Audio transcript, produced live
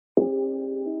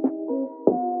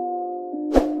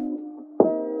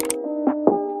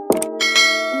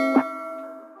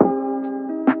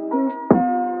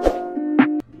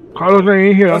Carlos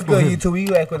ain't here. What's good, YouTube? We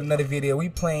back with another video. We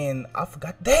playing. I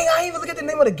forgot. Dang, I ain't even look at the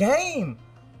name of the game.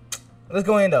 Let's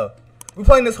go in though. We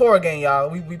playing this horror game, y'all.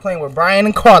 We playing with Brian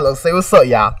and Carlos. Say what's up,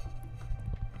 y'all.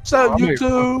 What's up,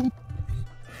 YouTube?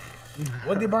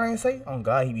 What did Brian say? Oh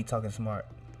God, he be talking smart.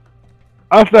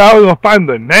 I said I was gonna find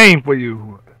the name for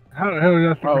you. How the hell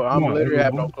is that? Oh, I'm literally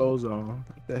have no clothes on. What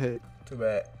the heck? Too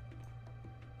bad.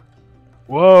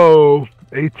 Whoa,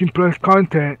 18 plus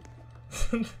content.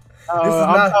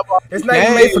 It's not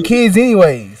even made for kids,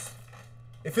 anyways.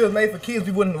 If it was made for kids,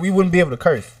 we wouldn't be able to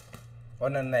curse or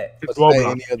none of that.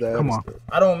 Come on.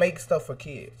 I don't make stuff for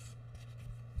kids.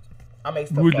 I make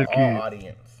stuff for all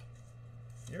audience.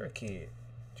 You're a kid.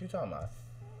 What you talking about?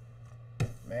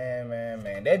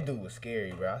 Man. That dude was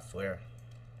scary, bro. I swear.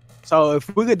 So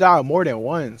if we could die more than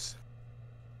once,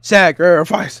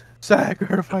 sacrifice.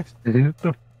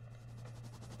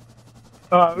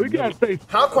 We gotta say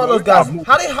how Carlos got.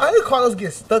 How did Carlos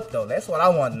get stuck though? That's what I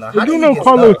want to know. How you know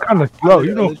Carlos kind of slow.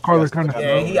 You know Carlos kind of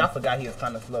slow. Yeah, I forgot he was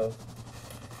kind of slow.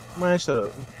 Man, shut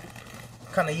up.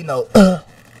 Kind of,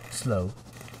 slow.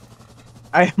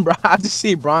 I just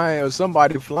see Brian or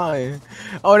somebody flying.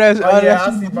 Oh, I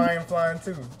see Brian flying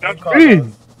too. That's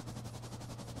me.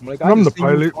 Like, I'm the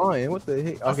pilot. Flying. What the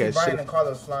heck? Okay, I see Brian and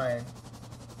Carlos flying.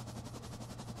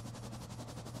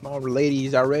 All the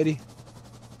ladies are ready.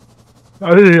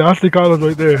 I see Carlos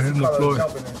right there in the floor.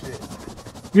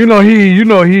 You know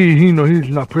he's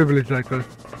not privileged like us.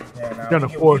 Yeah, nah,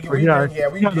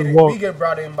 we get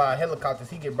brought in by helicopters.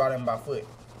 He get brought in by foot.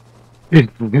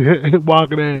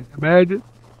 Walking in, imagine.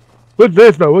 What's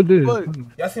this though? What's this?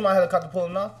 Y'all see my helicopter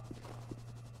pulling off?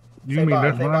 You mean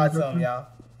that's my helicopter? Y'all.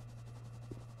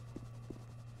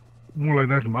 More like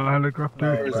that's my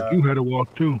helicopter. No, you had to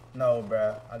walk too. No,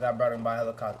 bruh. I got brought in by a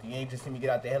helicopter. You ain't just see me get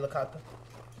out the helicopter?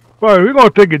 Right, we're gonna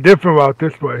take a different route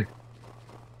this way.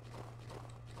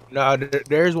 No,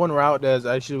 there's one route that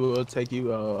actually will take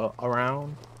you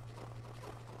around.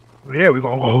 Yeah, we're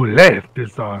gonna go left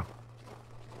this time.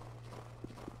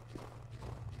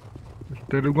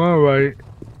 Instead of going right,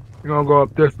 we're gonna go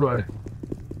up this way.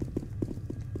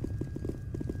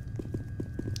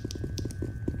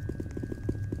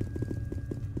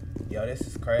 Yo, this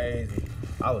is crazy.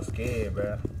 I was scared,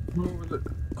 bro.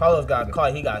 Carlos got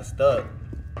caught. He got stuck.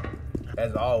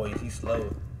 As always, he's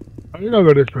slow. You don't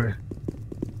go this way.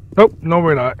 Nope, no,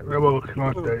 we're not. We're about to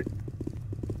come straight.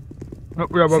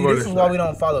 Nope, we're about to go this way. This is why we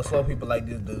don't follow slow people like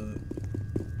this dude.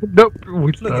 Nope,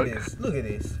 we stuck. Look at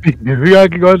this. We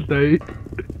gotta go straight.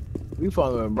 We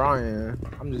following Brian.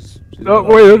 I'm just. Oh,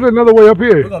 wait, there's another way up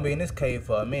here. We're gonna be in this cave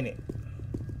for a minute.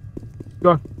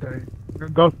 Go straight.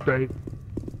 Go straight.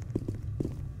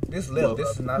 This left. This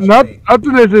is not straight.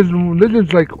 After this is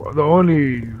like the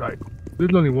only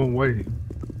there's only one way.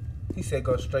 He said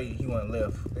go straight. He went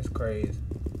left. That's crazy.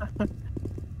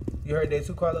 You heard that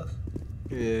too, Carlos?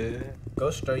 Yeah. Go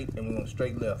straight and we went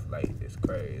straight left. Like, it's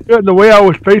crazy. Yeah, the way I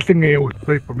was facing it was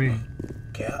straight for me.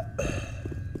 Cap.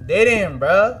 Dead end,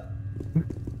 bruh.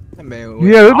 Man,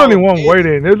 yeah, there's only one way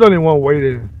there. There's only one way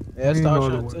there. Yeah, that's what I was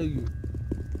trying to tell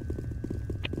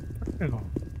you.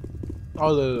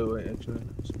 All the way, actually.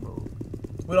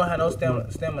 We don't have no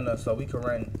stamina, so we can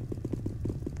run.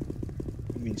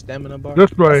 You mean stamina bar?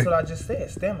 That's right. That's what I just said,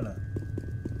 stamina.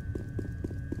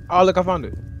 Oh, look, I found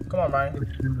it. Come on, Ryan.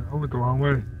 I went the wrong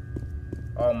way.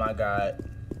 Oh my God.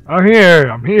 I'm here,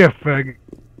 faggot.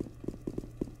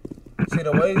 See,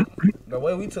 the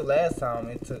way we took last time,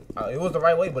 it was the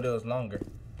right way, but it was longer.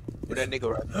 Where that nigga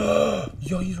right?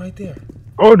 Yo, he's right there.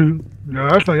 Oh, dude. No,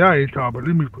 that's not y'all ain't talking, but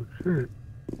let me put shit.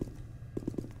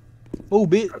 Oh,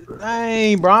 bitch.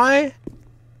 Dang, Brian.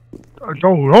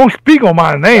 Don't speak on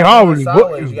my name. I already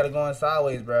sideways. You gotta go in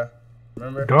sideways, bro.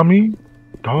 Remember? Dummy.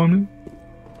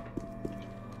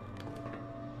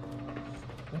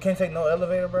 We can't take no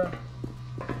elevator, bro.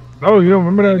 No, you don't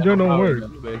remember that? Don't work.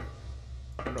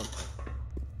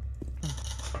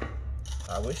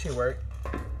 I wish it worked.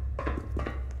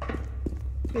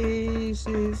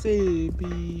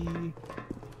 Mississippi.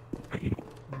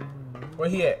 Where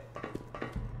he at?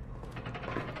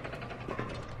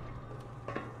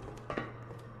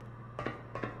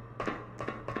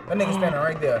 That nigga standing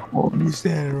right there. Oh, you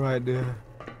standing right there.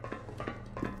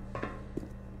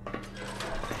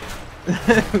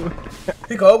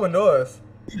 He can open doors.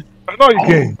 I know you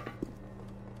can.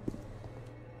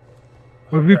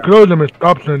 But if you close them, it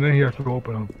stops and then he has to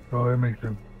open them. So it makes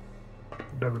sense.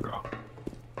 There we go.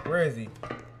 Where is he?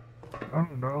 I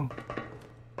don't know.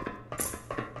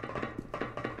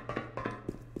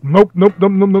 Nope. Come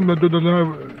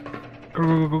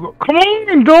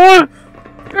on, door!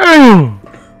 Damn!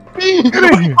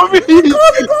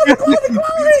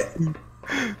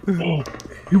 Oh,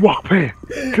 you walk past.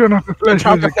 Turn off the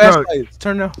flashlight.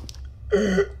 Turn down.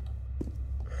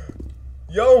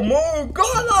 Yo, move,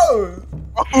 Carlos.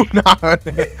 Oh nah,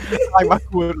 like my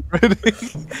foot ready.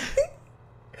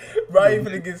 Bro, you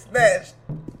finna get snatched.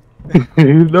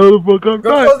 You know the fuck I'm Go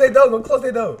dying. close that door. Go close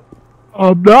that door.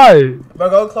 I'm dying. Bro,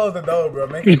 go close the door, bro.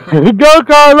 Make it. Go,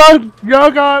 Carlos.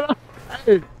 Go, Carlos.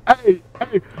 Hey.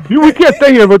 We can't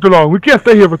stay here for too long. We can't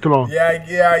stay here for too long.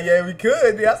 Yeah, we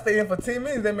could. Yeah, I stayed here for 10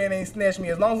 minutes. That man ain't snatched me.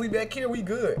 As long as we back here, we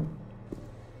good.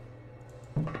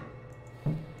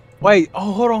 Wait,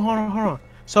 oh, hold on.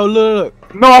 So look.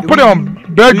 No, I put it on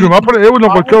bedroom. It was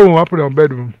on control room. I put it on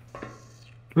bedroom.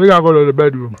 We gotta go to the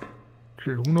bedroom.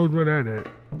 Shit, who knows where that at?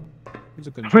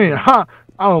 Man, I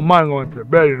don't mind going to the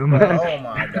bedroom, man. Oh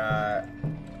my god.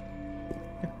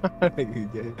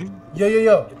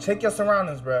 Yo. Check your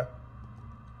surroundings, bro.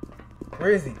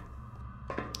 Where is he?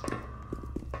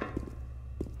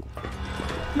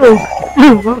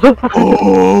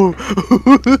 Oh.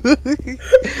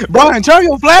 Brian, turn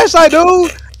your flashlight,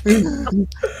 dude. You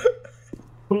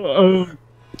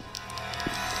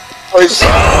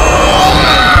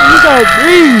got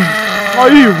me. Oh,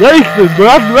 you racing, bro.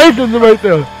 That's racing right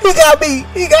there.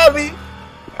 He got me.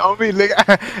 On me, nigga.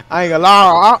 I ain't gonna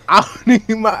lie. I don't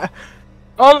need my.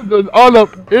 All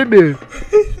up in this.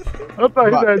 I thought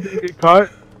he didn't get caught.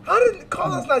 How did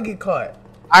Carlos not get caught?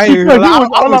 I ain't gonna lie.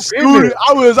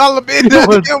 I was all up in there.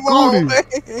 Come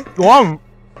on.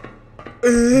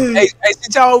 Hey,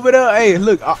 sit y'all over there. Hey,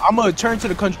 look, I'm gonna turn to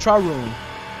the control room.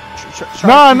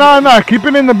 Nah. Keep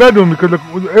it in the bedroom because it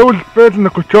was first in the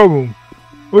control room.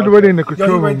 It was already in the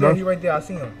control room. He right there. I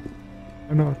seen him.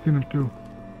 I know. I seen him too.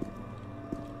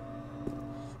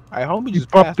 Alright, homie, just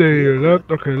popped there.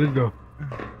 Left. Okay, let's go.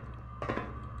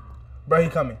 Bro,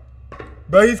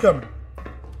 he's coming.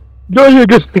 Yo, here,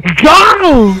 just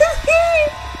go!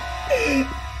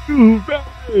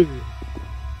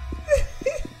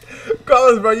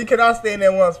 Carlos, bro, you cannot stay in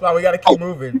that one spot. We gotta keep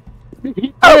moving.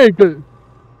 Hey,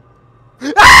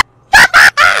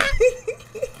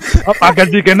 I guess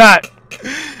you cannot.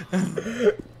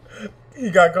 He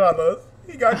got Carlos.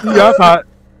 Yeah, I thought.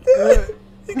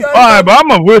 Alright, but I'm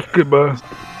gonna risk it, bro.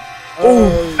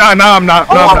 Nah, I'm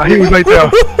not. He was right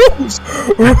there.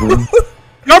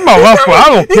 I'm gonna run for it. I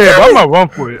don't care, but I'm gonna run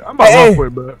for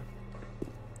it. Bro.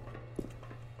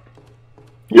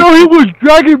 Yo, he was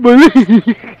dragging Malik. He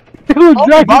was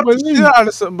dragging Malik out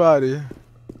of somebody.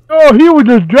 Yo, he was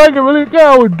just dragging Malik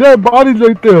out with dead bodies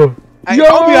right there. Hey,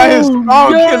 don't be out here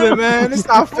strong killing, man. It's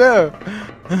not fair.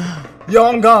 Yo,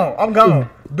 I'm gone.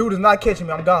 Dude is not catching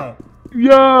me. I'm gone.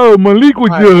 Yo, Malik was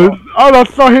just. All I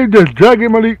saw him just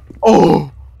dragging Malik. Oh,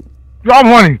 yo, I'm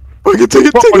running. Take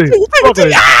it.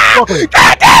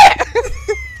 God damn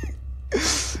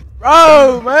it!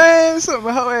 Bro, man, some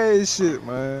hoe ass shit,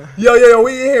 man. Yo,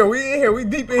 we in here. We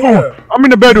deep in here. I'm in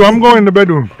the bedroom. I'm going in the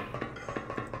bedroom.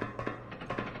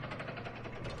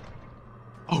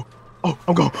 Oh,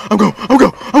 I'm going.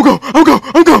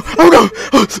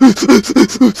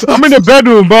 I'm in the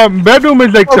bedroom, but bedroom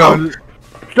is like the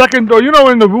second door. You know,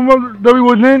 in the room that we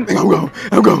was in.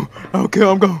 I'm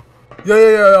going.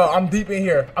 Yo. I'm deep in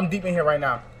here. right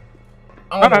now.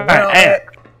 I don't know where I'm at.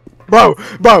 Bro,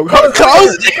 close.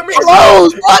 Come here.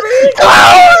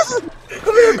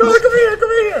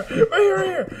 Right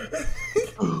here.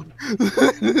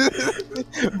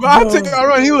 Bro, I took off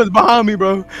running. He was behind me,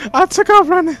 bro. I took off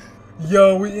running.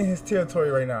 Yo, we in his territory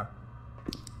right now.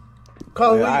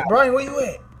 Brian, where you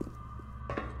at?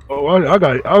 Oh, I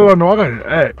got it. I don't know. I got it.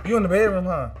 Act. You in the bedroom,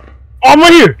 huh? Oh, I'm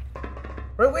right here.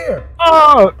 Right where?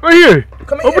 Right here.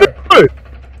 Come in here.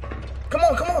 Come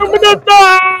on.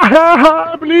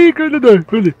 I believe. Close the door.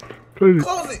 Close it.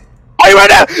 Close it. Oh, you right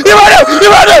there.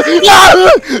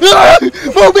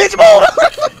 Move, bitch, move.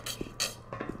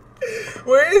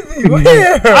 Where is he?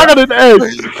 Where? I got an egg.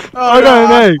 I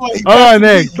got an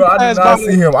egg. Bro, I do not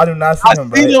see him. I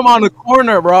seen him on the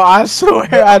corner, bro. I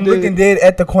swear I'm looking dead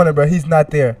at the corner, bro. He's not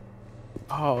there.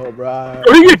 Oh, bro.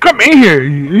 He can come in here.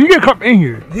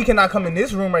 He cannot come in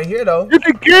this room right here, though. Yes,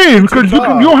 he can, because you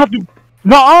don't have to.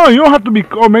 No, you don't have to be.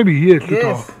 Or maybe he is too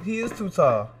tall. Yes, he is too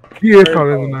tall. He is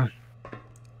taller than us.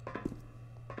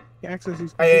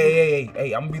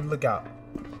 Hey, I'm gonna be the lookout.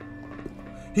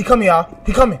 He coming, y'all.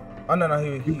 He coming. Oh, no,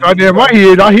 he goddamn right he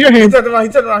is. I hear him. He turned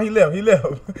around. He left.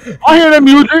 I hear that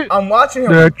music. I'm watching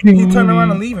him. He turned around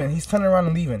and leaving.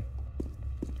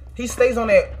 He stays on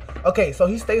that. Okay, so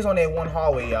he stays on that one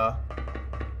hallway, y'all.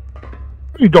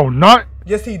 He do not.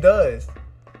 Yes, he does.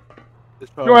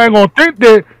 You ain't gonna think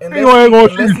that. You ain't gonna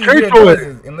see the trace of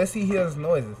it. Unless he hears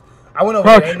noises. I went over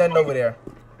there. Ain't nothing over there.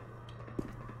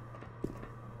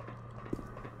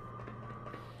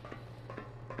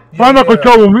 Find the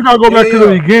control room. We gotta go back to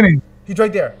the beginning. He's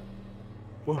right there.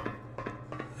 What?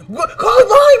 Call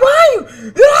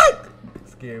Ryan!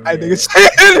 Scary. I think it's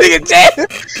nigga dead.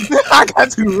 I got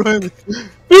to run.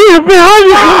 He's behind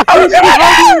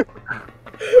you.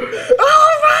 Oh,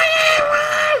 Ryan!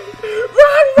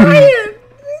 Ryan!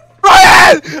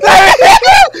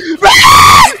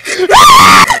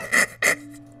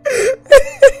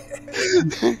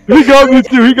 He got me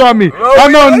too. He got me. Bro, I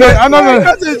know.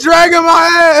 The dragging my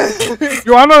ass.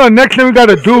 Yo, I know the next thing we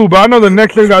gotta do, but I know the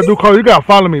next thing we gotta do. Carl, you gotta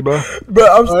follow me, bro. Bro,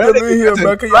 I'm still in here,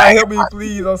 bro. Can y'all help me,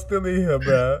 please? I'm still in here,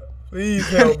 bro. Please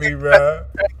help me, bro.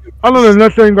 I know the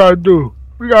next thing we gotta do.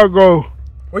 We gotta go.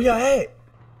 Where y'all at?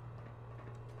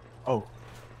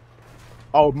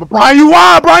 Oh, Brian, you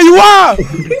wild, Brian, you wild.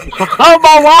 How am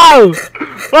I wild?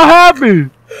 What happened?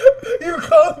 You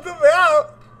called them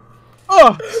out.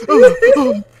 Oh.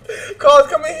 Carlos,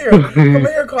 come in here. Come in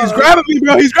here, Carlos. He's grabbing me,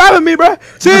 bro. He's grabbing me, bro.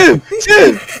 Chill.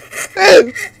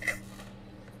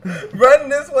 Run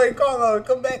this way, Carlos.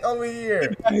 Come back over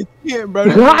here. I can't, bro.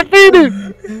 I need it.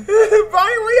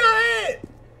 Brian, where y'all at?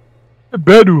 The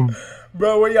bedroom.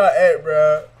 Bro, where y'all at,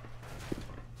 bro?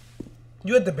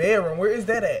 You at the bedroom. Where is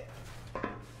that at?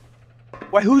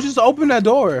 Wait, who just opened that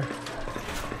door?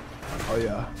 Oh,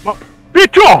 yeah.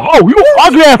 Bitch, you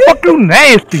ugly ass fuck, you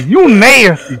nasty. You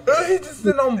nasty. He just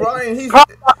sitting on Brian. He's Stop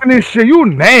talking this shit, you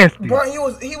nasty. Brian, he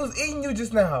was eating you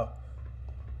just now.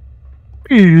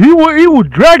 He was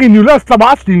dragging you last time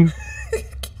I seen.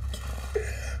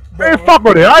 Hey, fuck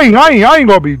with it. I ain't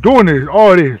gonna be doing this,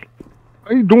 all this.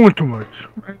 I ain't doing too much.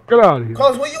 Man, get out of here.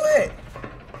 Carlos, where you at?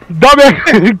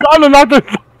 Dumbass, Carlos locked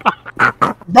the.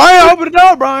 Brian, open the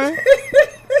door, Brian.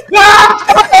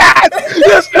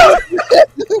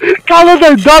 Carlos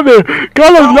ain't dumbass.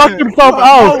 Carlos locked himself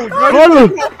out.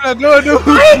 Carlos.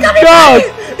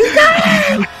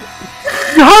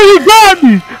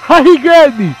 How he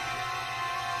got me?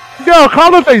 Yo,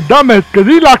 Carlos ain't dumbass because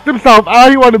he locked himself out.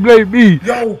 He want to blame me.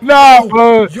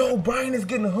 Yo, Brian is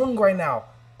getting hung right now.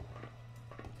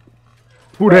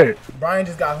 Who that? Brian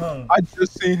just got hung. I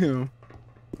just seen him.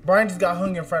 Brian just got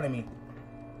hung in front of me.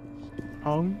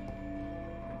 Hung?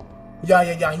 Yeah.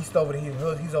 He's over there.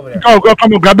 He's over there. Go,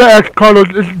 come on, grab that ass, Carlos.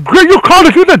 You,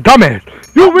 Carlos, you the dumbass.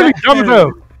 You really dumb as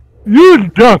hell. You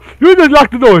dumb. You just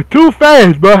locked the door too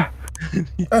fast, bro.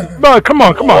 Bro, come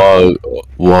on.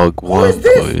 Walk, What is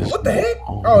this? boys. What the heck?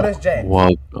 Oh, that's Jack.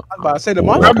 Walk. I'm about to say the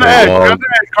money. Grab the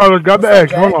ass, Carlos. Grab the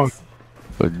ass. Hold on.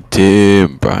 But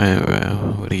damn, Brian, bro.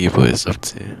 What are you boys up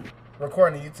to?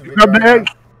 Recording a YouTube video. Grab the right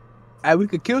ass. Hey, we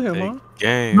could kill him, huh?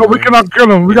 Gang, No, we cannot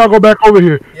kill him. We gotta go back over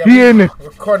here. Yeah, He in there.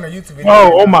 recording a YouTube video.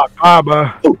 Oh my God,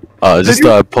 bro. just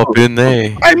thought I'd pop in there.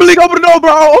 Hey, Malik, open the door,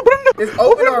 bro. Open the door. It's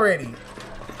open already.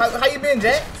 How you been,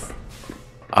 Jax?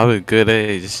 I've been good,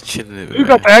 just chilling. You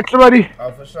got the axe already?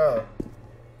 Oh, for sure.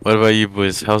 What about you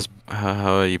boys? How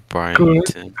are you, Brian? Cool.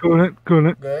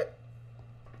 Good.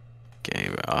 Gang,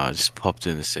 bro. I just popped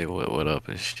in to say what up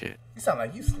and shit. You sound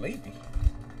like you sleepy.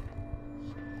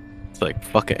 It's like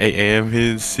fucking 8 a.m.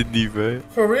 here in Sydney, bro.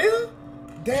 For real?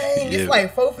 Dang, Yeah. it's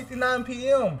like 4:59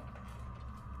 p.m.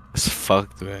 It's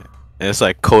fucked, man. And it's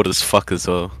like cold as fuck as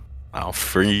well. I'm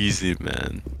freezing,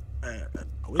 man.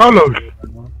 Carlos.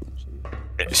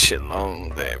 That shit long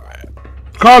day, man.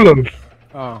 Carlos.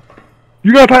 Oh.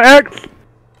 You got the axe?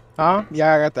 Huh?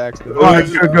 Yeah, I got the axe.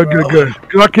 Alright, good.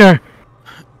 Cause I can't.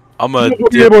 I'm I'm a gonna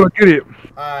be able to get it.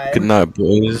 Alright. good night,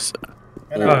 boys.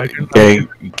 Alright. Gang,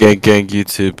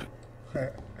 YouTube.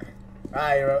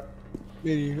 Alright, bro.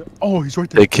 Oh, he's right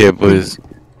there. Take care, boys.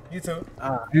 You too.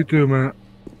 You too, man.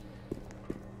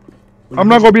 I'm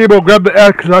not gonna be able to grab the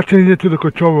axe because I changed it to the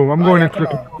control room. I'm going into the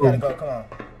control We room. gotta go, come on.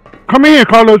 Come in here,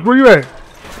 Carlos. Where you at?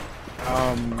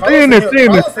 Stay in there.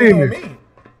 Carlos ain't with me.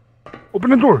 Open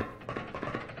the door.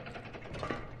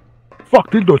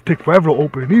 Fuck, these doors take forever to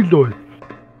open. These doors.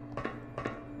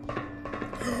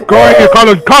 Go right here,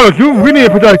 Carlos. We need to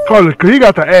protect Carlos because he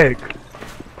got the axe.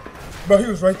 Bro, he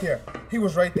was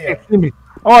right there. See me.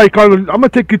 Alright, Carlos. I'm gonna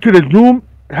take you to the room.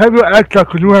 Have your axe out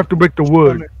because you have to break the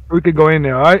wood. So we can go in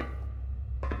there, alright?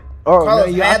 Oh, Carlos,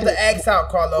 man, yeah, have the axe out,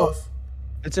 Carlos.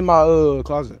 it's in my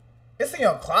closet. It's in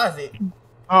your closet.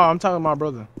 Oh, I'm talking to my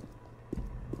brother.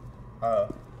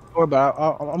 Oh. Or but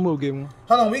I'm gonna get one.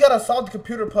 Hold on, we gotta solve the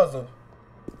computer puzzle.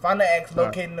 Find the axe,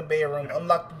 locate in the bedroom,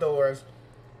 unlock the doors,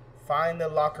 find the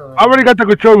locker room. I already got the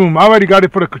control room. I already got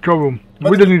it for the control room.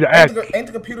 We just need the axe. Ain't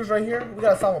the computers right here? We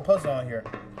gotta solve a puzzle on here.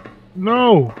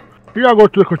 No. We gotta go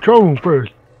to the control room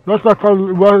first. That's not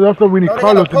Carlos. Well, that's what we need No, they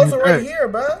Carlos got a puzzle to right axe. here,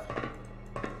 bro.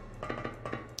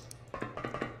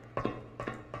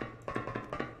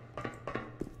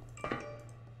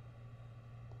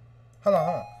 Hold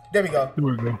on. There we go. Here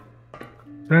we go.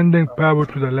 Sending power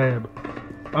to the lab.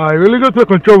 Alright, really go to the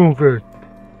control room first.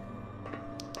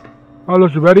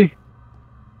 Carlos, you ready?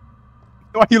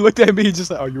 Why you looked at me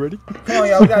just like, are you ready? Come on,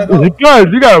 y'all, we gotta go. Guys,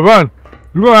 you gotta run.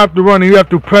 You're gonna have to run and you have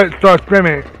to start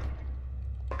screaming.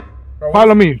 Bro,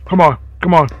 Follow me. Come on.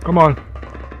 Come on. Come on.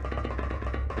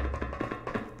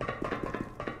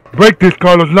 Break this,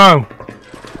 Carlos, now.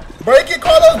 break it,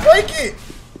 Carlos, break it!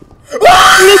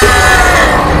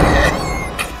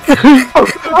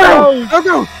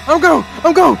 I'm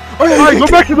go. Oh, yeah, Alright, go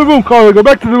back to the room, Carlos. Go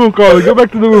back to the room, Carlos. Go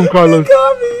back to the room, Carlos. He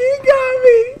got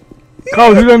me.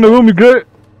 Carlos, you in the room? You good?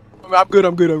 I'm good.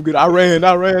 I ran.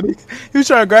 He was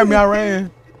trying to grab me. I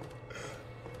ran.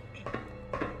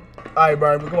 Alright,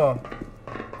 Brian, come on.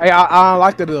 Hey, I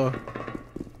liked it though.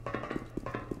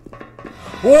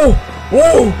 Ooh!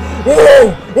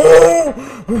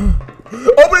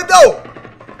 Open the door!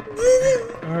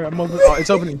 Alright, I'm open. Oh, it's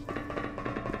opening.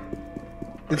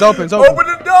 It's open. Open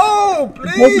the door,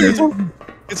 please!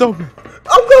 It's open.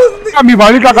 I'm closing Got me,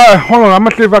 buddy. Hold on. I'm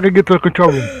gonna see if I can get to the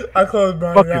control room. I closed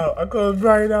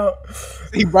Brian out.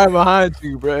 He right behind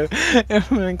you, bro. He He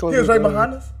was right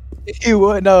behind us? He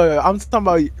was. No, I'm talking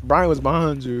about Brian was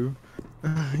behind you.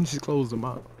 He just closed him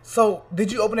out. So,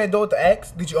 did you open that door with the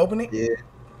axe? Did you open it? Yeah.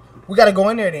 We gotta go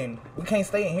in there then. We can't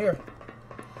stay in here.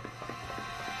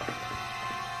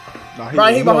 Nah,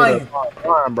 Brian, he behind you.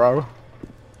 Brian, bro.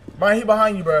 Brian, he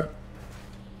behind you, bro.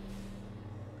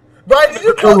 Brian, did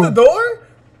you close the door?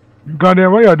 You got that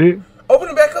way, I did. Open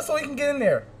it back up so we can get in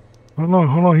there. Hold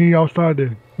on. He outside there.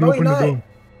 He No, he opened the not. door.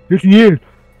 Yes, he is.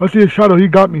 I see his shadow. He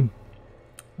got me.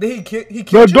 Did he kill The you?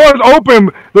 door's open.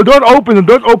 The door's open.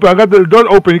 I got the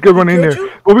door open. You can run in killed there.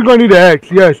 you? But we're gonna need the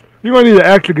axe. Yes. You're gonna need the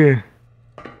axe again.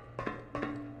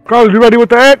 Carlos, you ready with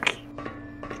the axe?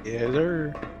 Yeah,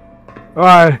 sir.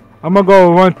 Alright. I'm gonna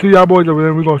go run to y'all boys over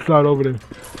there. We're gonna slide over there.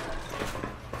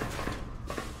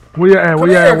 Where you at? Come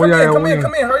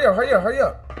in, hurry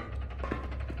up.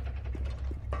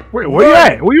 Wait, where you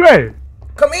at?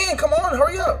 Come in, come on,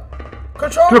 hurry up.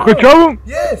 Control To the room. control room?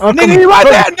 Yes. Nigga, he right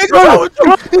there.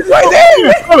 Nigga, he's right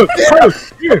there.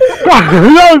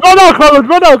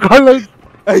 Run out, Carlos.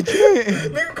 I can't.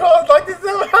 Nigga calls like this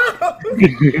out.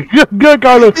 Good,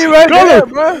 Carlos. He right there,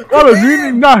 bro. Carlos, we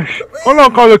need Nash. Hold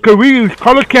on, Carlos,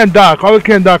 Carlos can't die. Cause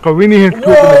we need him to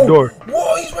open the door.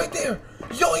 Whoa, he's right there.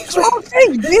 Yo, he's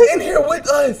saying, He's in here with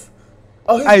us.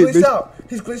 Oh, he's Hey, glitched bitch. out.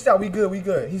 He's glitched out. We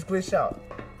good. He's glitched out.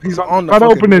 He's on the Try to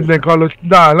fucking open this thing, Carlos.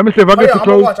 Nah, let me see if I Oh, get yeah, too I'm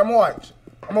close. gonna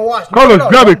watch. Carlos, No,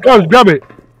 grab don't it. Carlos, go. grab it.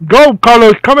 Go,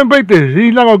 Carlos. Come and break this.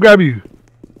 He's not gonna grab you.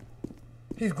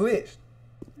 He's glitched.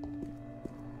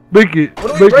 Break it.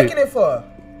 What are we Break breaking it. it for?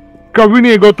 Cause we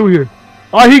need to go through here.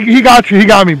 Oh, he got you. He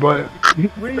got me, but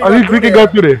We need to at go least we through can go there.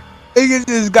 through there. Nigga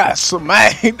just got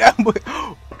smacked.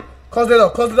 Close the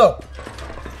door.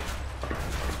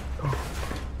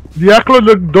 Yeah, I close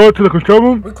the door to the control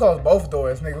room. We closed both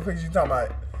doors, nigga. What you talking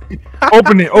about?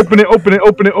 Open it. Come in.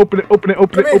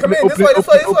 This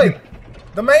way.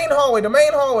 The main hallway.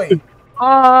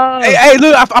 Hey,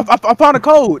 look, I found a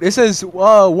code. It says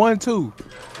 1, 2.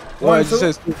 One, It two? just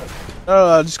says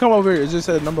just come over here. It just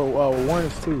said number 1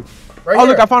 is 2. Right Oh, here.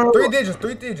 look, I found a 3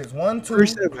 digits. 1, 2,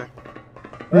 37.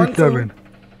 1, 2,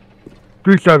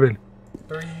 37.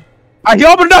 3. He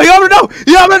opened the door.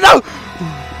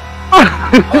 Oh,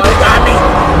 he got me.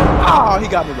 Oh, he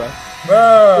got me, bro.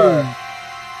 Bruh.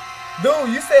 Dude,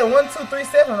 you said 1, 2, 3,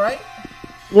 7, right?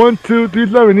 1, 2,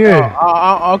 3, 7. Yeah.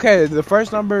 Okay, the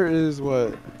first number is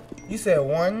what? You said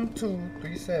 1, 2,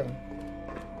 3, 7.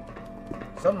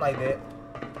 Something like that.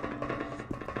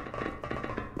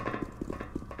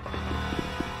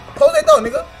 Close that door,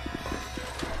 nigga.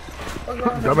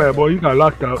 That bad boy, you got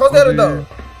locked out. Close that door.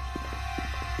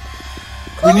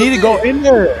 We need to go Close it. in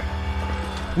there.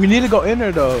 We need to go in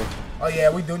there though. Oh yeah,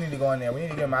 we do need to go in there. We need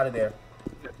to get him out of there.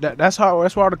 That's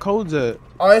where the code's at.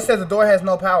 Oh, it says the door has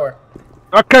no power.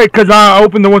 Okay, cause I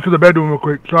opened the one to the bedroom real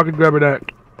quick, so I can grab an axe.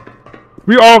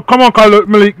 We all come on, Carlos,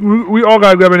 Malik. We all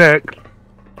gotta grab an axe.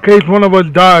 In case one of us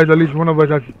dies, at least one of us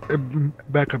has a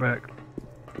backup axe.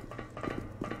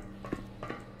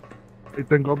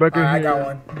 Then go back in Alright, I here. got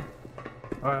one.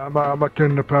 Alright, I'm about to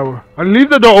turn the power. Leave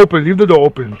the door open.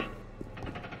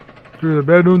 So the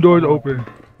bedroom door is open.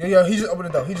 Yo, he just opened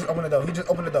the door. He just opened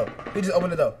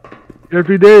the door. Yes,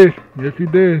 he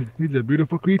did. He's a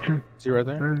beautiful creature. See right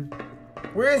there?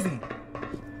 Where is he?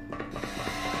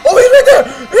 Oh, he's right there!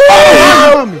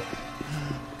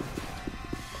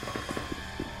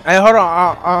 Hey, hold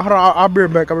on. I'll be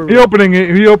right back. He opening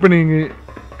it.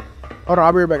 Hold on,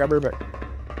 I'll be right back.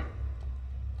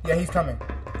 Yeah, he's coming.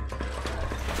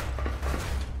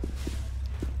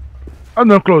 I'm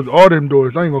gonna close all them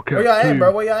doors. I ain't gonna catch Where y'all at, you.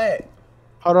 bro? Where y'all at?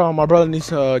 Hold on, my brother needs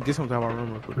to get something out of my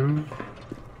room real quick.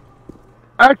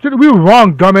 Actually, we were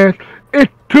wrong, dumbass.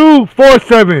 It's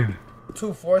 247.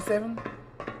 247?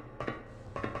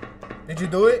 Did you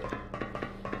do it?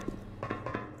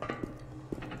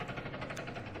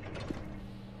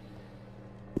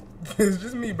 It's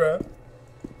just me, bro.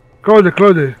 Close it,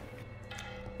 close it.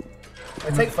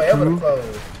 It takes forever to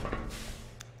close.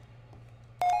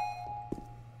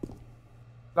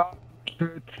 Lock,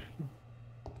 search,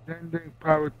 sending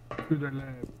power to the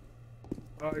lab.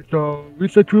 Alright, so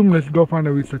research room. Let's go find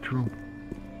the research room.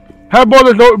 Have both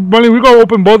the doors, Bunny. We're gonna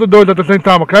open both the doors at the same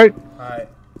time, okay? Alright.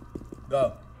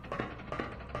 Go.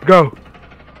 Go.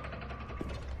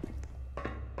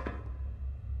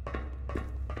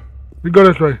 We go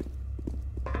this way.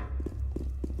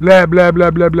 Lab, lab,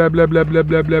 lab, lab, lab, lab, lab, lab,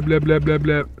 lab, lab, lab, lab, lab,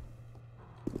 lab.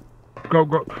 Go,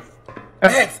 go.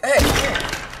 X.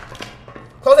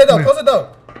 Close that door, close the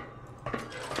door.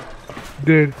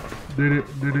 Did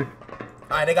it.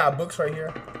 Alright, they got books right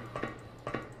here.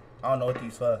 I don't know what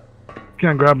these for.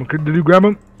 Can't grab them. Did you grab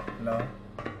them? No.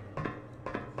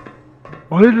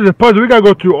 Oh, this is a puzzle. We gotta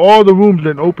go through all the rooms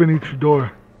and open each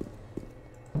door.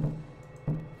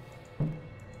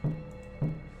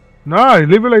 Nah,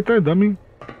 leave it like that, dummy.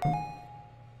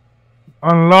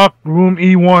 Unlock room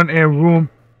E1 and room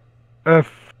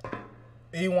F.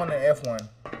 E1 and F1.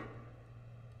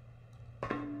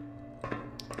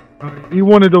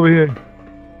 E1 is over here.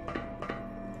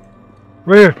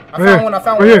 Right here. I found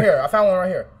one right here. I found one right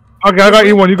here. Okay, I got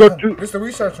E1. You go to. This is the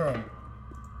research room.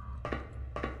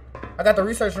 I got the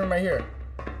research room right here.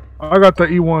 I got the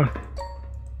E1.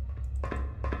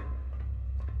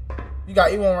 You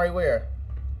got E1 right where?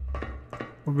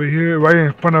 Over here, right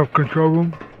in front of control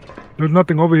room. There's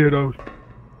nothing over here though.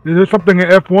 Is there something in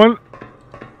F1?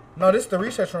 No, this is the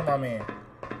research room I'm in.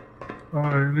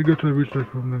 Alright, let me go to the research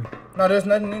room then. No, there's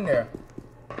nothing in there.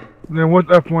 Then what's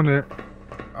F1 at?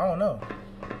 I don't know.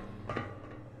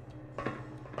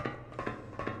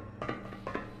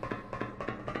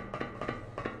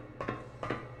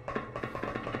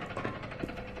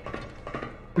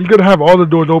 We gotta have all the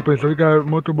doors open, so we got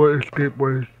multiple escape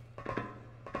ways.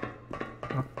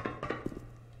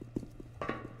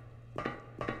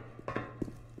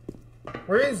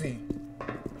 Where is he?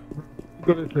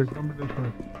 Go this way. Come this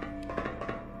way.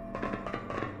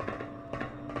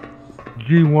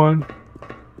 G1.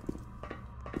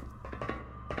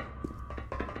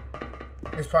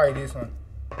 It's probably this one.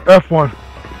 F1.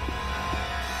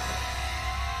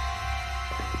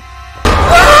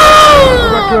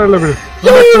 Back to the elevator.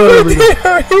 Yo,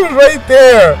 he was right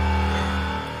there.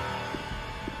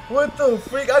 What the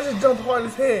freak? I just jumped hard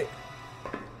as heck.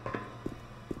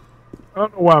 I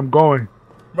don't know where I'm going.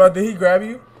 Bro, did he grab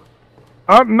you?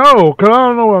 I don't know, cause I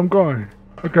don't know where I'm going.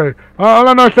 Okay. All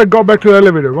I know is go back to the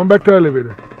elevator. Run back to the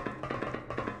elevator.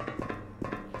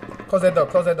 Close that door.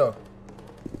 Close that door.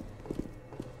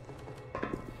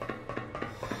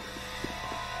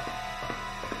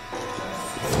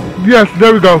 Yes,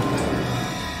 there we go.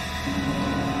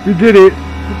 We did it.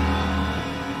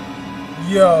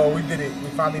 Yo, we did it. We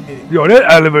finally did it. Yo,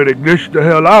 that elevator glitched the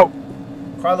hell out.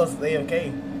 Carlos is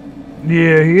AFK.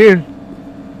 Yeah, he is.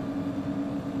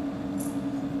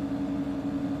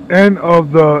 End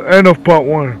of part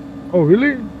 1. Oh,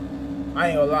 really? I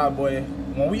ain't gonna lie, boy.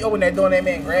 When we opened that door and that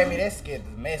man grabbed me, that scared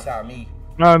the mess out of me.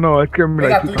 I know, it scared me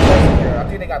They like got 3 parts in here. I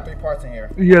think they got 3 parts in here.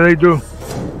 Yeah, they do.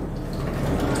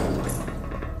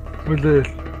 What's this?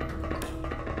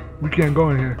 We can't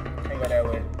go in here. Can't go that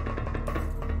way.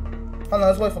 Hold on,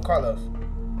 let's wait for Carlos.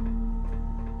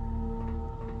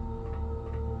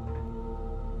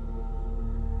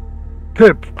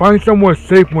 Tip, find somewhere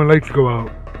safe when lights go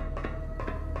out.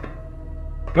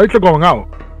 Lights are going out.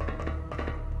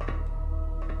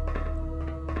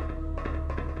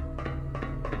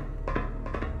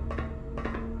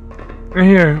 In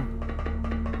here.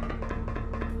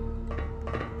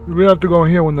 We have to go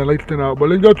in here when the lights turn out, but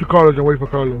let's go to Carlos and wait for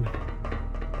Carlos.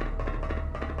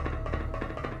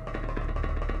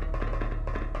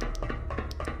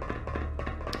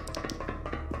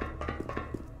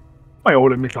 I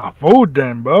ordered me some food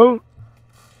then, bro.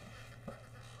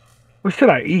 What should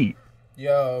I eat?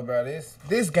 Yo, bro,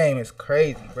 this game is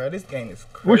crazy, bro. This game is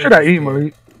crazy. What should I eat,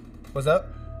 Malik? What's up?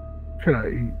 What should I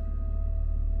eat?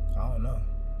 I don't know.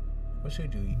 What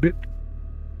should you eat? Bit.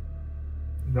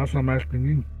 That's what I'm asking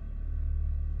you.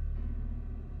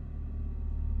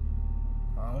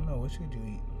 I don't know. What should you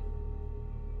eat?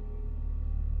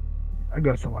 I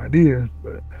got some ideas,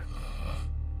 but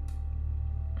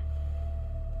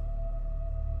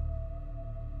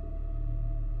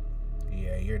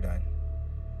Yeah, you're done.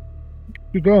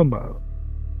 what you talking about?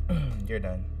 You're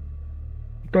done.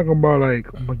 talking about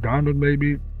like McDonald's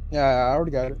maybe. Yeah, I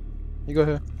already got it. You go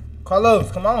ahead.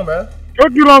 Carlos, come on, bro.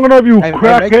 Took you long enough, you Hey, make sure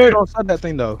you crackhead. don't start that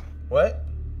thing though. What?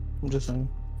 I'm just saying.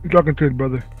 You talking to his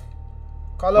brother?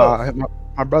 Carlos.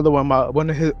 My brother won one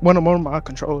of my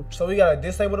controllers. So we gotta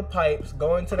disable the pipes,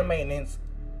 go into the maintenance.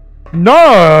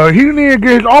 No, he need to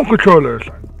get his own controllers.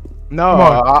 No,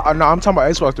 no, I'm talking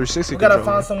about Xbox 360 We gotta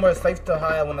controller. find somewhere safe to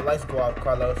hide when the lights go off,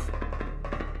 Carlos.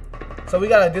 So we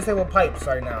gotta disable pipes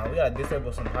right now. We gotta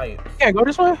disable some pipes. You can't go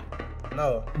this way?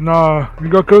 No. Nah, you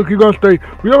gonna stay.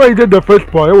 We already did the first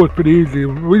part. It was pretty easy.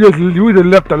 We just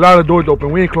left a lot of doors open.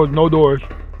 We ain't closed no doors,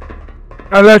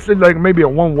 unless it's like maybe a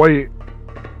one way.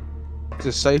 It's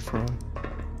a safe room.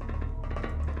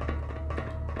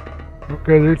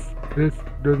 Okay, this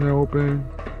doesn't open.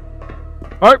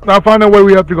 All right, now I found a way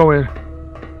we have to go in.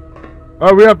 All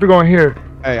right, we have to go in here.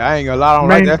 Hey, I ain't gonna lie, I don't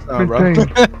like that sound, bro.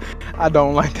 I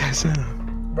don't like that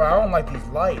sound. Bro, I don't like these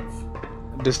lights.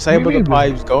 Disable the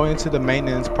pipes, go into the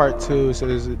maintenance, part 2, so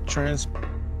there's a transparent.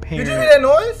 Did you hear that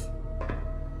noise?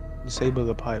 Disable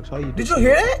the pipes. How you Did you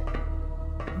hear that?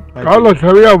 Carlos,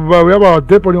 hurry up, bro. We have a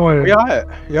dip on your Where y'all at?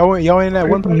 Y'all in that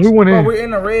one place? We went Bro, in. we're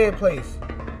in the red place.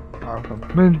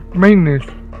 Maintenance.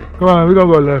 Come on, we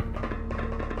gonna go left.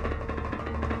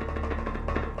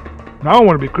 Now I don't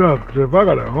want to be crushed, because if I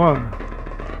got a run.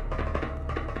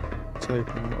 Safe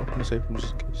room. Open the safe room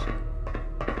just in case.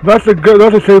 That's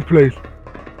a safe place.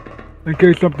 In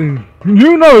case something,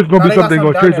 you know it's gonna be something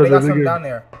gonna chase us. They got something down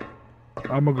there.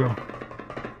 I'm gonna go.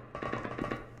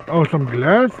 Oh, some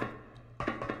glass.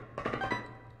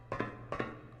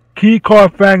 Key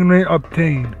card fragment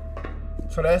obtained.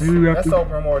 So that's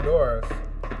opening more doors.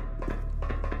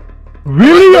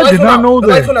 Really? I did not know that.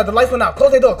 The lights went out. The lights went out.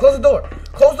 Close the door. Close the door.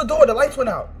 Close the door. The lights went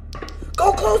out.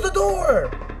 Go close the door.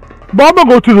 But I'm gonna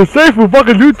go to the safe room. What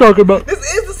you talking about? This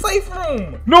is the safe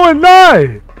room. No, it's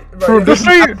not. Right, This is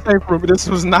not the safe room. This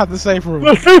was not the safe room.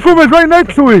 The safe room is right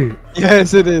next to it.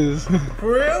 Yes, it is.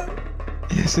 For real?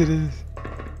 Yes, it is.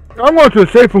 I'm going to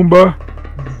the safe room, bro.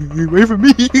 You wait for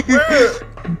me. Close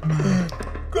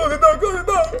the door. Close the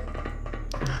door.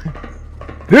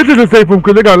 This is a safe room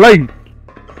because they got light.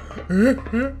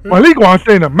 Malik wants to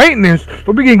stay in the maintenance,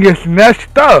 but we can get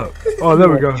snatched up. Oh, there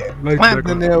we go. Clamped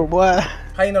in there, boy.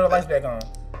 How you know the lights back on?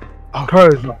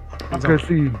 Cause I can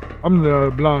see. I'm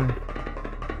the blind.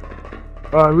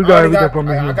 We got everything from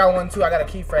here. I got one too. I got a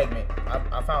key fragment.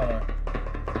 I found one.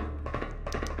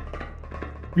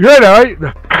 You heard that, right?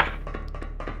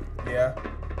 Yeah.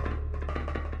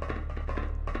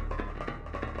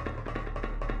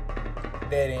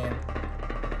 Dead end.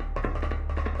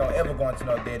 Don't ever go into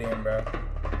no dead end, bro.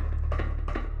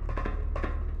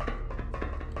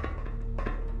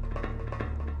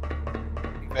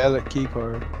 Valid key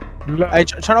card. Hey,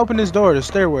 try to open this door, the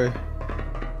stairway.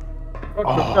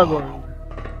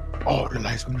 Oh, the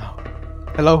lights went out.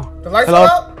 Hello? The lights went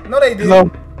out? No, they didn't.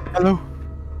 Hello? Hello?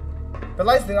 The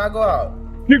lights did not go out.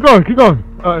 Keep going, keep going.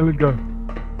 Alright, let's go.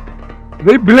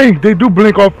 They blink, they do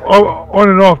blink off on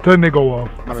and off, then they go off.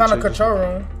 I found a control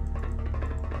room.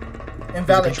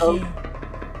 Invalid key.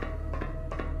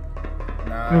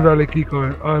 Nah. Invalid key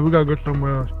card. Alright, we gotta go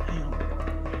somewhere else.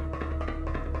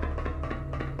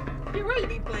 You really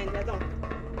be playing that, don't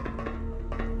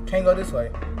you? Can't go this way.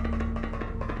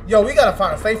 Yo, we gotta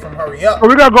find a safe room. Hurry up. Oh,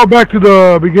 we gotta go back to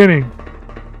the beginning.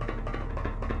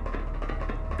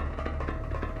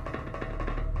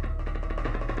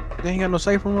 They ain't got no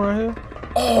safe room around here?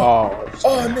 Oh,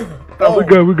 nigga. Oh, we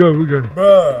good, we good, we good.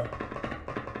 Bruh.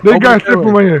 They got a safe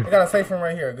room right here. They got a safe room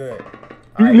right here. Good.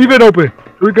 Leave it open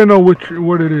so we can know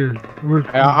what it is.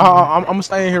 Hey, I'm gonna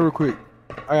stay in here real quick.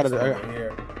 I gotta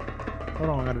here. Hold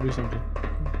on, I gotta do something.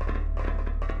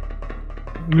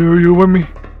 You with me?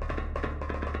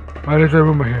 Alright, there's a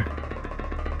room right here.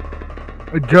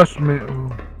 Adjustment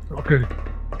room. Okay.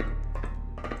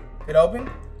 It open?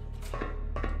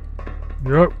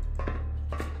 Yep.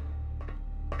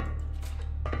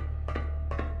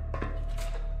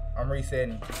 I'm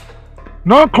resetting.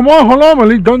 No, come on, hold on,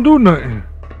 Malik. Don't do nothing.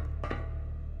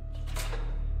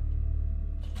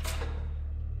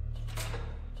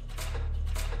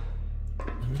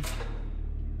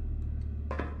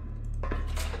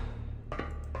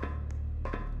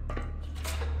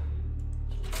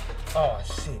 Oh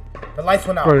shit! The lights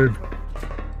went out. Right.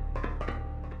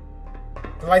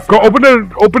 The lights. Go open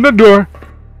the door.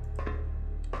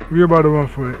 We're about to run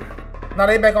for it. No,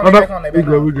 they back on. They back on. They back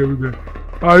on. We good.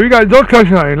 Alright, we got. Don't touch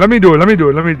nothing. Let me do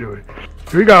it.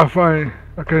 We gotta find.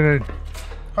 Okay then.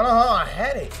 Hold on. I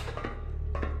had it.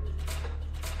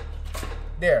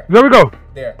 There. There we go.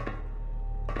 There.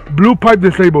 Blue pipe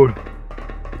disabled.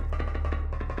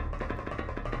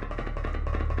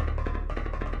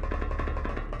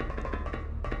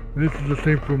 This is the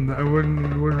same from the. I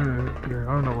don't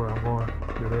know where I'm going.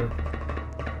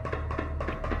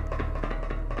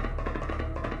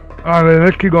 Alright,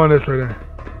 let's keep going this way then.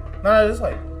 No, this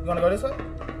way. You wanna go this way?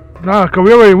 Nah, cause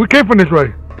we came from this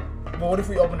way. But what if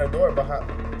we open the door behind?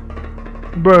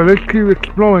 Bro, let's keep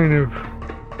exploring if.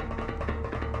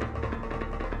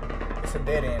 It's a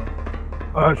dead end.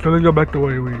 Alright, so let's go back the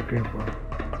way we came from.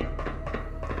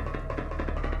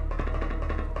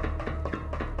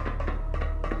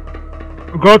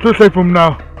 Go to the safe room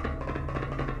now.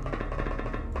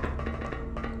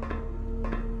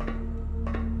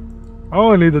 I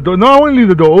want to leave the door. No, I want to leave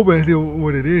the door open and see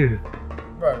what it is.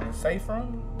 Bro, the safe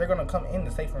room? They're gonna come in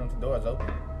the safe room if the door is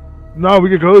open. No, we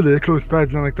can close it. It closed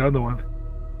fast, not like the other one.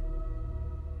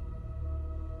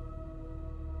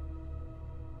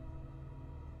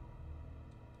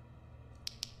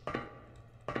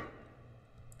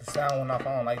 The sound went off.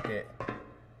 I don't like that.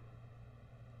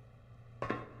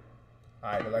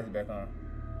 Alright, the lights are back on.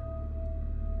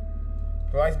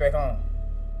 The lights back on.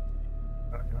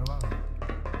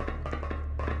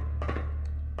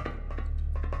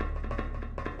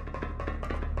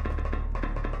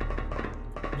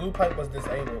 Blue pipe was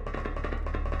disabled.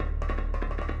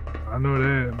 I know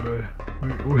that,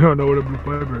 but we don't know what a blue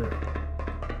pipe is.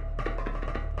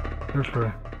 That's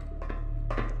right.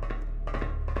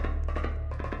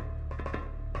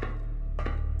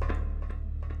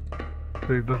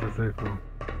 That's a safe room.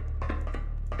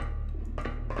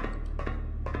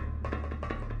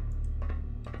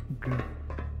 Okay.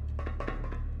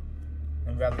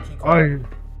 And grab the key card.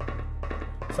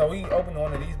 So we open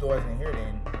one of these doors in here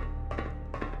then.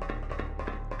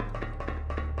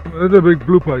 There's a big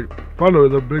blue pipe. Follow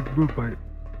the big blue pipe.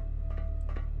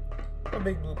 What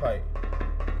big blue pipe?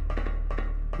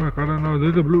 Fuck, I don't know.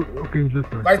 There's a blue. Okay, this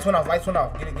way. Lights went off. Lights went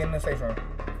off. Get in the safe room.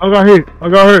 I got hit.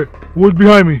 What's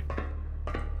behind me?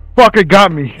 Fuck, it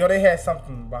got me. Yo, they had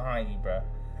something behind you, bro.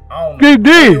 I don't know They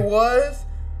did. what it was.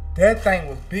 That thing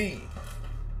was big.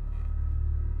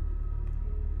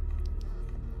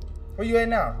 Where you at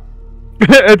now?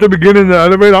 At the beginning of the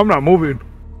elevator, I'm not moving.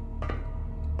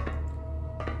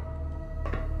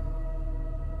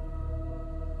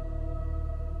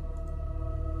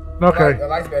 Okay. The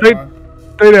lights back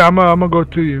on. Stay there. I'm gonna go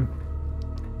to you.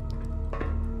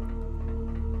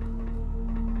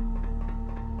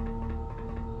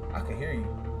 I can hear you.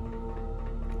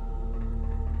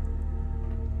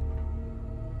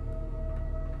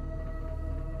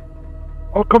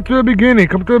 Oh, come to the beginning.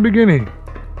 Come to the beginning.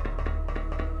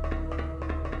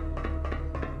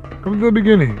 Come to the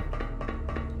beginning.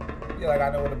 Yeah, like I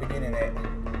know where the beginning at.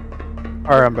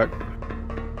 Alright, I'm back.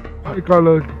 Hey,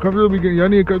 Carlos, come to the beginning. Y'all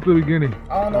need to come to the beginning.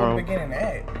 I don't know where the beginning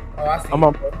at. Oh, I see. I'm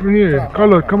up. Come here.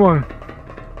 Carlos, come on.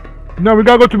 No, we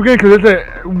gotta go to the beginning because it's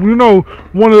a, you know,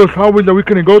 one of those hallways that we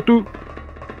couldn't go through.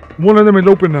 One of them is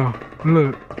open now.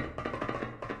 Look.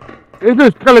 It's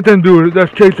a skeleton dude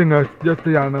that's chasing us, just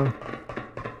so y'all know.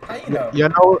 How you know?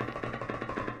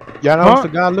 Y'all know what's the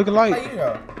guy looking How like? you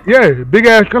know? Yeah, big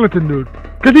ass skeleton dude.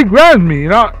 Cause he grabbed me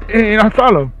and I saw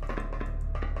him.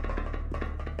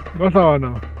 That's how I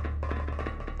know.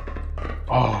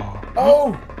 Oh.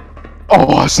 Oh!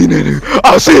 Oh, I seen that dude.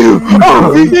 I see him.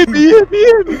 Oh, he hit me. He hit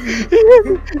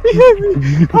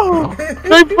me. Oh.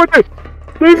 They put it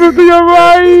to your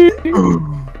right.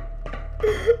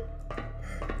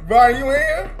 Brian, you in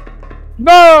here?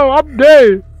 No, I'm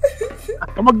dead.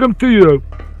 I'm gonna come to you though.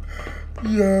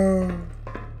 Yo.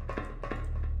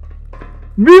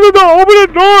 Neither door, open the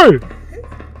door.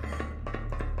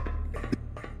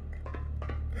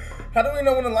 How do we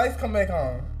know when the lights come back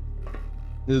on?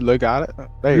 Just look at it.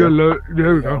 There Yeah, you go. look,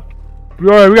 there we go.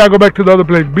 Alright, we gotta go back to the other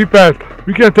place. Be fast.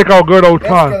 We can't take our good old That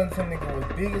time. skeleton nigga was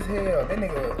big as hell. That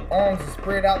nigga arms is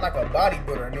spread out like a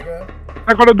bodybuilder, nigga.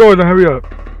 Back on the doors and hurry up.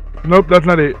 Nope, that's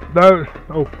not it.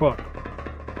 Oh fuck.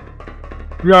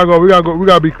 We gotta go. We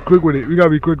gotta be quick with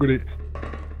it.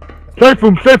 Safe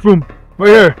room. Right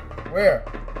here. Where?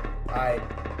 Alright.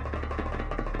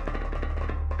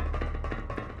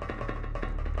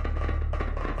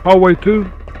 Hallway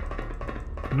 2.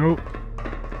 Nope.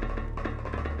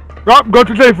 Oh, go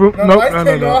to safe room. No, Nope. lights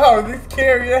can't go out. This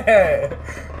carry that.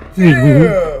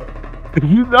 Chill.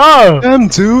 No. Them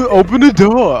two, open the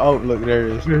door. Oh, look, there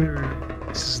it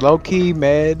is. Slow key,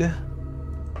 med.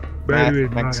 Battery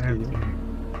is Max not key. empty.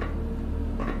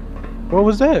 What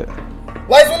was that?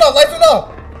 Lights went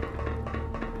off.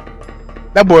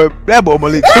 That boy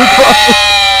Malik.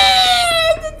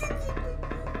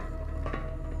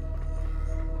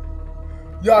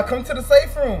 Y'all come to the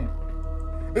safe room.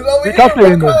 It's over They here. got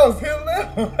it in there. Carlos, hit him now.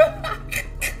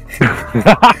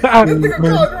 This nigga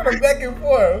Carlos running back and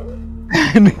forth.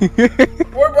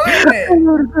 Where Brian at?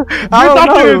 I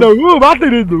don't think in know. the room. I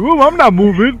think in the room. I'm not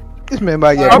moving. This man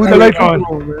might get I'll put the lights on.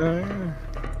 man.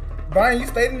 Brian, you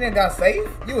stayed in there and got safe?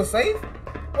 You was safe?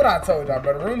 What I told y'all,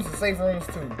 bro. The rooms are safe rooms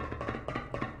too.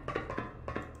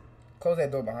 Close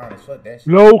that door behind us. Fuck that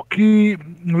shit. Low key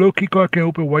car can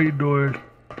open white doors.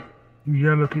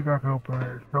 Yellow key car can open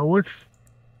it. So which?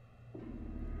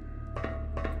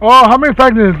 Oh, how many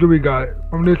fragments do we got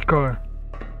from this car?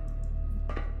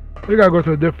 We gotta go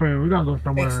to a different. We gotta go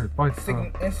somewhere.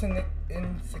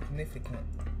 Insignificant.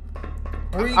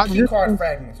 3 key card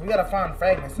fragments. We gotta find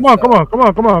fragments. Come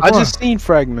on. I just seen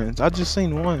fragments. I just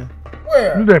seen one.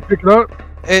 Where? You didn't pick it up?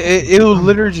 It was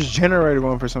literally just generated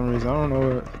one for some reason. I don't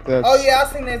know what that's. Oh yeah,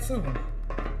 I seen that too.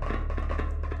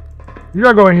 You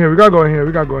gotta go in here. We gotta go in here.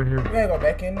 We gotta go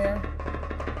back in there.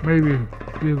 Maybe.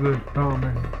 Oh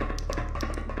man.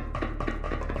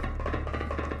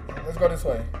 Let's go this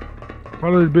way.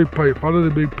 Follow the big pipe.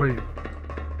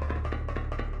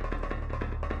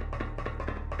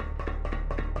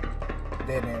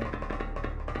 Dead end.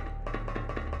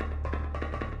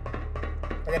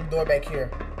 I got the door back here.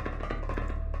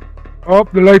 Oh,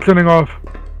 the light's turning off.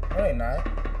 No, they not.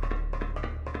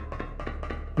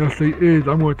 Yes, it is.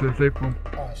 I'm going to the safe room.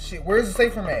 Oh shit, where's the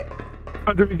safe room at?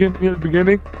 At the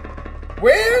beginning.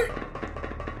 Where?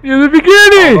 In the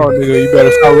beginning! Oh, nigga, you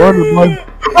better stop running, man.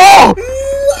 Oh!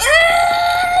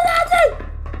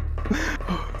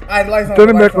 Alright, lights on. Turn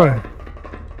it back on.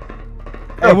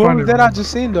 Hey, what was that I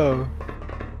just seen though?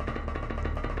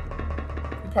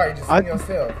 You probably just seen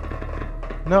yourself.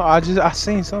 No, I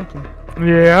seen something.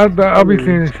 Yeah, I'll be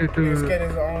seeing this shit He's too. scared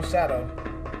his own shadow.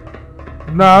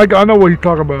 Nah, I know what he's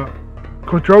talking about.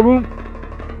 Control room?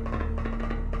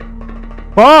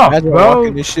 Fuck, Imagine bro.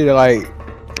 walking this shit like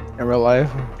in real life.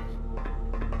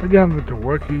 I got him to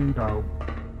work, you know.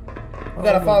 You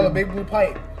gotta follow the big blue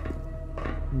pipe.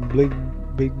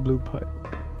 Big blue pipe.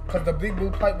 Cause the big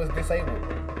blue pipe was disabled.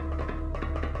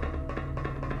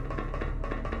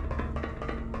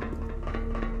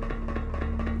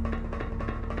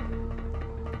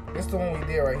 This the one we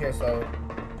did right here, so.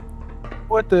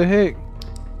 What the heck?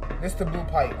 This the blue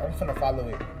pipe. I'm finna follow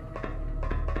it.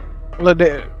 Look,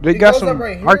 they It got goes some. up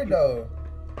right here though.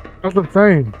 That's what I'm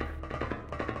saying.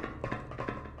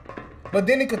 But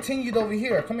then it continued over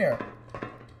here. Come here.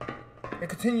 It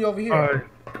continued over here. Alright,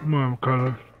 come on,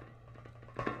 Carlos.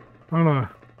 Hold on.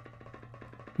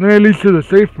 Then it leads to the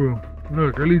safe room.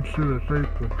 Look, it leads to the safe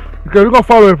room. Okay, we're gonna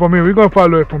follow it from here. We're gonna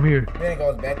follow it from here. Then it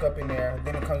goes back up in there.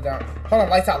 Then it comes down. Hold on,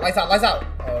 lights out.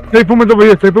 Oh, no. Safe room is over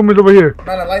here. Safe room is over here.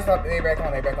 No, lights out. They back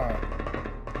on. The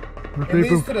It safe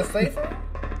leads room. to the safe room?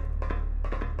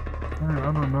 Man,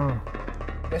 I don't know.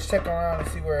 Let's check around and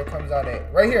see where it comes out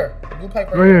at. Right here. Blue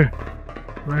pipe Right here.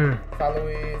 Right here. Follow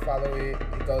it.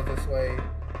 It goes this way.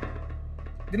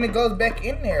 Then it goes back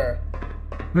in there.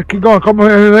 Then keep going. Come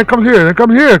here. Then come here.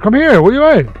 Come here. Where you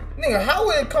at? Nigga, how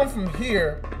would it come from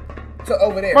here to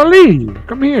over there? Ali,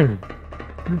 come here.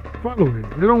 Just follow it.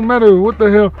 It don't matter what the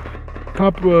hell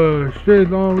top shit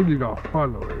is on. We just gotta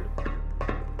follow it.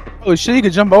 Oh shit, you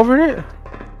could jump over it?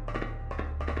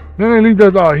 Then it leads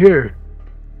us out here.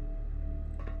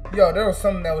 Yo, there was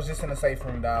something that was just in the safe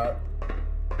room, dog.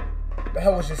 The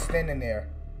hell was just standing there.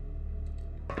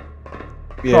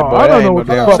 Yeah, Oh, boy, I that don't know ain't no what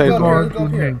the damn fuck safe is Let's room. going go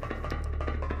on here. here.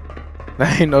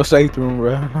 That ain't no safe room,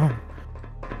 bro.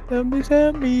 Tell me.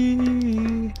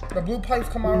 The blue pipes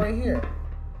come out right here.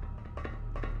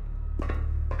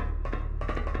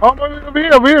 Oh, over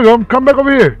here. Come back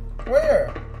over here.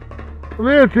 Where?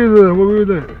 Over here, Caesar. What we were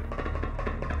there.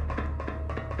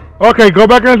 Okay, go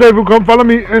back in the safe room. Come follow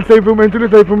me in the safe room. Into the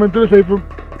safe room.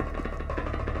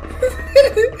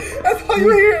 That's all you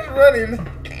hear is running.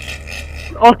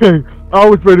 Okay, I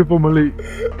was ready for Malik.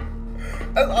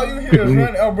 That's all you hear is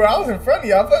running. Oh, bro, I was in front of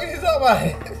y'all. What you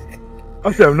talking about?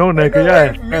 I said no, nigga. Ain't no way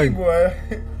Yeah. for me, boy.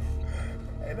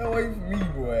 Ain't no way for me,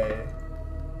 boy.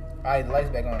 Alright, the lights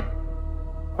back on.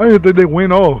 I didn't think they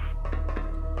went off.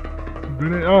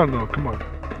 Did they? I don't know. Come on.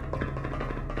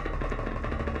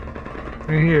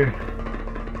 In here.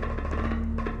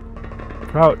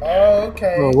 Out. Oh,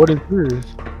 okay. Bro, what is this?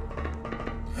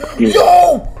 Yo!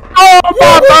 Oh,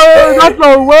 Papa! That's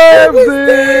a was web,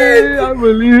 that? I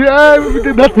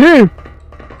believe that's him.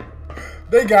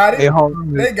 They got it. Hey, hold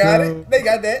on. They got it. They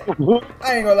got that.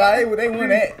 I ain't gonna lie. They won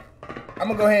that. I'm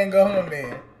gonna go ahead and go home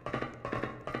then.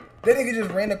 That nigga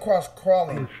just ran across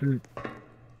crawling. Oh, shit.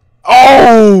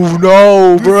 Oh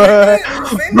no, bruh. You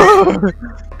seen that?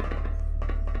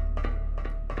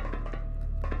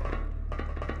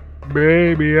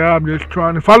 Baby, I'm just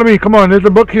trying to follow me. Come on, there's a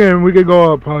book here and we can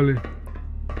go up, Holly.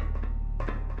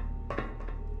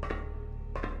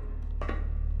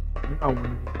 As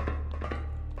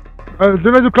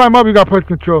soon as you climb up, you got press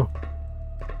control.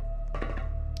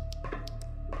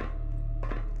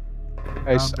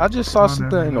 Hey, I just saw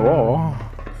something in the wall.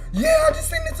 Yeah, I just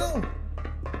seen it too.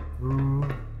 Ooh.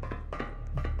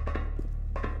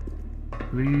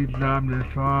 Please, I'm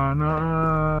just trying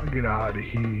to get out of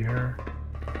here.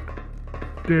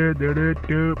 Do, do, do,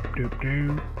 do, do,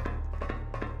 do.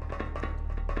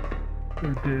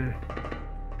 Do, do.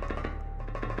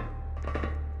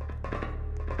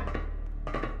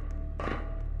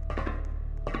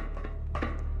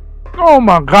 Oh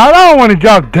my god, I don't want to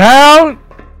jump down.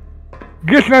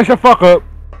 Get snatched the fuck up.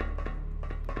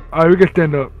 Alright, we can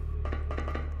stand up.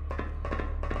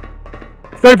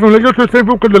 Safe room, let's go to the safe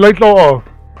room because the lights are off.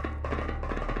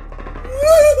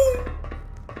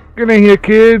 Get in here,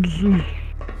 kids.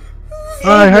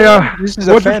 Alright, hey, what's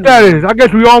the status? I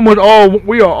guess we are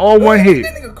all one hit.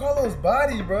 That nigga Carlos'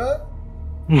 body, bro.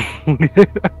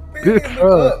 Good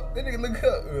That nigga look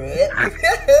up.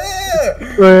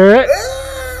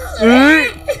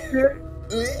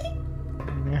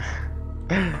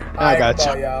 I got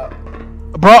you. Y'all.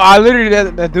 Bro, I literally,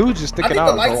 that dude just sticking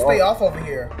out. I think the lights stay off over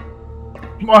here.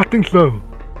 I think so.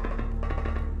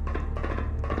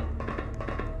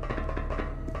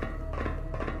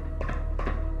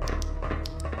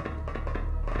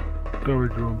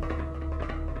 Storage room.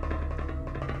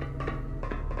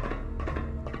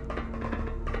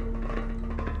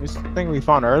 This thing we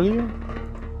found earlier?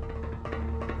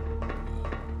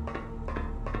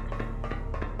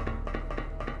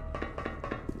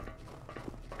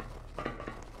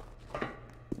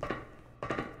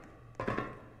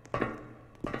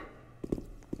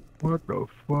 What the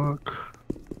fuck?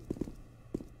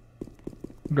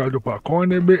 Gotta do parkour in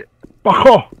that bit.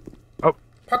 Parkour! Oh,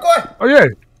 Parkour! oh yeah.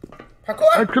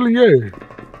 Parkour! Actually, yeah.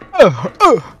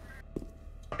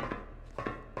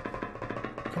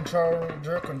 Control,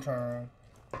 jerk control.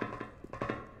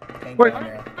 Can't Wait, go in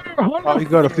there. Oh, you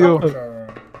go to field.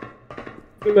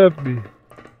 He left me.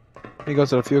 He goes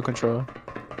to the field control.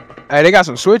 Hey, they got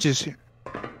some switches.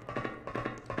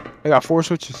 They got 4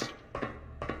 switches.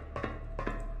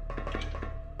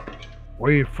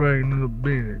 Wait for a little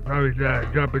bit. Probably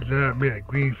that jump it up, be a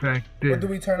green fact there. What do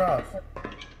we turn off?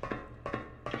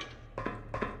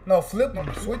 No, flip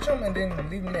them, switch them, and then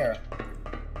leave them there.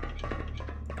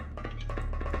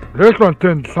 This one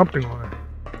turned something on.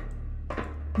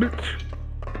 Bitch.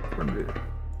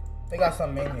 They got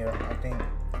something in here, I think.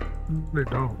 They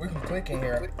don't. We can click in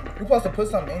here. We're supposed to put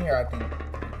something in here, I think.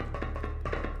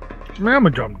 Man, I'm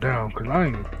gonna jump down because I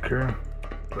ain't care.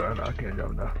 But I can't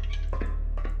jump down.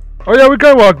 Oh yeah, we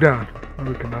can walk down. No,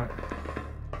 we cannot.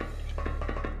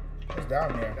 What's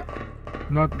down there?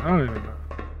 Not, I don't even know.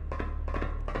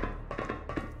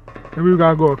 Maybe we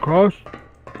gotta go across.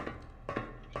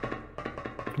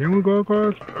 Can we go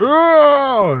across?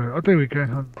 Oh, I think we can,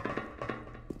 huh?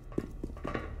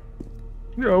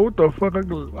 Yo, what the fuck? I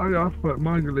fuck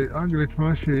my glitch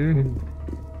my shit in.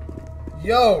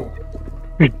 Yo!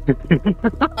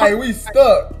 Hey, we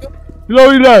stuck. No,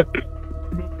 we not.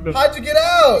 How'd you get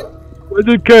out? I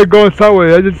just can't go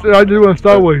sideways. I just went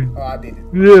sideways. Oh, I did it.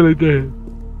 Yeah, like that.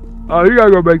 Oh, you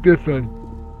gotta go back this way.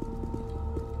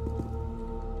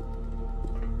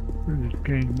 We just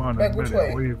came on Back which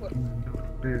way?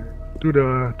 To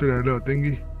that little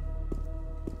thingy.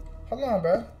 Hold on,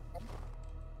 bro.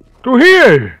 Through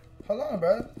here! Hold on,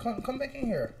 bro. Come back in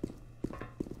here.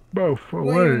 Bro, for You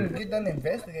what? ain't even get done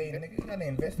investigating, nigga. You gotta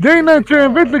investigate. There ain't nothing to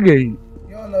investigate. You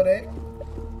don't know that.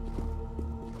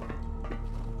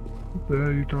 What the hell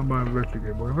are you talking about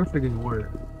investigate, boy? Investigate what?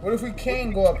 What if we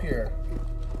can go up here?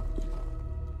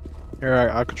 Here,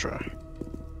 I could try.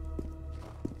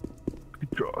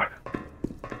 Good job.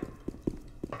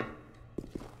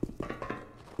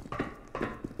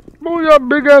 Move your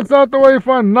big ass out the way if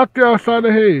I knock you outside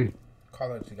the head.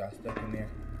 Carlos, you got stuck in there.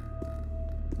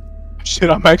 Shit,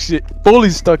 I'm actually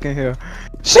fully stuck in here.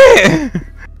 Shit!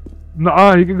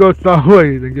 Nah, you can go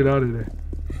sideways and get out of there.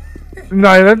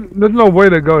 Nah, there's no way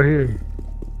to go here.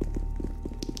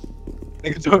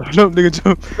 Nigga jump, nigga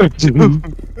jump.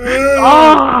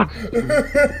 Ah!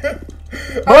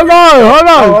 Hold on.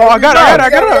 Oh, I got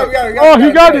it. Oh,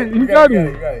 he got it. You got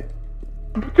it.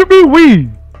 What you mean we?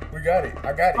 We got it.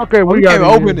 I got it. Okay, we got can't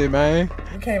open it, man.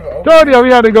 We can't even open Told it. you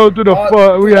we had to go through the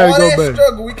we had to go back.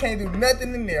 Struggle, we can't do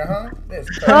nothing in there, huh? That's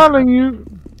crazy. Telling you.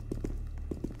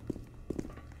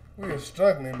 We were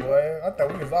struggling, boy. I thought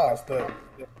we was all stuck.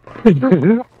 I'd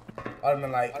have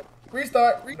been like,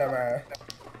 restart. Never mind.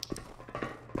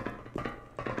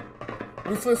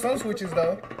 We flipped some switches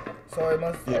though, so it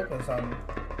must open something.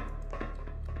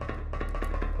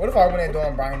 What if I went in door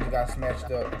and Brian just got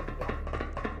smashed up?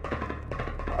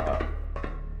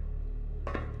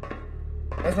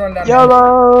 Let's run down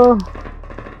Yellow.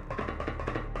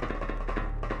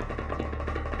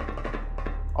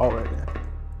 All right then.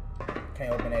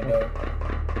 Can't open that door.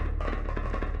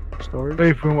 Storage.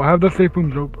 Safe room. I have the safe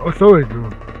room open. Oh, storage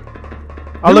room.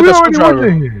 I'll look We at already went screwdriver.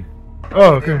 in here.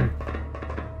 Oh, okay.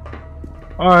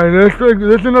 Alright,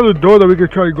 there's another door that we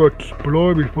could try to go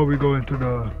explore before we go into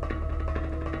the...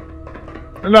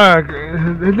 Nah,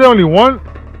 is there only one?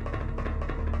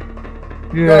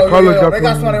 Yeah, Carlos got they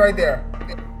got somebody right there.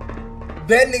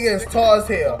 That nigga is tall as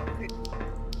hell.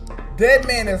 That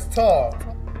man is tall.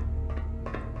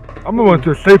 I'm gonna go to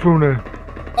the safe room there.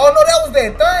 Oh no, that was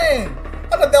that thing.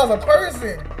 I thought that was a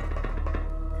person.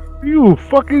 You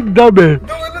fucking dumbass. Dude,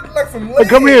 it looked like some Hey, legs.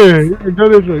 come here. Go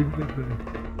this way.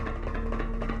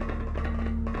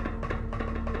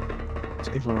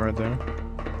 Safe one right there.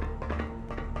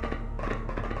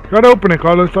 Try to open it,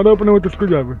 Carlos. Try to open it with the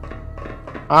screwdriver.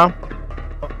 Huh?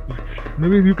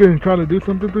 Maybe you can try to do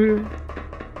something to him.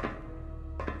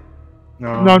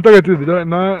 No. No, I'm talking to the door.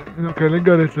 Nah, okay, let's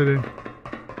go this way then.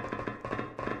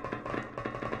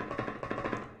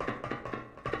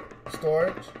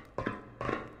 Storage.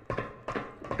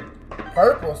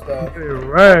 Purple stuff. Hey,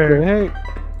 right. What the heck?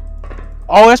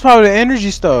 Oh, that's probably the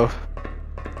energy stuff.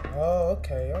 Oh,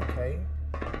 okay, okay.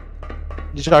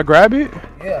 Did y'all grab it?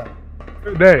 Yeah,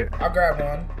 That. I'll grab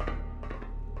one.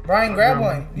 Brian, grab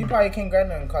one. You probably can't grab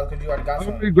none, Carlos, because you already got I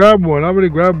some. already grabbed one. I already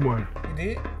grabbed one. You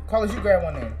did? Carlos, you grab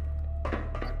one then.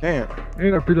 I can't.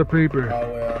 Ain't a piece of paper.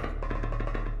 Oh, well.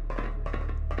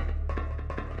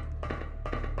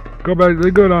 Go back.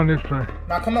 Let's go down this way.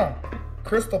 Now, come on.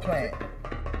 Crystal plant.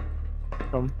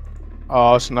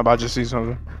 Oh, snap! I just see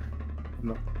something.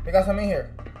 They got something in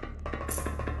here.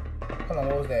 Hold on,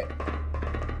 what was that?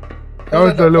 That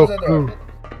was the little close that door. clue.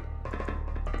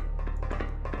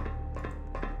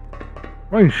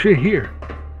 Why ain't shit here?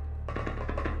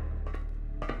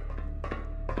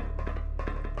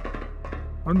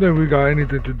 I don't think we got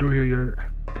anything to do here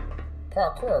yet.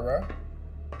 Parkour, bro.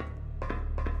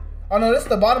 Oh no, this is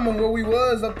the bottom of where we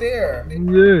was up there.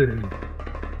 Yeah.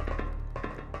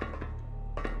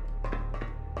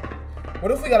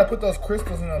 What if we gotta put those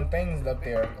crystals in them things up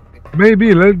there?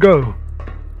 Maybe. Let's go.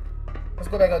 Let's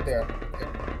go back up there.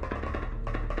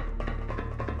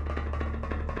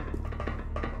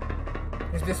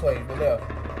 It's this way, the left.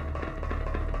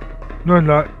 No, it's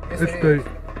not. Yes, It's it the. is.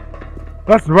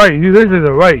 That's right. This is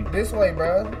the right. This way,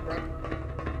 bro.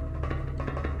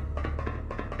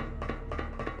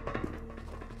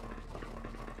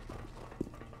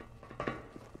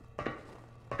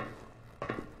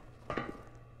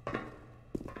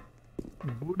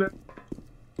 Buddha.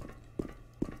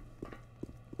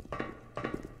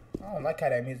 I don't like how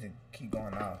that music keep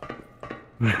going off.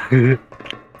 Yeah.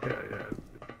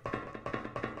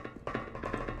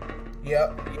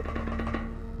 Yep.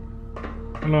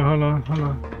 Hold on. Hold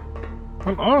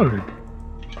on.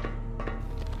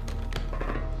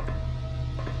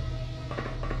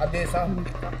 I did something.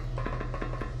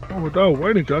 Oh, without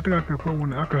waiting, I think I could put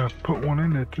one. I could put one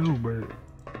in there too, but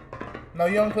No,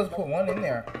 you only supposed to put one in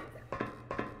there.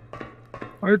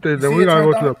 I think that See we it gotta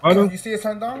go turned to the on? bottom. You see it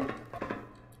turned on?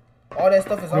 All that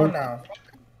stuff is on now.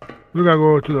 We gotta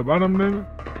go to the bottom, then.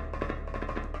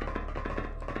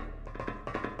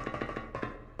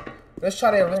 Let's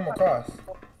try that room across.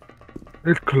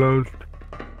 It's closed.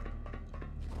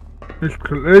 We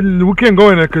can't go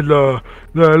in there because the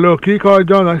little key card,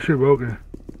 John, that shit broken.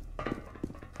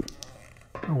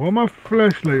 Why my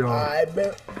flashlight on? I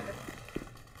bet.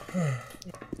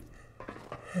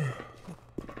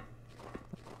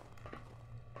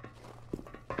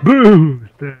 Boo!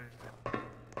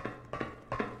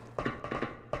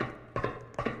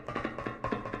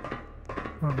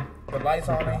 The lights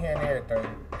on in here and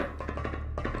everything.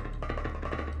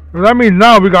 Well, that means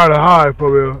now we gotta hide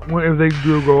for real. If they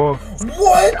do go off.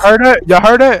 What? Heard that? Y'all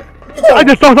heard that? I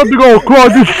just saw something go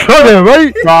across. You said it,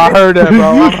 right? No, I heard that,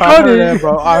 bro. You I said heard it. that,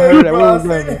 bro. I heard that. What was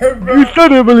that? You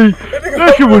said it, Billy.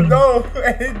 That shit was. No,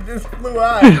 it just flew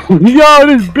out. Yo,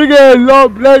 this big ass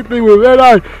long black thing with red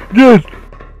eyes just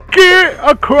get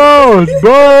across,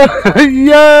 bro.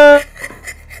 Yeah.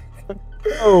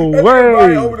 No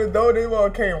Everybody way. over the door, they all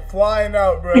came flying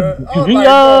out, bro. I was like,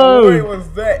 Yo. no way was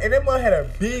that? And that one had a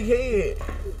big head.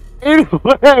 Anyway,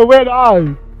 red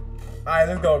eyes. Alright,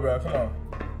 let's go, bro. Come on.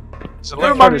 So let's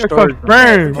Everybody start the got story. some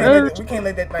sperm, We man. can't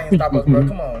let that thing stop us, bro.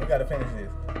 Come on, we gotta finish this.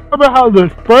 Remember how the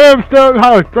sperm stuff,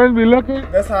 how the sperm be looking?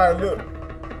 That's how it look.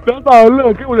 That's how it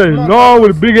look. It was a Come on, long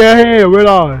with a big ass head, red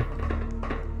eyes.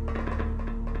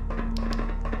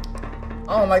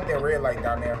 I don't like that red light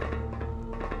down there.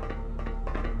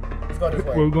 Let's go this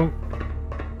way. We're going.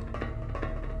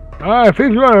 Alright, if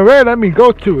it's running red, let me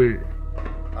go to it.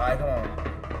 Alright, come on.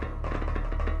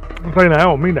 I'm saying I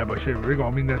don't mean that, but shit, we're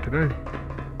gonna mean that today.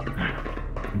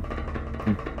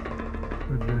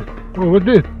 Oh, what's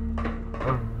this?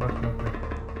 Oh, that's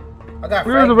nothing. I got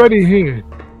We're already here.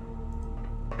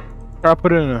 I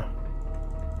put it in there.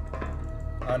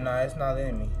 Oh no, it's not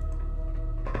in me.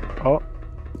 Oh.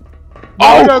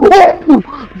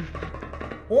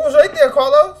 What was right there,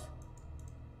 Carlos?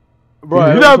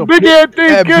 Bro, you got big ass thing.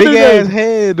 that big ass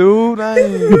head, dude. A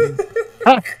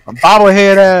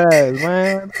bobblehead ass,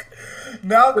 man.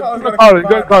 Now Carlos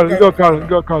Go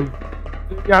gonna call it.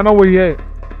 Yeah, I know where he at.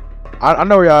 I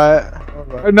know where y'all at.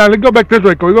 Hey, now let's go back this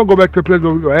way, cause we're gonna go back to the place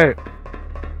where we were at.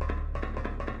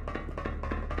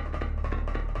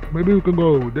 Maybe we can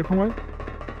go a different way.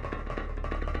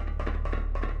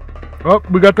 Oh,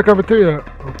 we got the cafeteria.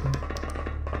 Okay.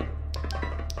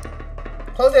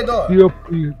 Close that door. Yep.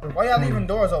 Why y'all leaving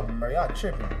doors open, bro? Y'all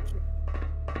tripping.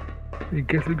 I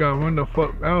guess we gotta run the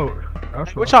fuck out.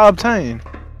 That's What y'all obtain?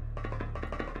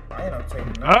 I ain't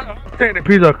obtaining nothing. I'm taking a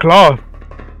piece of cloth.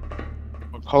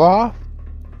 Cloth?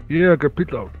 Yeah, like a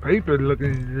piece of paper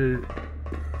looking shit.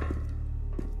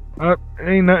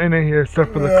 Ain't nothing in here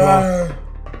except for the cloth.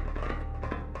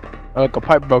 Like a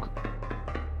pipe broke.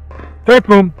 Safe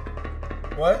room.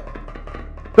 What?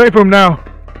 Safe room now.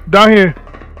 Down here.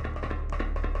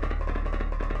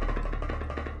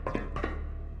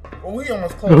 Well, we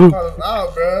almost closed Carlos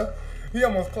out, bro. He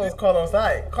almost closed Carlos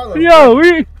out. Carlos. Yo,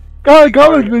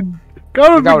 Carlos been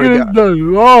getting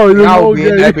done. Oh, Y'all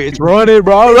getting that bitch running,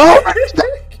 bro.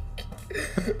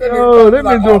 Yo, that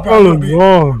been doing Carlos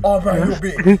wrong. Oh, bro, you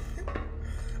big.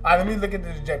 Alright, let me look at the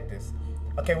ejectors.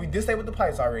 Okay, we disabled the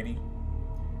pipes already.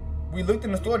 We looked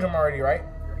in the storage room already, right?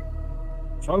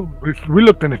 Oh, we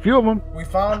looked in a few of them. We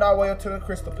found our way up to the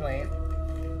crystal plant.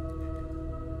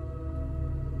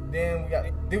 Then we got.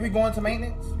 Did we go into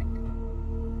maintenance?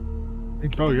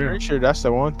 Oh yeah. Pretty sure that's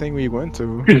the one thing we went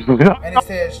to. And it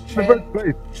says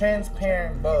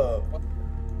transparent bulb.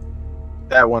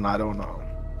 That one I don't know.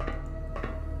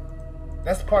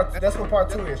 That's what part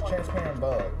 2 is. Transparent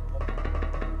bulb.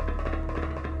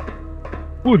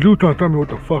 Who's you trying to tell me what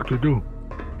the fuck to do?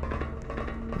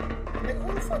 Nigga,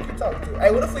 who the fuck you talking to? Hey,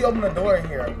 what if we open the door in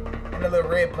here in the little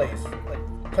red place?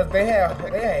 Cause they had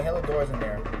hella doors in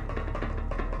there.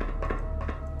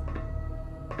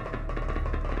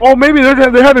 Oh, maybe they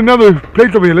had another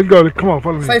place over here. Let's go. Come on,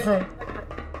 follow me. Safe room.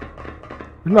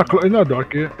 It's not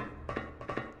dark yet.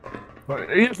 But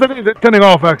it's turning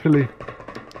off actually.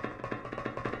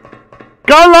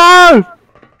 Carlos!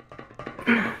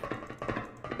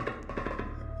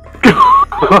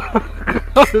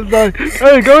 It's like,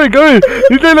 hey, go in.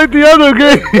 You say like the other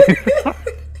game.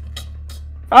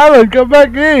 Alan, come back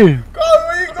in. Carlos,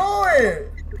 where you going?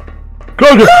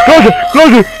 Close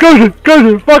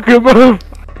it. Fuck it, bro.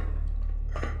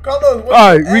 Carlos,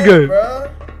 alright, we good. Bro?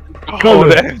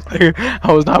 Carlos,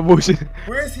 I was not bullshit.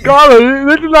 Where is he? Carlos,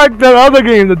 this is like that other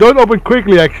game. The doors open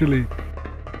quickly, actually.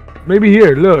 Maybe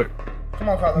here. Look. Come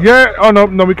on, Carlos. Yeah. Oh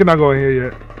no, we cannot go in here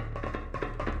yet.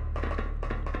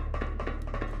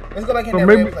 Let's go back in So that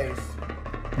maybe- red place.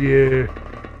 Yeah.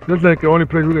 That's like the only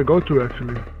place we can go to,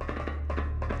 actually.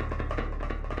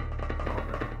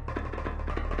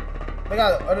 They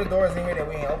got other doors in here that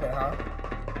we ain't open, huh?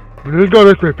 Let's go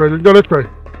this way, first. Let's go.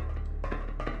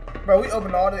 Bro, we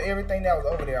opened everything that was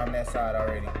over there on that side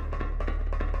already.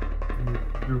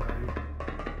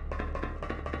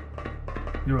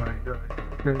 You're right.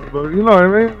 Okay, but you know what I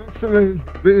mean?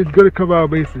 It's good to cover our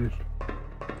bases.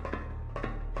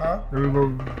 Huh?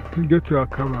 We get to our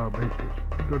cover our bases.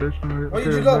 Go this way. Where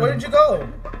did you go? Where did you go?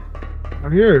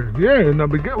 I'm here. Yeah, in the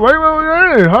beginning. Wait.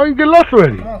 How you get lost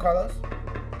already? Come on, Carlos.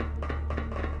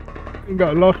 You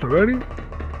got lost already?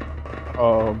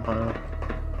 Oh man.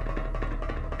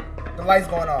 The lights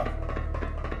going off.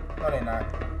 No, they're not.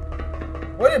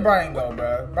 Where did Brian go,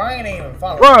 bro? Brian ain't even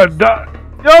following us.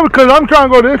 Yo, because I'm trying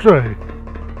to go this way.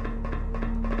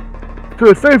 To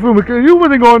the safe room, because you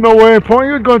wasn't going nowhere, point.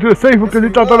 You were going to the safe room because you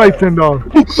thought the lights turned off.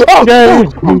 Okay.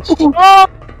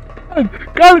 Oh,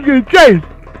 God, getting chased.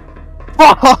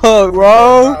 Fuck,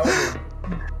 bro.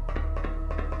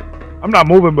 I'm not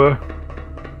moving, bro.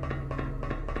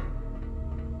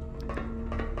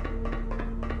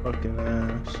 Fucking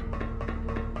ass.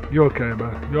 You okay,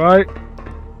 bro? You alright?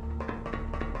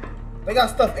 They got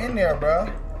stuff in there, bro.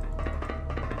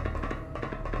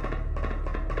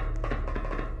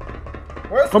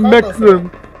 Where's Come Carlos back to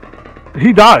the...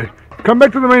 He died. Come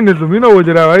back to the main room. You know where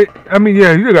you're at, right? I mean,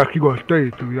 yeah, you gotta keep going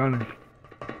straight, to be honest.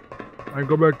 Alright,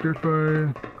 go back this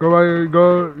way.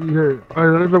 Go here.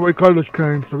 Alright, that's the way Carlos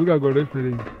came, so we gotta go this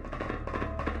way.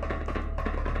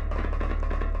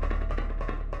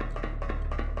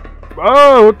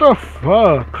 Oh, what the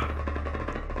fuck?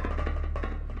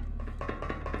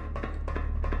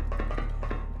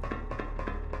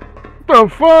 What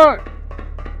the fuck?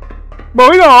 Bro,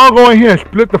 we gotta all go in here and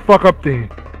split the fuck up then.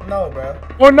 No, bro.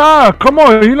 Well, nah, come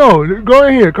on, you know, go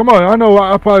in here. Come on, I know,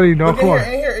 I probably know. Look Come on. in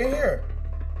here.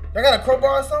 Y'all got a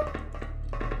crowbar or something?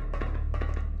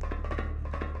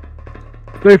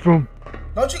 Safe room.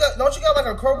 Don't you got like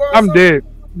a crowbar or I'm something? dead.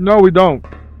 No, we don't.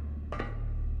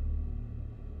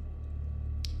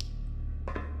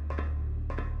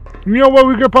 You know where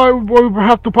we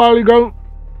have to probably go?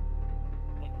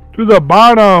 To the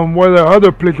bottom where the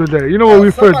other place was at. You know where we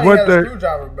first went had a there.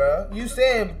 screwdriver, bro. You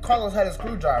said Carlos had a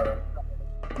screwdriver.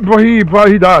 But he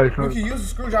died. You can use a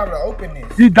screwdriver to open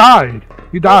this. He died.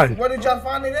 Where did y'all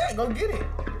find it at? Go get it.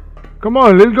 Come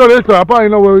on, let's go this way. I probably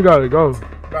know where we gotta go.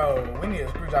 Bro, we need a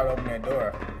screwdriver to open that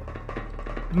door.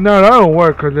 No, that don't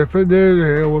work, cause if it did,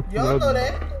 hell, Y'all know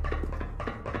that.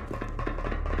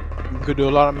 You could do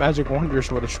a lot of magic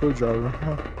wonders with a screwdriver.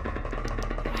 What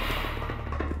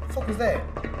the fuck was that?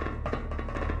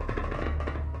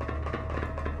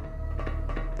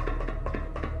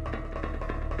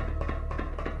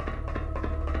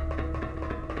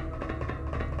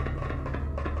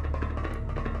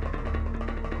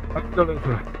 Let's go this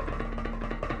way.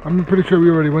 I'm pretty sure we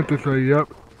already went this way, yep.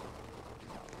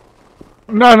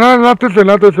 No, not this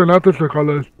way,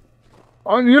 Carlos.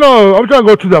 You know, I'm trying to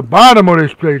go to the bottom of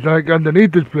this place, like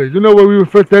underneath this place. You know where we were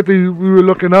first at, we were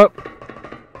looking up?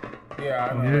 Yeah,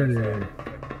 I know. Yeah.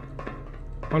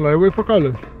 Hold on, wait for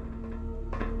Carlos.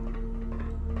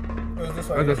 It was this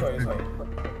way, this way.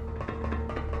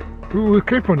 We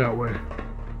came from that way.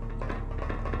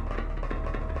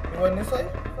 It wasn't this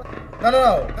way?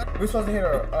 No. We're supposed to hit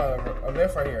a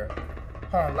left right here.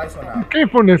 Hold on, lights went We out. came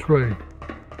from this way.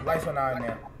 Lights went out in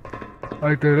there.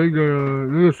 Right there,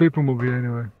 there's a safe room over here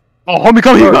anyway. Oh, homie,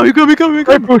 come here,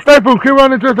 come. Safe room, keep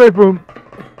running to the safe room.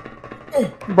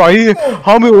 Bro,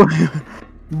 homie,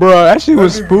 bro, that shit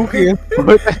was spooky.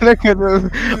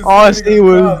 All I see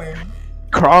was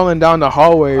crawling down the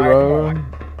hallway, bro.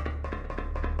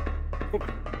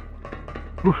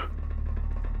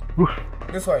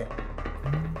 This way.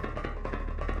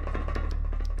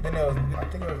 Then I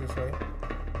think it was this way.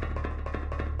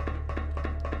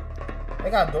 They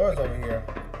got doors over here.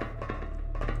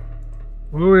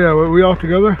 Oh yeah, we all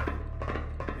together?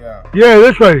 Yeah. Yeah,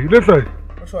 this way. Which way?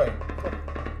 This way,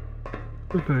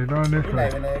 not this We're way.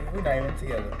 not even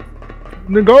together.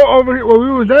 Then go over here where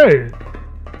we was at.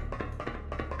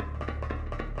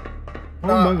 Oh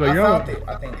No, my god, I y'all. found it,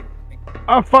 I think.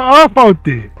 I found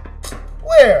it.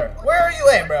 Where? Where are you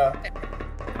at, bro?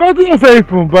 Go to the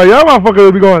safe room, bro. Y'all motherfuckers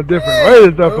will be going different ways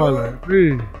and stuff like that.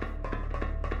 Please.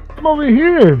 I'm over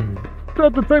here. It's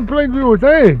not the same place we was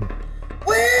in.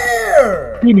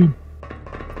 Where?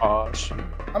 Oh shit.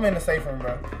 I'm in the safe room,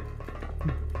 bro.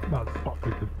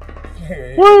 Motherfucker.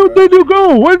 Yeah, Where bro. did you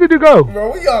go? Where did you go?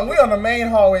 Bro, we on the main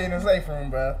hallway in the safe room,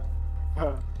 bro.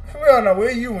 We don't know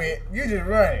where you went. You just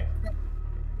running.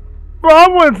 Bro, I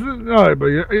went. Alright, but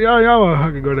y'all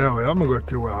can go that way. I'm gonna go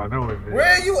to where I know it is. Where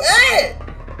are you at?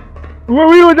 Where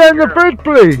we was at in the first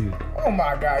place. Oh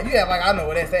my god, you act like I know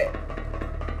where that's at.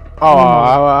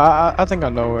 Oh, I think I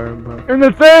know where, but In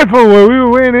the safe room where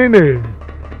we went in there.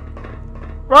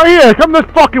 Right here, come this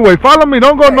fucking way. Follow me.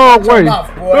 Don't go Hey, no watch your way.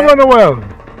 mouth, boy. Don't go nowhere else.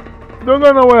 Don't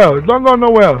go nowhere else. Don't go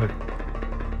nowhere else.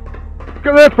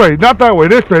 Go this way, not that way.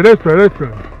 This way.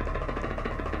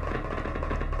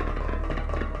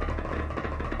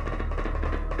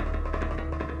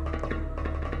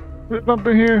 There's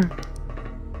something here.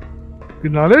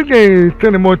 Now this game is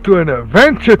turning more to an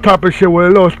adventure type of shit with a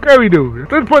little scary dude. At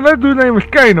this point, this dude ain't even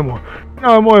scary no more.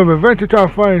 Now I'm more of an adventure trying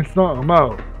to find something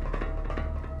out.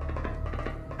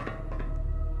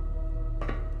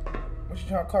 What you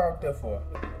trying to car up there for?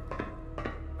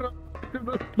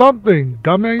 Something,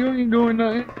 dumbass. You ain't doing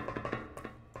nothing.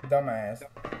 Dumbass.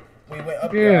 We went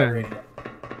up Yeah. there already.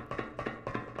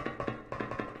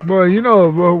 But you know,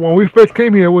 when we first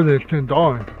came here, it wasn't till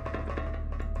dawn.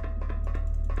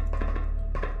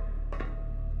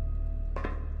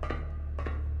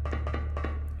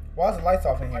 Why is the lights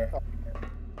off in here?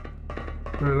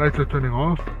 The lights are turning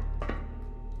off.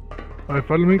 Alright,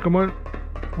 follow me. Come on.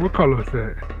 What color is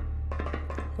that?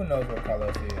 Who knows what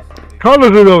Carlos is?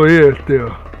 Colors is over here still.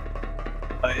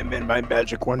 I am in my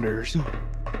magic wonders.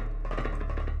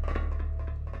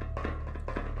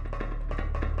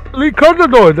 Close the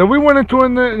doors. If we went into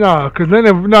in there, cause then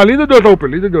leave the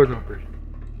doors open.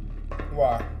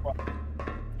 Why?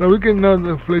 So we can know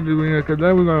the flavor in here, cause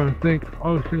then we're gonna think,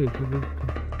 oh shit.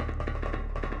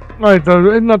 Alright, so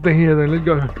there's nothing here then. Let's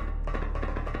go.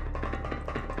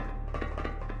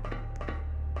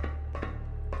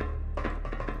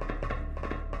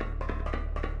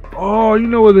 Oh, you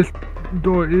know where this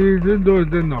door is? This door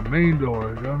is in the main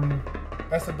door. I mean,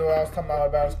 That's the door I was talking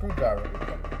about a screwdriver.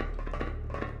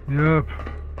 yep.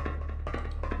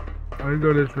 I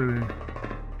go this way then.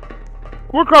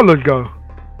 Where Carlos go?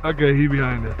 Okay, he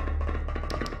behind us.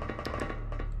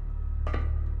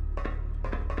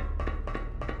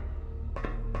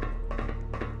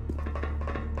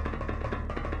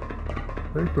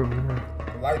 Thanks for me.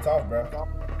 The light's off, bro.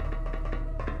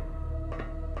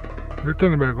 They're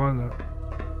turning back on though.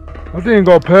 I think he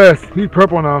go past. He's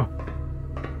purple now.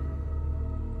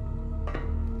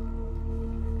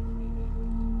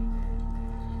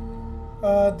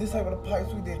 This type of the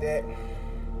pipes, we did that.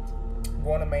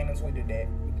 Going to maintenance, we did that.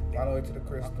 On the way to the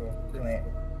crystal plant.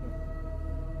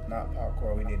 Not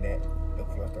parkour, we did that. The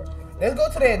cluster. Let's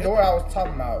go to that door I was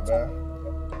talking about, bro.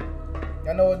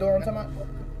 Y'all know what door I'm talking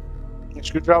about?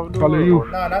 Screwdriver door? Follow you.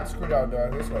 Nah, not the screwdriver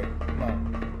door. This way. Come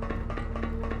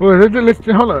on. Wait, let's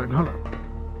hold on.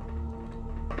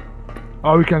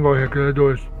 Oh, we can't go here because the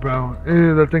door is brown.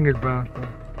 The thing is brown, so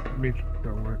it means it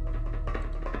don't work.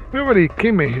 We already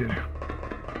came in here.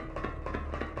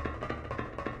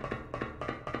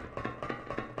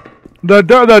 The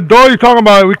door you're talking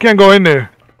about, we can't go in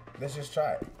there. Let's just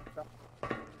try it.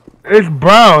 It's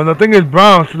brown. The thing is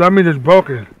brown, so that means it's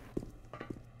broken.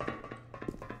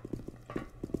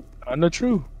 Not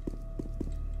true.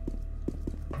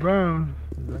 Brown.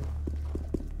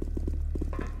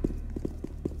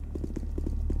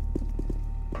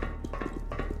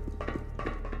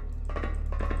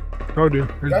 Told you,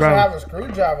 it's Y'all should brown. have a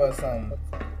screwdriver or something.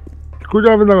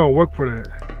 Screwdriver's not gonna work for that.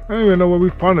 I don't even know where we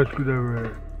found a screwdriver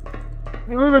at.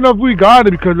 I don't even know if we got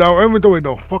it because our inventory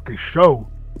don't fucking show.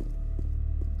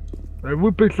 If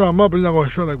we pick something up, it's not gonna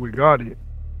show like we got it.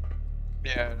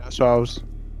 Yeah, that's what I was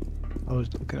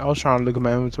looking. I was trying to look at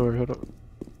my inventory. Hold up.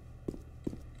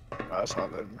 Oh, that's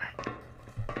not letting me.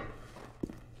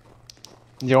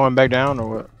 You going back down or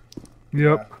what?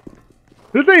 Yep.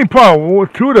 This ain't part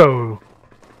 2 though.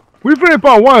 We finished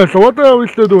part 1, so what the hell are we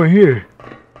still doing here?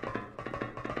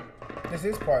 This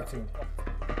is part 2.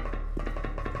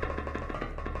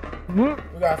 What?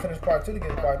 We gotta finish part 2 to get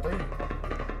to part 3.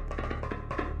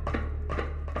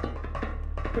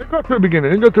 Let's go to the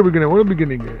beginning. Let's go to the beginning. Where the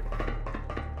beginning at?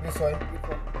 This way.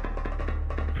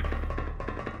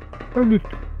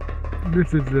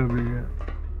 This is the beginning.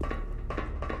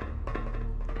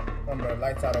 Remember,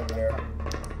 lights out over there.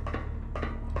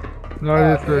 No,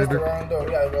 That's this the wrong door.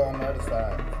 We gotta go on the other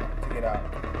side to get out.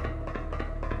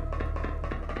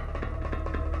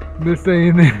 This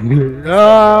ain't it.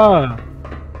 Ah!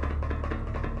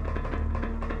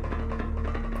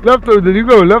 Left or did you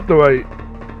go left or right?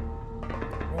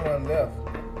 We went left.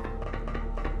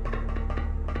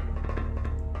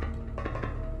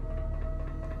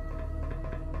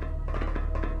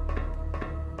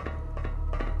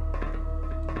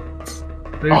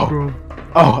 Safe room.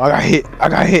 Oh, I got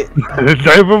hit.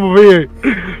 Safe room over here.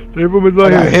 Safe room is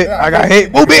right here. I got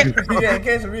hit. Move it. Yeah, in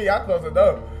case of me, I closed the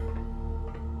door.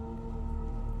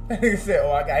 He said,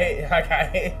 oh, I got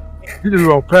hit. You just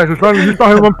run past. You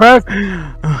saw him run past?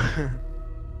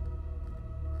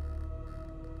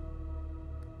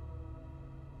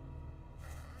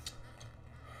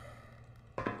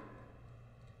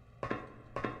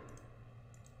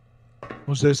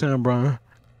 What's that sound, Brian?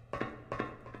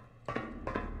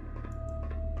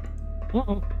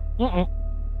 Alright,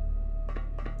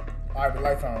 the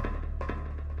lights on.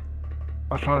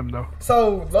 I saw him though.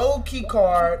 So, low key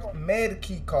card, med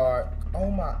key card,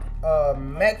 oh my,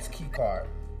 max key card.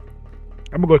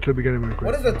 I'm gonna go to the beginning real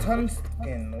quick. What is a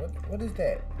tungsten? What is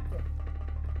that?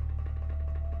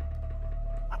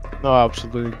 No,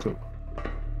 absolutely cool.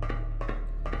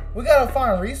 We gotta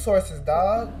find resources,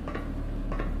 dog.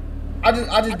 I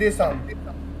just did something.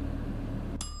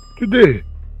 You did.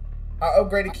 I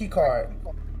upgraded key card.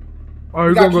 Oh, We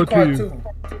you're got gonna go key card to you. too.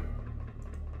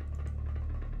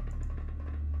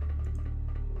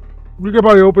 We can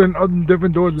probably open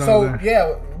different doors now. So then.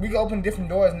 yeah, we can open different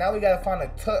doors. Now we gotta find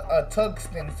a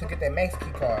tungsten to get that max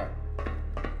key card.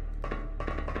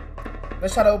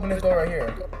 Let's try to open this door right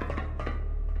here.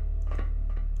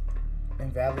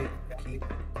 Invalid key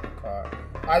card.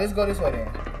 Alright, let's go this way then.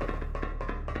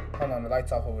 Hold on, the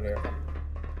light's off over there.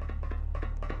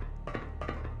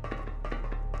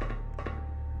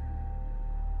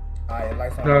 Alright, the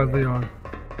light's on. No, over they there. on.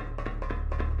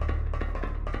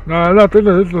 No, not this.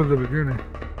 This was the beginning.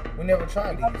 We never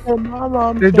tried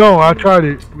these. They don't. I tried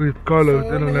it with Carlos. So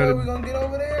They when don't the let hell we him. gonna get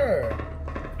over there?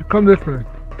 You come this way.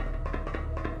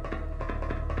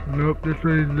 Nope, this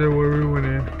way is where we went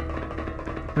in.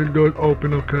 This door's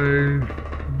open, okay.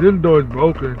 This door is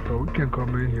broken, so we can't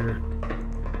come in here.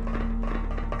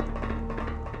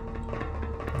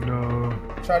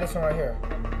 Try this one right here.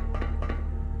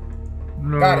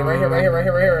 No. Got it. Right here. Right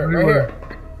here.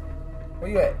 Where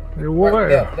you at? Hey, what? Right,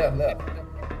 left.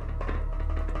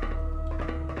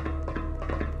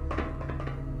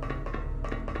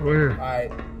 Where?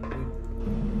 Alright.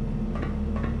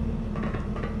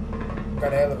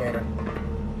 Got an elevator.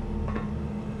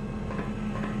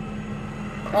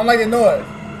 I don't like the noise.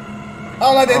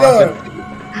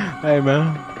 Hey,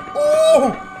 man.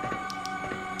 Ooh!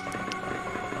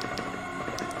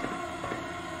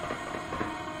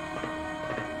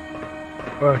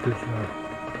 What's this now?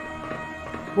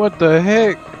 What the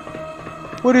heck?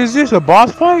 What is this? A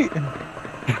boss fight? Bro,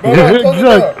 close the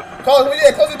door.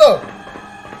 Close the door.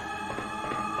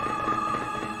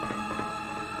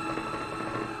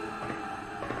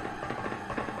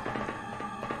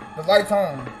 The light's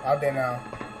on out there now.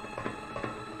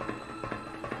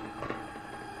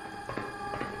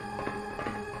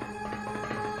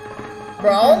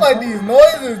 Bro, I don't like these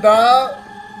noises, dog.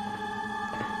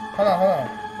 Hold on.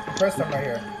 Press something right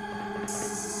here. What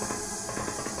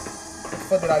the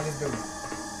fuck did I just do?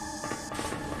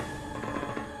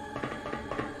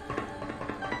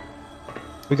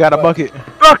 We got a bucket.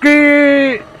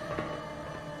 Bucket!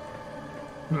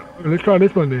 Let's try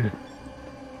this one then. It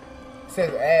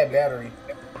says add battery.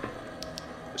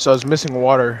 So it's missing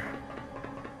water.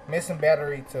 Missing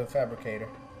battery to fabricator.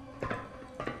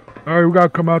 Alright, we gotta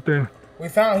come out there. We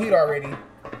found heat already.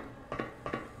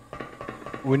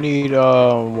 We need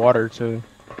water too.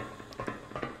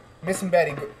 Missing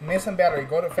battery.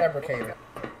 Go to fabricator.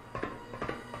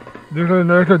 There's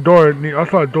a door. I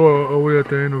saw a door over at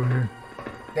the end over here.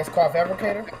 That's called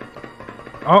fabricator?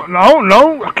 I don't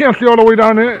know. I can't see all the way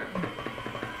down there.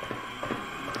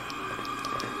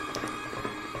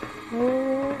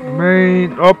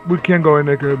 Man, up, we can't go in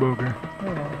there, but okay.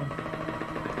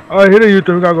 Alright, hit a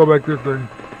U-turn. We gotta go back this way.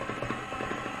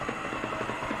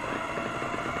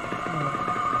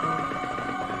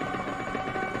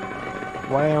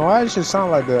 Why does it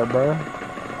sound like that, bro? I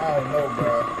don't know,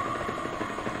 bro.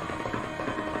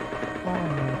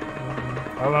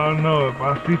 I don't know. If I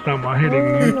see something, I hit a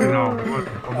U-turn on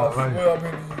my life. I'm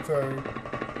hitting U-turn.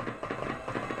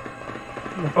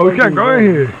 Oh, we can't go in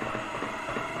here.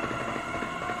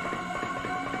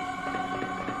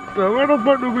 So where the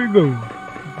fuck do we go?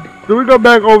 Do we go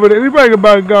back over there? We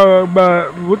probably go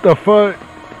back, what the fuck?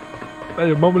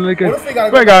 Hey, mama, we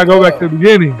gotta go back to the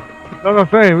beginning. That's what I'm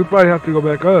saying. We probably have to go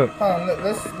back up. Hold on,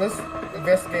 let's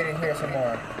investigate in here some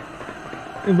more.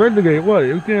 Investigate what?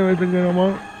 You can't investigate no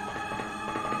more.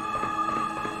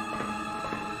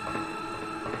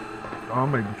 Oh, I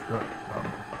might be stuck.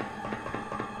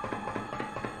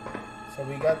 So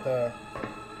we got the...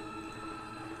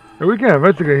 Hey, we can't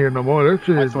investigate here no more. That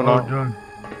shit is all on. done.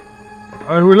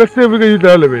 Alright, well, let's see if we can use the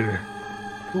elevator.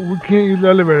 If we can't use the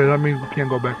elevator, that means we can't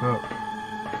go back up.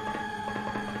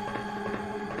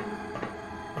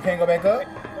 We can't go back up?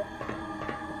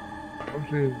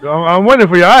 I'm waiting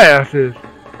for your asses.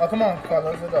 Oh, come on,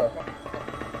 Carlos, let's go.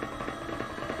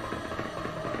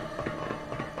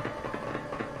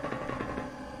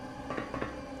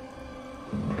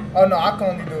 Oh no, I can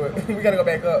only do it. We gotta go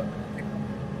back up.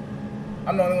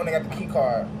 I'm the only one that got the key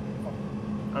card.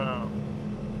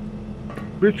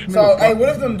 Bitch, So, hey, what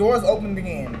if them doors opened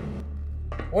again?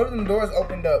 What if them doors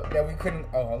opened up that we couldn't...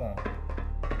 Oh, hold on.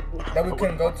 That we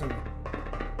couldn't go to?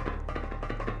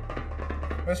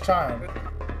 Let's try them.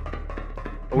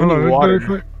 We need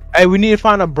water. Hey, we need to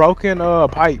find a broken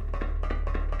pipe.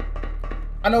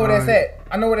 I know where that's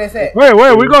at. Wait,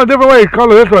 we going a different way.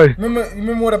 Call it this way.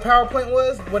 Remember where the power plant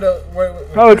was?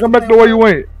 Call it, come back the way you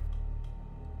went.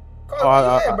 Bro.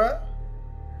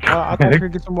 I thought we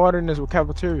could get some water in this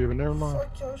cafeteria, but never mind.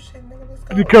 Fuck your shit, nigga. Let's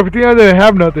go. The cafeteria didn't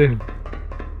have nothing.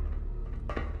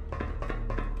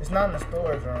 It's not in the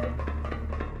storage room.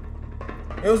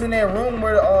 It was in that room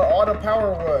where all the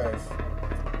power was.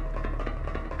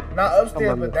 Not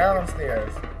upstairs, but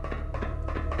downstairs.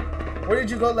 Where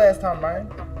did you go last time, Ryan?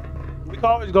 We can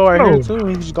always go right here too.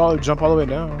 We can just go jump all the way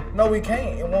down. No, we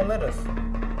can't. It won't let us.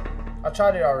 I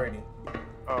tried it already.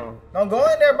 Oh. Don't go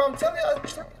in there, bro. I'm telling you.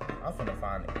 I'm finna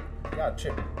find it. Y'all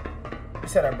tripping. You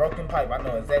said a broken pipe. I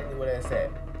know exactly where that's at.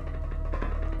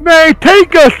 Man,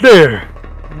 take us there.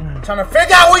 Trying to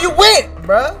figure out where you went,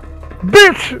 bruh.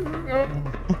 Bitch.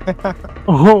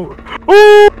 Oh,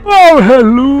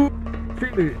 hello. See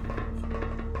it.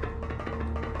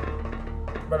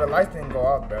 But the lights didn't go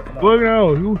off, bro. Come on. Look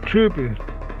out, you tripping.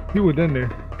 He was in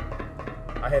there.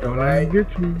 I hit a Don't right. let him get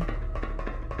you.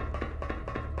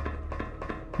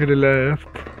 Hit the left.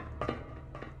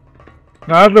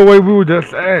 Now that's the way we were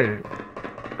just at.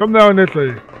 Come down this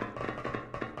way.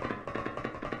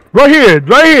 Right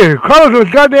here. Carlos was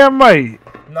goddamn right.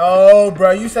 No,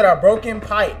 bro. You said a broken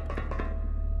pipe.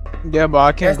 Yeah, but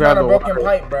I can't That's grab not a the broken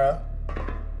pipe, bro.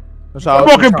 That's how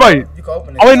Broken pipe. You can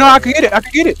open it. Oh wait, no, I can get it. I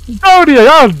can get it. Oh yeah,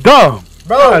 y'all dumb.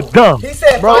 Bro, Y'all dumb. he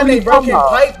said Bro, find what a you broken talking about?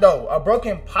 pipe though. A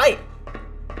broken pipe.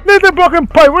 There's a broken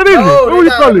pipe. What is it? No, What they you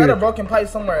got calling another it? broken pipe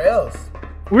somewhere else.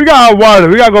 We got water.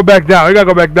 We gotta go back down.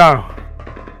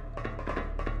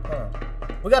 Huh.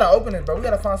 We gotta open this, bro. We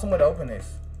gotta find somewhere to open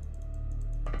this.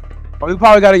 Well, we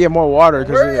probably gotta get more water.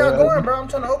 Where are y'all going, bro? I'm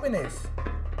trying to open this.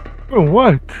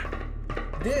 What?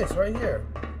 This right here.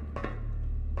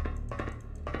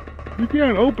 You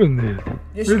can't open this.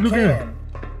 Yes, you can.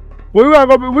 Well, we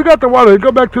gotta go. We got the water.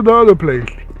 Go back to the other place.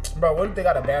 Bro, what if they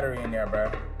got a battery in there,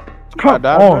 bro? Come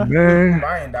died, on, man.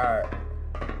 Brian died.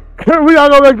 We gotta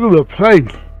go back to the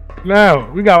place. Now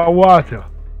we got water.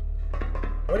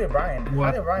 What did Brian? How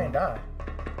What? did Brian die?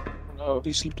 No,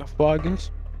 he slept off ball, I guess.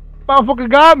 Motherfucker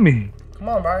got me. Come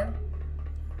on, Brian.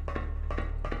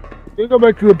 We go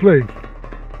back to the place.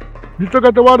 You still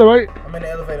got the water, right? I'm in the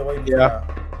elevator waiting for Yeah. y'all.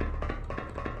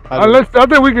 I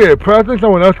think we can press. I think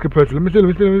someone else can press it. Let me see.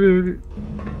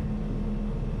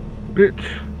 Bitch.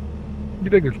 You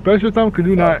think it's special or something? Cause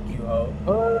you not. Fuck you, ho.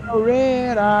 Oh,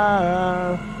 red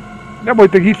eye. That boy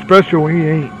think he's special when he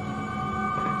ain't.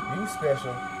 You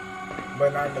special,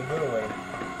 but not in the good way.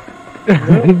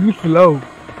 You slow.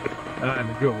 Not in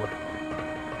a good way.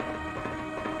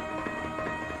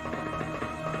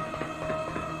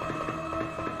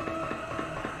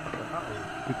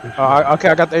 Okay,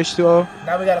 I got the H2O.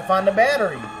 Now we gotta find the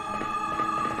battery.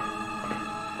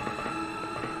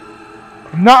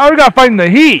 Now we gotta find the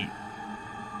heat.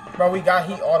 Bro, we got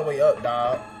heat all the way up,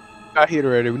 dog. Got heat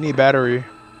already. We need battery.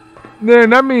 Then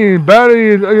that means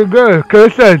battery is good.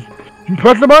 Cause it says, you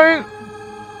press the button.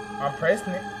 I'm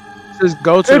pressing it. Just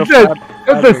go to It the says,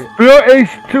 battery. fill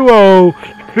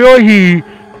H2O, fill heat,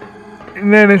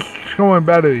 and then it's showing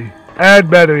battery. Add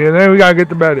battery, and then we gotta get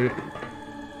the battery.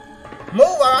 Move,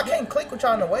 I can't click with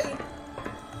y'all in the way.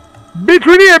 Bitch,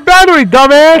 we need a battery,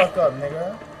 dumbass. Fuck up,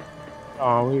 nigga.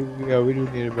 Oh, we do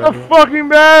need a A battery. fucking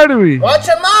battery. Watch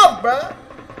your mouth, bro.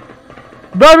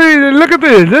 Battery, look at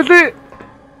this. This it.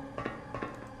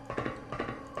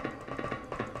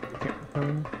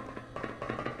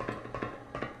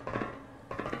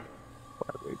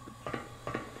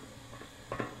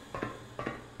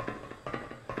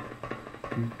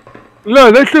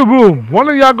 Look, let's do boom. One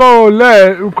of y'all go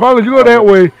left. Carlos, you go that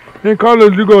way. Then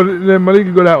Carlos, you go. Then Malik,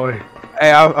 you go that way.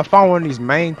 Hey, I found one of these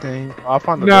main things. I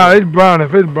found the Nah, it's brown.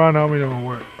 If it's brown, I mean it won't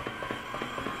work.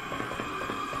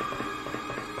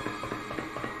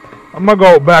 I'm gonna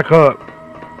go back up.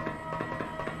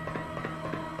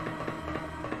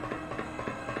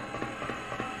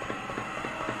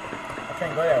 I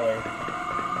can't go that way.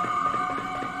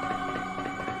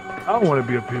 I don't want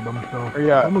to be up here by myself.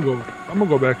 Yeah. I'm gonna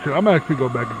go back to. I'm gonna actually go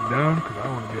back down because I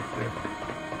don't want to be up there.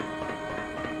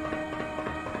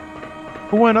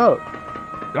 Who went up?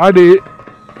 I did.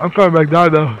 I'm coming back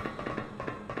down though.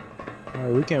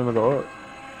 Alright, we can't even go up.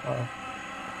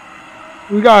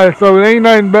 We got it. So there ain't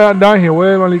nothing bad down here.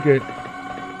 Where Malik at?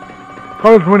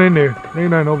 Carlos went in there. There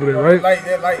ain't nothing over there, right? Like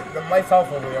the lights off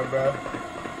over there, bro.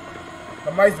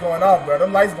 The lights going off, bro.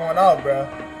 Them lights going off, bro.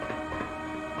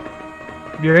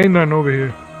 Yeah, ain't nothing over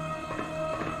here.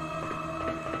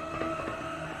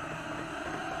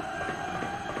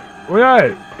 Where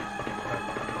at?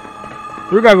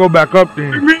 We gotta go back up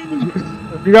there.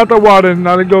 You got the water,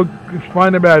 now let's go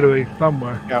find the battery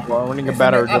somewhere. Yeah, well, we need a It's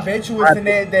battery. I bet you it's in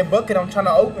that bucket I'm trying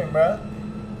to open, bro.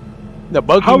 The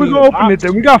bucket. How we gonna open it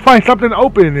then? We gotta find something to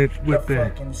open it with The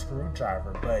that. fucking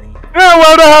screwdriver, buddy. Yeah,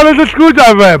 where the hell is the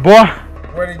screwdriver at, boy?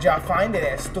 Where did y'all find it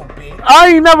at, stupid? I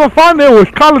ain't never found it. It was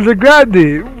College and Grad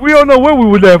did. We don't know where we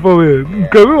was at for real. Yeah.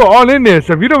 Cause we were all in there,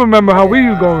 so if you don't remember how we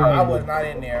was going. I was not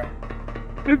in there.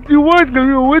 If you was, cause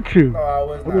we were with you. No, I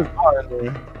was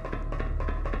not.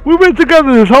 We been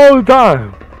together this whole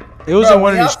time. It was Bro, in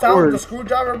one when of y'all these found the stores.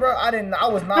 screwdriver, bro. I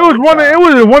was not. It was with one. y'all. It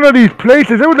was in one of these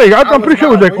places. It was like I'm pretty sure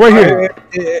it was like right here.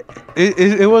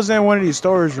 It was in one of these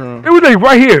storage rooms. It was like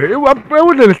right here. It was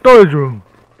in the storage room.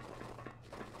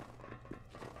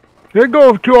 Let's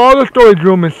go to all the storage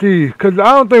room and see, cause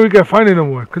I don't think we can find it no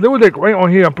more. Cause it was like right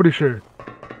on here. I'm pretty sure.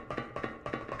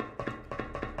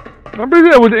 I'm pretty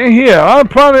sure it was in here. I'm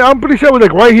pretty sure it was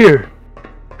like right here.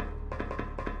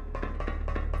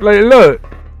 Like look.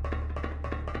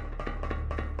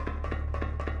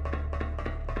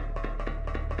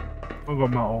 I'll go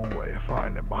my own way.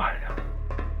 Find it, boy.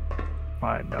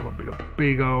 Find that would be a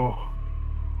big old.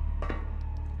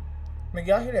 Nigga,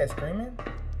 y'all hear that screaming?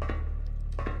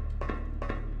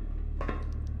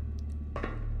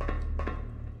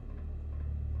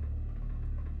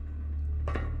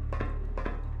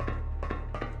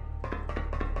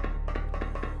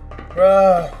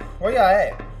 Bruh, where y'all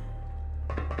at?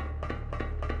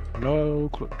 No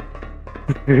clue.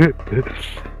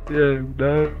 Yeah,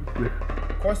 no.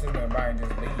 Of course this man Brian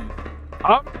just leave.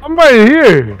 I'm right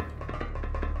here.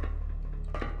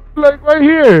 Like right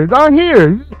here, down here.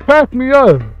 You just passed me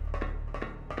up.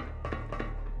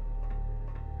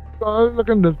 So I was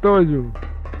looking at the storage room.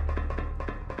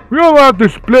 We don't have to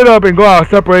split up and go out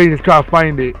separate and try to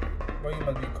find it. Bro, you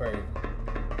must be crazy.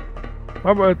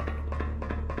 My bad.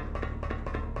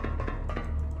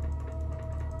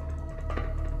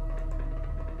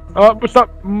 What's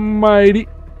up, mighty?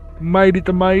 Mighty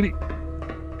the mighty.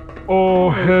 Oh,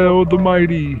 hell the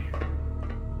mighty.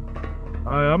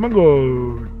 Alright, I'm gonna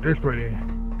go this way.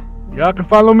 Y'all can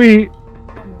follow me.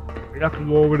 Y'all can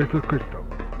go over to Crystal.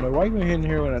 Like, why you been hitting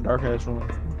here in a dark ass room?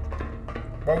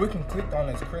 Bro, we can click on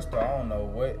this crystal. I don't know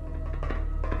what.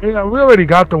 Yeah, we already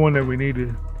got the one that we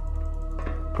needed.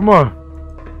 Come on.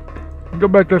 Go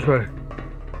back this way.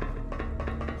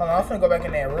 Hold on, I'm finna go back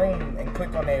in that room and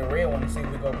click on that red one and see if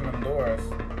we can open them doors.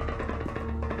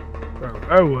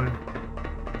 That one.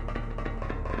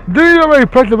 Did you already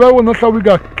press the red one? That's how we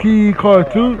got key card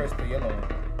I 2. pressed the yellow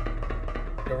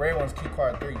one. The red one's key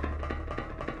card 3.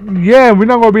 Yeah, we're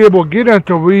not gonna be able to get it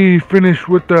until we finish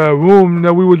with the room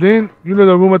that we was in. You know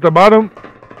the room at the bottom?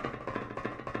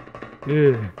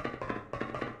 Yeah.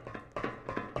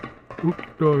 Oops,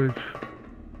 storage.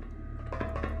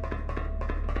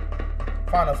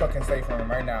 Find a fucking safe room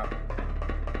right now.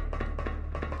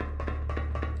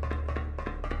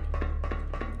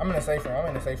 I'm in the safe room.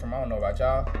 I don't know about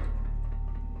y'all.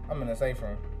 I'm in the safe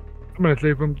room. I'm gonna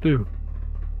save him too.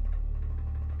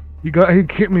 He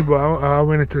hit me, but I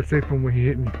went into the safe room when he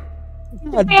hit me.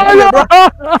 God damn it, bro.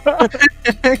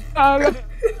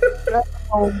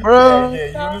 Oh, bro. Yeah, you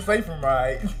in the safe room,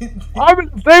 right? I'm in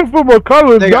the safe room with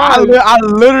colors. Nigga, I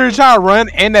literally try to run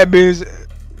in that bitch.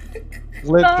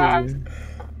 Literally.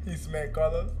 He smacked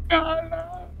colors.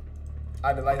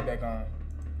 I the lights back on.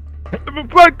 The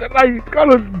fact that like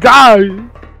colors die.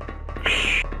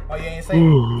 Oh, you ain't safe?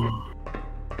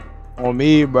 On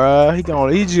me, bro. He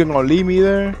just gonna leave me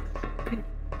there.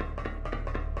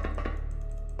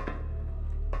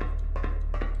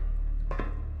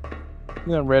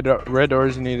 Yeah, red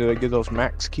doors need to get those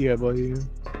max key, I believe.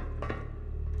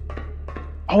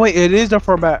 Oh wait, it is the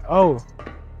for back. Oh,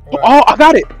 What? oh, I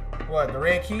got it. What, the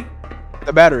red key?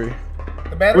 The battery.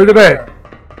 The battery?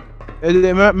 Where's it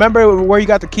at? Remember where you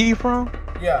got the key from?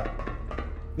 Yeah.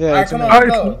 Yeah. Alright, it's come in on, there.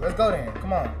 let's go. Let's go then.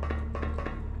 Come on.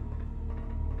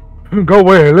 Go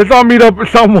where? Let's all meet up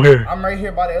somewhere. I'm right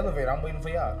here by the elevator. I'm waiting for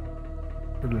y'all.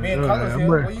 Me and Colors here.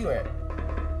 Where you at?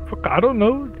 Fuck, I don't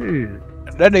know. Dude.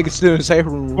 That nigga still in the safe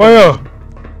room. Where?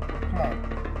 Come on.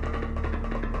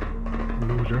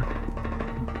 Loser.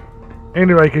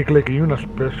 Anybody can click it. You're not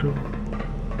special.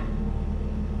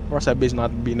 What's that bitch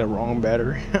not being the wrong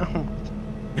battery?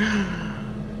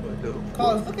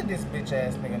 Colors, look at this bitch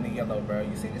ass nigga in the yellow, bro.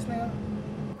 You see this nigga?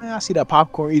 Man, I see that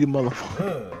popcorn eating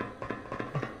motherfucker.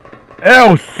 Ugh.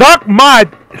 Ew, suck my.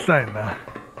 Saying that.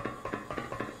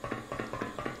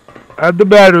 Add the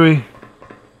battery.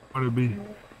 Wanna be?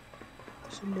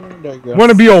 There you go.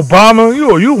 Wanna be Obama?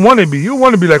 You wanna be? You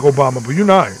wanna be like Obama, but you're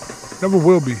not. Never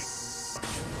will be.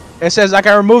 It says I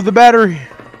can remove the battery.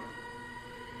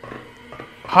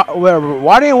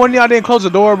 Why didn't one of y'all didn't close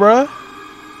the door, bro?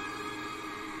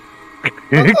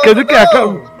 Cause you can't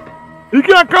come. You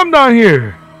can't come down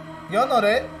here. Y'all know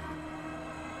that.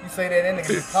 You say that nigga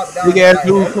just pop down. Big ass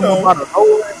dude come up out of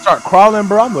nowhere and start crawling,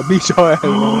 bro. I'm gonna beat your ass.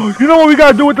 Man. You know what we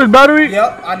gotta do with this battery?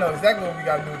 Yep, I know exactly what we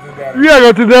gotta do with this battery. We gotta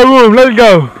go to that room. Let's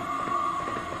go.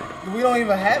 We don't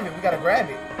even have it. We gotta grab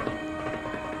it.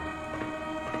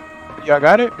 Y'all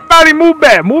got it? Everybody move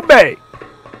back. Move back.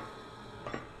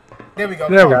 There we go.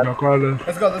 There we Come go, on. Carlos.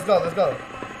 Let's go. Let's go. Let's go.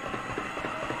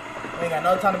 We ain't got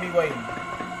no time to be waiting.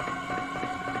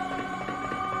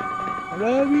 I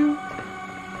love you.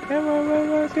 Yo,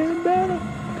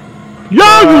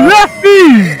 you left me!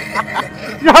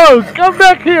 Yo, come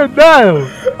back here now!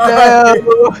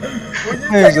 What you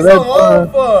taking so long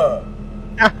for?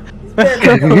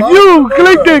 You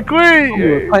clicked it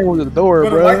quick! Playing with the door, But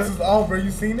the bro. lights is off, bro.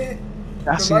 You seen it?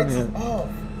 I The seen lights it. is off.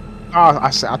 I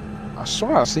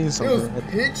swear I seen It was something.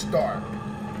 pitch dark.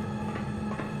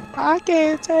 I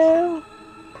can't tell.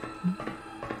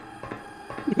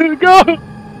 Go!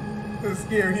 It was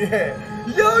scary, yeah.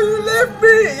 Yo, you left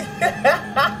me!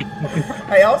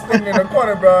 Hey, I was standing in the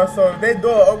corner, bro. So if that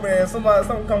door open and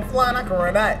something come flying, I can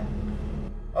run out.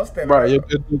 I was standing Right, right.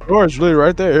 the door's really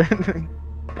right there.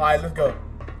 Alright, let's go.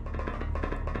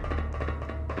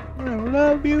 I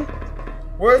love you.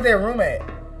 Where's that room at?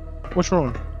 What's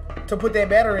wrong? To put that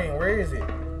battery in, where is it?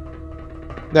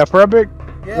 That fabric?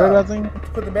 Yeah. That thing?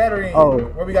 Put the battery in. Oh.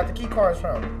 Where we got the key cards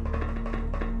from?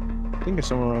 I think it's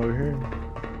somewhere over here.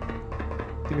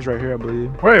 I think it's right here, I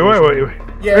believe. Wait.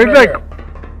 Yeah, It's right like, here.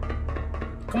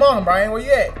 Come on, Brian, where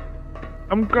you at?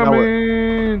 I'm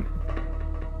coming.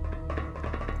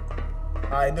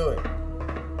 Alright, do it.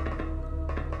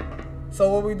 So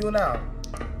what we do now?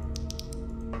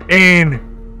 And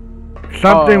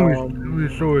something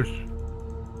with source.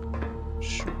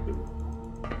 Shoot.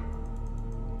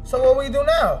 So what we do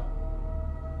now?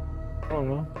 I don't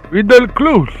know. Read the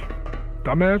clues,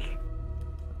 dumbass.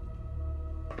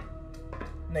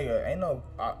 Nigga, ain't no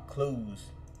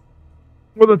clues.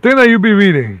 Well, the thing that you be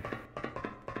reading.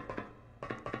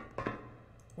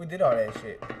 We did all that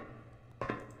shit.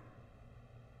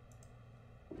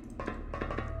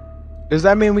 Does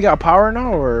that mean we got power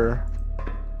now, or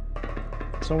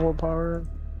somewhat power?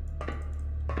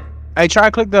 Hey, try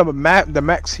to click the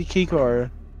max key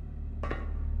card.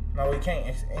 No, we can't.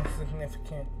 It's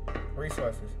insignificant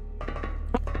resources.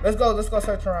 Let's go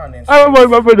search around then. I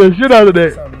want the shit out of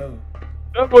that. Something new.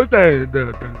 That was that.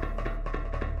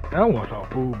 That was all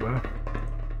food, bro.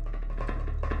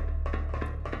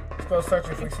 Let's go search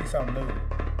if we see something new.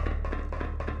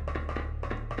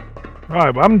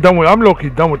 Alright, but I'm low-key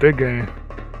done with that game.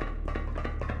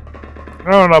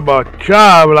 I don't know about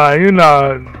child, like, you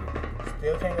know.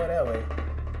 Still can't go that way.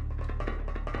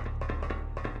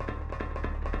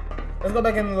 Let's go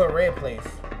back in the little red place.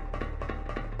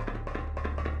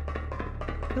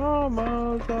 Come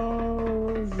on,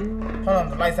 Hold on,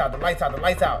 the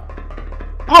lights out.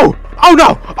 Oh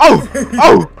no! Oh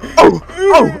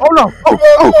no!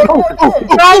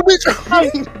 No, bitch!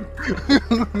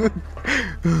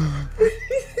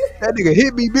 That nigga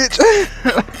hit me, bitch.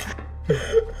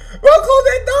 Bro, close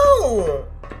that door!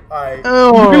 Alright. You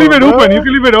can leave it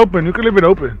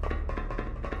open.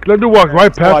 Let the walk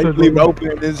right past us. Leave it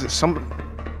open. Is it some?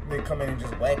 They come in and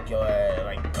just whack your ass.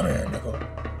 Like, come here, nigga.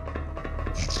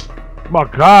 My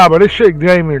God, but this shit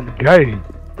game is gay.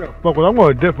 Fuck, I'm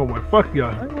going a different way. Fuck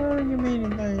y'all.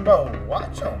 Bro,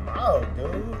 watch your mouth,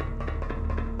 dude.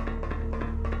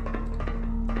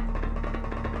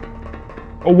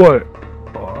 Or what?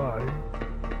 Oh, alright.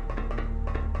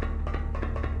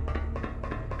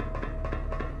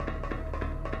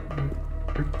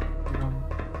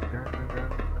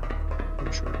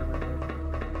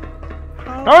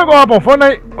 I ain't go up on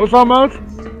Fortnite or something else.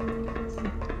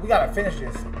 We gotta finish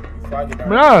this before I get done.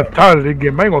 Man, I'm tired of this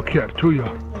game. I ain't gonna catch to you.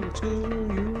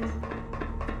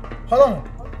 Hold on.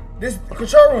 This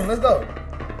control room, let's go.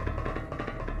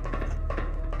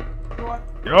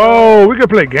 Yo, we can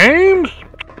play games?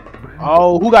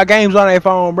 Oh, who got games on their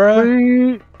phone, bro?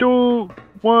 3, 2,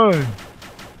 1.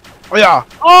 Oh yeah.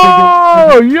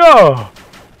 Oh, yeah.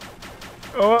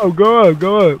 Oh, go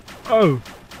up. Oh.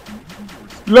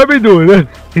 Let me do it.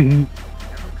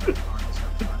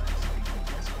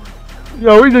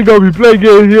 Yo, we just gonna be playing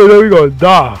games here, then we gonna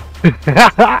die.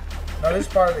 No, this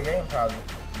is part of the game, probably.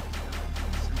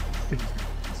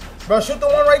 Bro, shoot the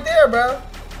one right there, bro.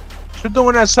 Shoot the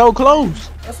one that's so close.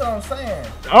 That's what I'm saying.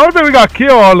 I don't think we gotta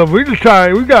kill all of them. We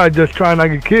gotta just try not to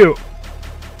get killed.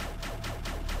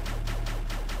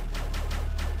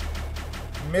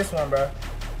 You missed one, bro.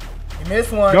 You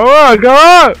missed one. Go on.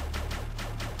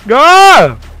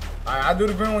 Alright, I do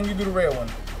the green one, you do the red one.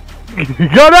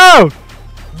 Go down.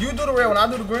 You do the red one, I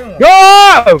do the green one. Go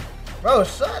up. Bro,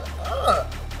 shut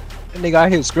up. And they got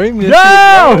hit screaming.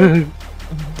 Down.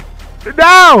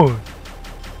 Down.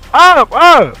 Up.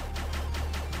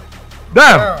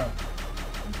 Down.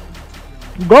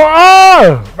 Go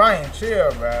up. Brian,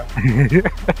 chill, bro.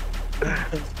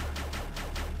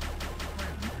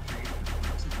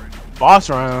 Boss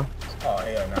round. Oh,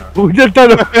 hell nah. We just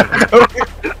done around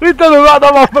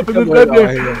that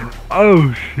motherfucker.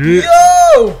 Oh shit.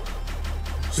 Yo!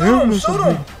 Shoot him.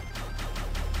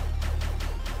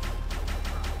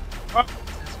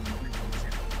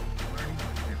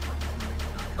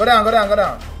 Go down. Go up. I'm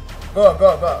gonna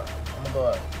go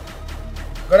up.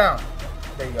 Go down.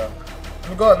 There you go. Let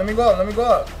me go up. Let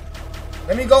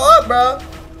me go up, bro.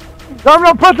 I'm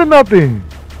not pressing nothing.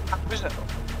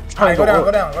 Alright, go down.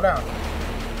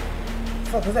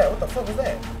 What the fuck was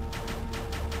that?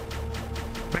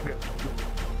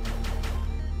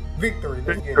 Victory.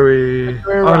 Let's get it. Victory.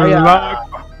 Unlock.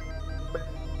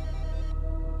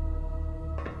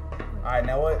 Alright,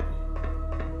 now what?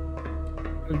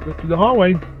 Let's go to the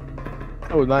hallway.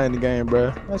 That was not in the game,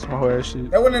 bro. That's my whole ass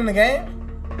shit. That wasn't in the game?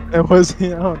 It was. I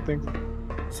don't think so.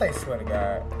 Say swear to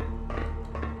God.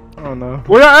 I don't know.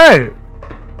 Where that at?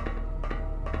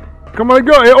 Come on,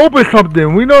 go. It opens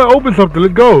something. We know it opens something.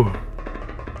 Let's go.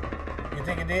 You You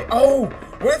think it did? Oh,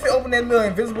 what if it opened that little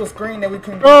invisible screen that we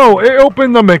couldn't? No, it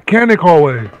opened the mechanic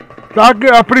hallway. So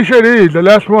I'm pretty sure it is the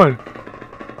last one.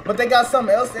 But they got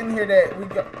something else in here that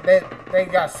they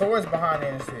got swords behind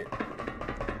it and shit.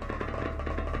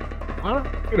 Huh?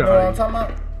 You know what I'm talking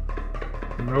about?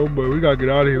 No, but we gotta get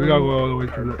out of here. We gotta go all the way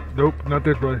to the. Nope, not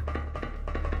this way.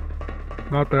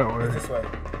 Not that way. It's this way.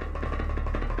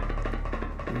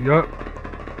 Yup.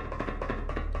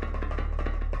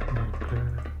 Okay.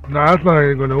 Nah, that's not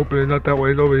even gonna open. It's not that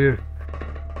way. It's over here.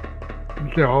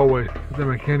 It's the hallway. It's the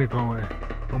mechanic hallway.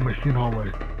 Or machine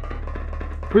hallway.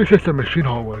 Pretty sure it's the machine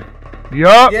hallway.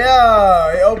 Yup.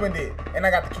 Yeah, it opened it. And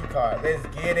I got the key card. Let's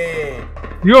get it.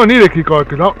 You don't need a key card,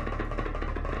 cause I'll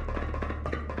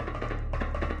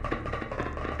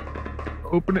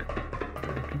open it.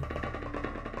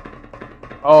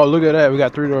 Oh, look at that. We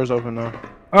got 3 doors open now.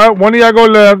 Alright, one of y'all go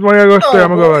left, one of y'all go straight. I'm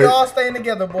gonna go right. We all staying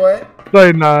together, boy.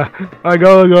 Say nah. I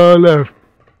go left.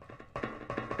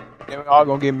 Then we all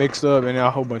gonna get mixed up and a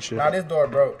whole bunch of shit. Nah, this door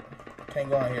broke. Can't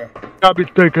go in here. Gotta be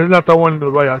straight, cause it's not the one to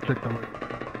the right. I checked them.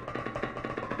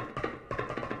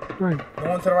 Right. The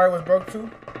one to the right was broke too?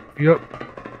 Yep.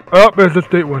 Up, there's the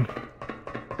state one.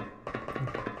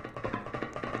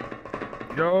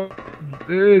 Yo,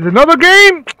 there's another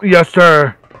game? Yes,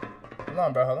 sir. Hold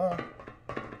on, bro. Hold on.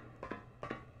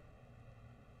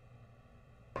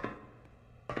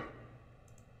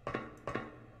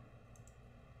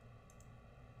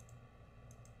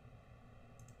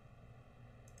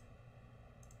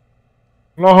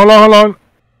 Hold on.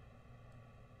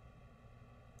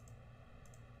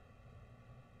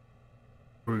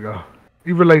 Here we go.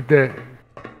 Leave it like that.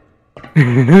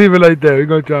 Leave it like that. We're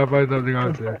gonna try to find something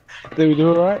out there. Did we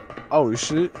do it right? Oh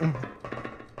shit.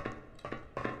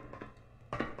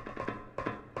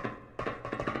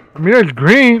 I mean, it's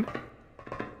green.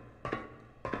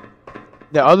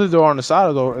 The other door on the side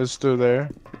of the door is still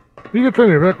there. You can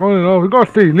turn it back on and off. We're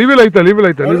gonna see. Leave it like that. Leave it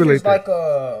like that. Leave it like that. It's like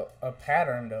a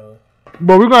pattern though.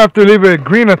 But we're gonna have to leave it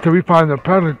green until we find the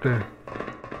pattern thing.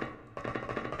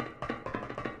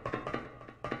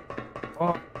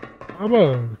 Oh, how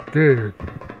about this?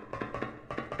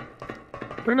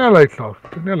 Turn that lights off.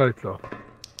 Turn that lights off.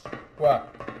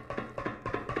 What?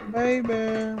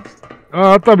 Baby.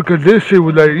 Oh, I thought because this shit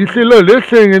was like, you see, look, this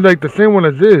thing is like the same one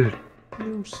as this.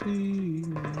 You see.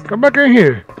 Come back in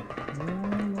here.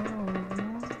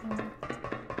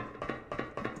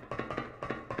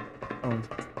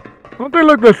 Don't they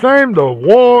look the same? The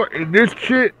wall and this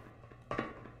shit?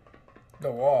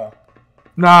 The wall.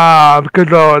 Nah,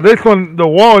 because this one, the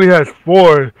wall only has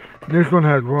 4. This one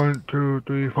has 1, 2,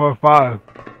 3, 4, 5.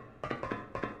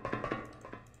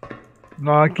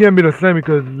 Nah, it can't be the same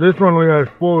because this one only has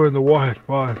 4 and the wall has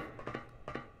 5.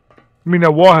 I mean,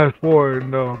 the wall has 4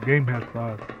 and the game has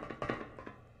 5.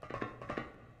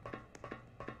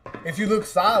 If you look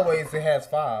sideways, it has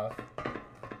 5.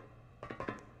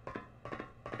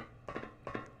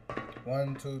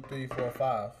 1, 2, 3, 4,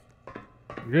 5.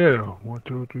 Yeah, 1,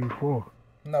 2, 3, 4.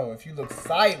 No, if you look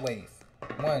sideways.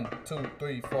 1, 2,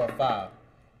 3, 4, 5.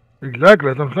 Exactly,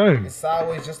 that's what I'm saying. It's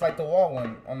sideways just like the wall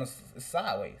one. It's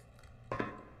sideways.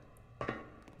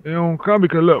 It don't come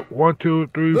because look, 1, 2,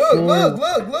 3, 4.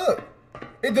 Look.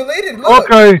 It deleted.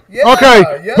 Look. Okay. Yeah, Okay.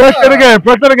 yeah. Press it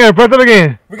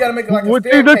again. We gotta make it like a What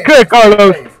staircase. did this click,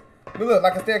 Carlos? Look,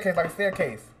 like a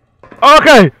staircase.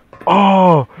 Okay.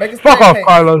 Oh. Make a Fuck off, staircase.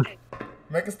 Carlos.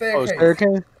 Make a Oh, staircase.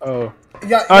 staircase? Oh.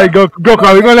 Yeah. Alright, go,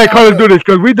 Carlos. We're gonna let Carlos do this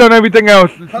because we done everything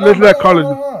else. Let's let Carlos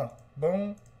do.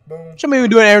 Boom. What you mean we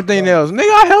doing everything else? Nigga,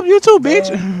 I help you too, bitch.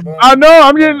 Boom. I know.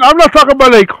 I'm not talking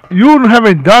about like you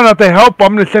haven't done nothing help.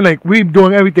 I'm just saying like we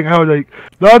doing everything else. Like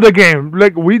the other game,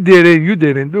 like we did it, you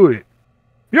didn't do it.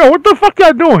 Yo, what the fuck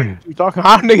y'all doing? You talking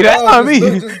about nigga? That's not me.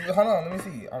 Hold on, let me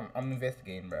see. I'm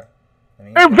investigating, bro.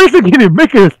 Investigating,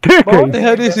 making a staircase. What the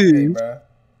hell this is? Bro.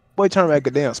 Boy, turn like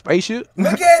a damn spaceship.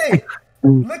 Look at it.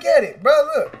 Look at it, bro.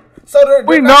 Look. So they're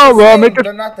We not know, bro.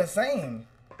 they're not the same.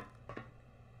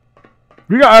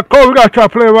 We got to try to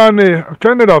play around there.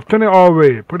 Turn it off. Turn it all the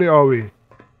way. Put it all the way.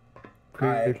 Okay,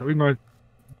 Alright. so we going.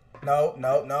 No,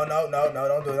 don't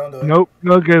do it. Nope.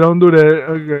 Okay, don't do that.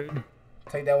 Okay.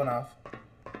 Take that one off.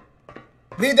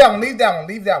 Leave that one.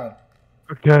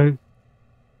 Okay.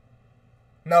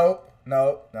 No.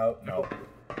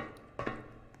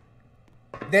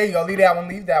 There you go. Leave that one.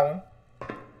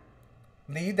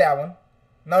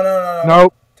 No.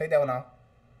 Nope. Take that one off.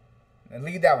 And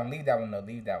leave that one. Leave that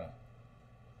one.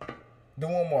 Do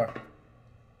one more.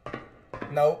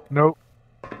 Nope. Nope.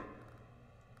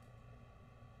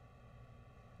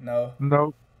 No.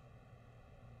 Nope.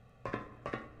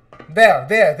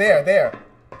 There.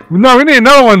 No, we need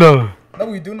another one though. No,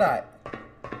 we do not.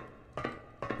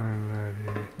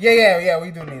 Yeah,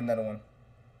 we do need another one.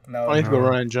 No. I need to go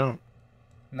run and jump.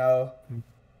 No.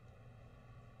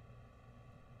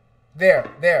 There.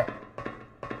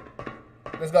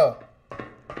 Let's go.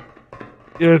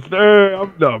 Yes, sir.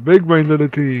 I'm the big brains of the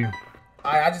team.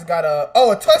 I just got a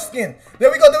Tuscan.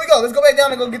 There we go. Let's go back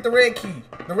down and go get the red key.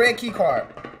 The red key card.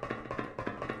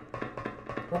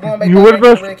 We're going back down and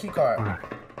get the red key card.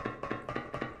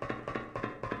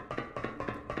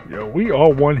 Yo, we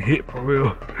all one hit for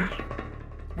real.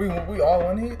 We all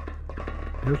one hit?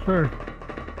 Yes, sir.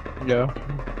 Yeah.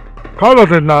 Carlos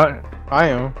is not. I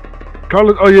am.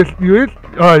 Carlos, oh yes, you is?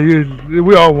 Oh yes,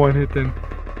 we all one hit then.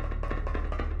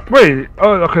 Wait,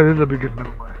 oh okay, this is a big never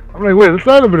mind. I'm like, wait, let's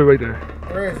start over right there.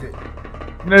 Where is it?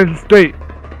 That's straight.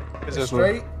 Is this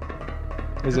straight?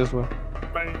 one? Is this one?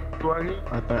 Right here.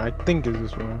 I think it's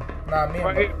this one. Nah, me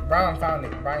and Brian found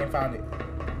it.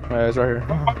 Yeah, it's right here.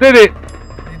 I did it.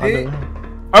 You did?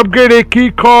 Upgraded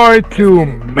key card to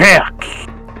max.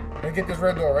 Let's get this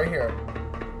red door right here.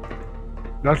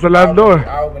 That's the last door.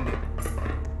 I opened it.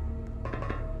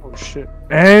 Oh shit.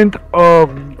 End of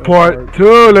part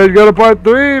 2. Let's go to part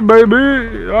 3,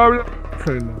 baby.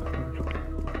 Say no.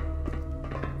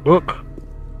 Book.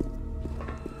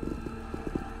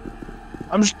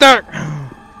 I'm stuck.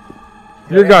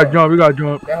 You gotta jump. You gotta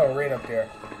jump. That whole red up there.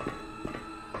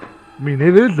 I mean,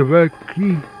 it is the red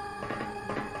key.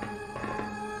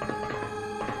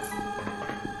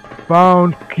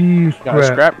 Found key Got a scrap.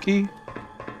 scrap key?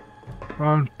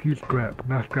 Found key scrap,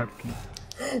 not scrap key.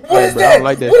 What is bro, I that? don't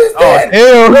like that. What is that?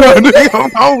 Hell no, nigga,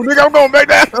 Nigga, I'm going back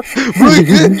down.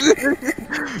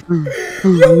 Yo,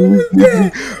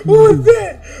 what was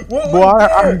that? What Boy, was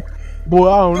that? Boy,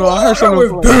 I don't know. I heard That was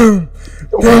something. boom,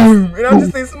 boom, and I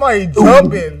just see somebody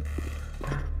jumping.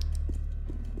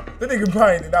 That nigga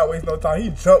probably did not waste no time. He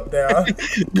jumped down.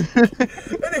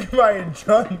 That nigga probably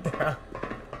jumped down.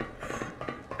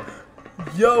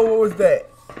 Yo, what was that?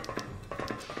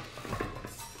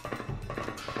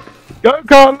 Go,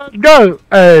 Carla, let's go.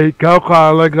 Hey, go,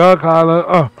 Carla, go,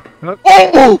 Carla.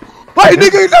 Oh! Hey,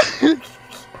 nigga!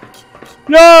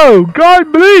 Yo,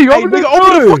 God, bleed. Hey, nigga, open the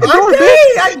fucking door,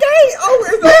 bitch! I can't! Oh,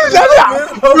 it's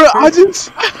Bro, I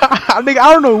think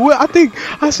I don't know what. I think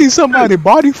I see somebody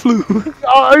body flew.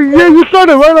 Yeah, you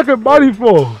started right like a body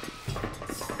fall.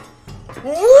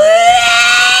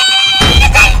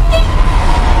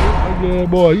 Yeah,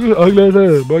 boy, you ugly as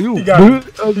hell, boy. You got me.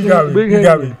 ugly, You got me. big You head.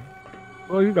 got me.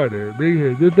 Boy, you got that big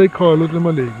head. Just they call look at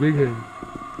my leg, big head.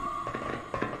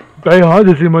 Damn, I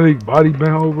just see my leg body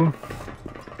bent over.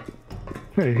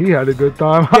 Hey, he had a good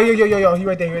time. Yo, he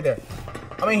right there.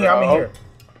 I'm in here.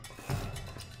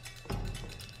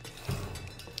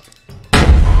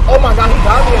 Oh my god, he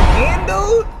got me again,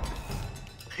 dude?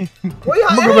 Where y'all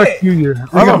I'm gonna go back to you.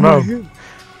 I don't know.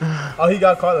 Oh, he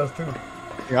got Carlos too.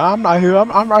 Yeah, I'm not here. I'm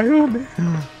right here, man.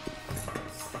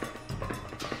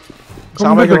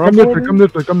 Come this way.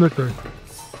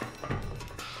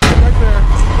 Right there.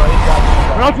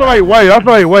 That's the right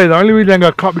way. The only reason I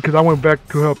got caught because I went back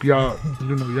to help y'all.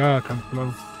 You know, y'all kind of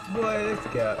slow. Boy, this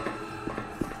guy.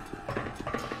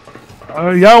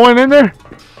 Y'all went in there?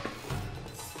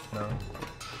 No.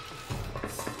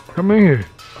 Come in here.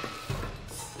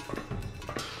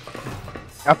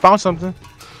 I found something.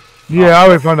 Yeah, I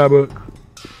already found that book.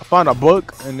 I found a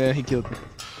book, and then he killed me.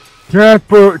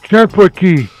 Transport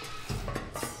key.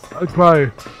 That's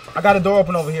fire. I got a door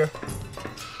open over here.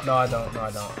 No, I don't.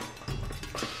 I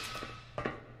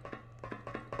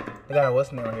got a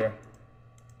what's name here.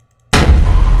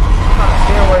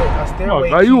 I found a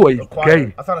stairway Oh, key. you a acquired.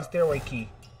 gay. I found a stairway key.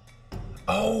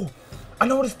 Oh, I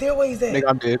know where the stairway is at. Nigga,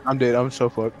 I'm dead. I'm so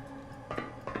fucked.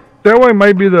 That way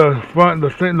might be the front, the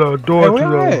door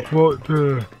Hey,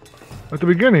 to at the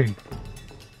beginning.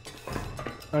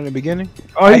 In the beginning?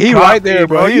 Oh, He right there,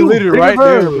 bro. He literally right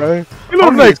there, bro. He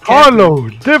looks like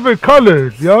Carlos, different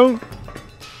colors, yo.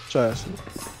 Trust.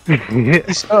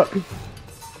 He's stuck.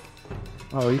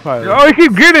 Oh, he probably. Yo, he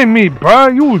keep getting me, bro.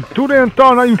 You was too damn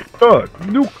tall, now you stuck.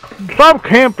 You stop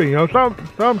camping, yo. Stop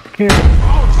camping.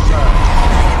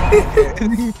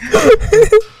 I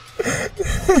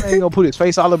ain't gonna put his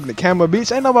face all up in the camera,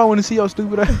 bitch. Ain't nobody wanna see your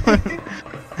stupid ass.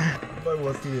 Nobody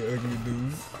wants to see that ugly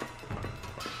dude.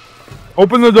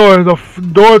 Open the door. The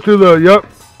door to the yep.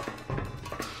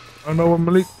 I know what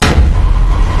Malik.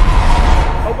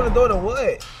 Open the door to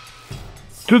what?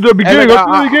 To the beginning. Hey, Go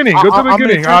to the beginning. Go to the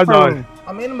beginning. I died.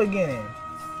 I'm in the beginning.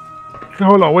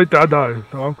 Hold on. Wait till I die.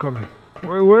 So I'm coming.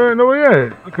 Where? No, where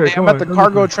at? Okay, Hey, come I'm on. at the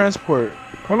cargo transport.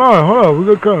 Hold on. We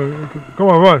gonna come. Come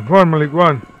on, run, Malik,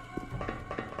 run.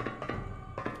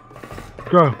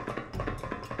 Go.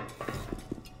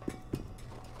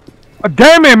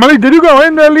 Damn it, Malik, did you go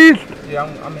in there at least? Yeah,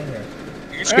 I'm in here.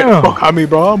 You scared the fuck out of me,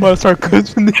 bro. I'm gonna start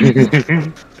cussing this.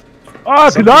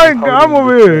 Cause I'm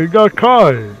over here. Got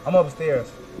caught. I'm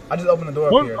upstairs. I just opened the door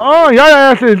up here. Oh, y'all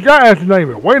ass is not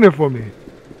even waiting for me.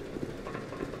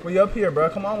 Well, you up here, bro.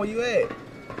 Come on, where you at?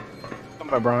 Come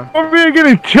on, Brian. I'm here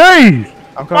getting chased.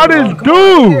 By this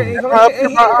dude.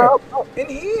 In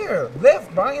here.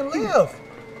 Left, Brian, left.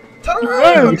 Turn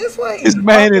around this way. This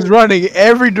man is running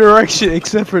every direction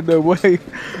except for the way.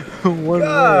 One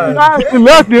way.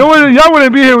 Y'all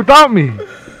wouldn't be here without me.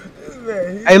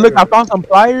 Hey, look, I found some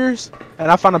pliers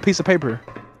and I found a piece of paper.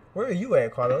 Where are you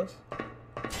at, Carlos?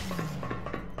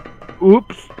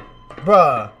 Oops.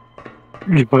 Bruh.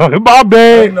 My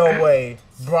bad. Ain't no way.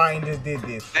 Brian just did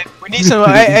this. Hey, we need some.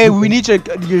 hey, we need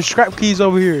your scrap keys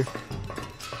over here.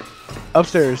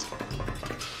 Upstairs.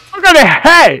 Look at the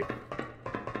hat.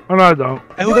 Oh no, I don't.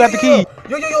 Hey, who got the key?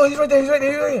 Yo, he's right there.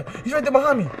 He's right there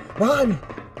behind me.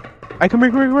 Hey, come here.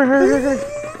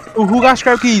 Ooh, who got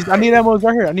scrap keys? I need ammos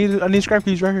right here. I need scrap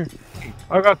keys right here.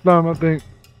 I got some, I think.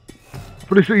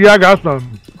 Pretty sure, yeah, I got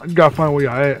some. I gotta find where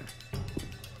y'all at.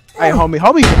 Hey, homie.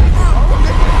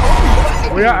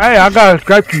 Hey, I got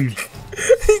scrap keys.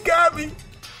 He got me.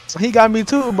 He got me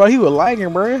too, bro. He was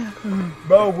lagging, bro.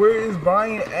 Bro, where is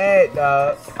Brian at,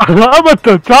 dog? I'm at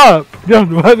the top.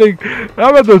 I'm at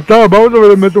the top. I was over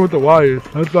there messing with the wires.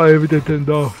 That's why everything turned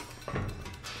off.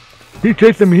 He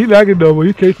chasing me. He lagging though, but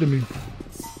he chasing me.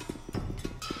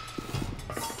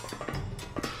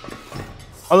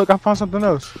 Oh look, I found something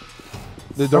else.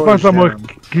 The door. I found some more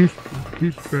keys.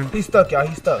 He's stuck, y'all.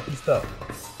 He's stuck.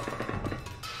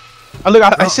 Oh look,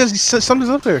 I said something's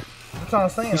up there. That's what I'm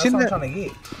saying. That's what I'm trying to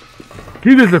get.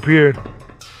 He disappeared.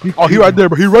 He right there,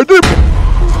 bro. He right there. Bro,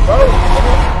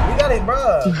 we got it,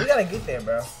 bro. We gotta get there,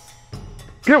 bro.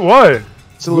 Get what?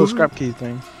 It's a little scrap key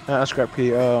thing. A scrap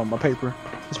key, a paper.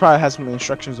 This probably has some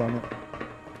instructions on it.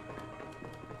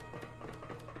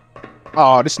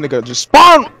 Oh, this nigga just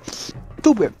spawned!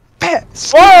 Stupid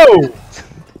pets! Whoa!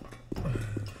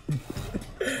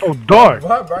 Oh, dark.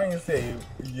 Why Brian say,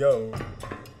 yo?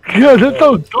 Yeah, that's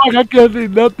so dark, I can't see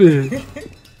nothing.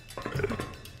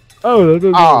 Oh, that's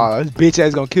this bitch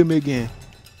ass gonna kill me again.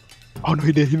 Oh no,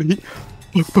 he did. Go, nigga,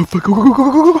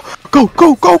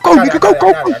 go.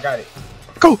 I got it.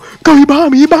 Go, he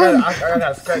behind me, I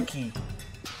got a scrap key.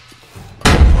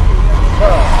 Bro,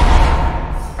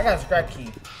 I got a scrap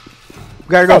key. We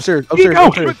gotta go upstairs.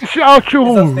 Spit the shit out you.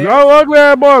 Y'all ugly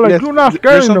ass boy, like you not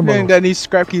scared no more. Something that needs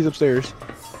scrap keys upstairs.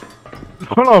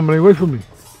 Hold on, man, wait for me.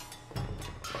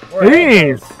 He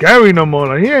ain't scary no more.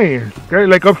 Like, he ain't scary.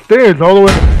 Like upstairs, all the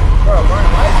way. Bro,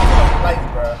 lights,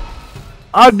 bro.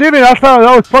 I didn't. I thought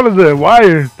that was part of the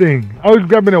wire thing. I was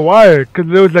grabbing a wire because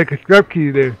there was like a scrap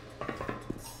key there.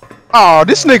 Oh,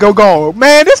 this nigga gone.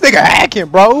 Man, this nigga hacking,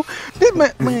 bro. This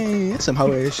man, it's some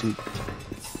hoe ass shit.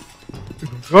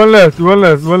 One left.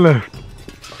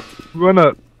 Run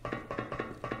up.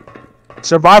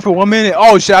 Survive for 1 minute.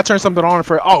 Oh shit, I turned something on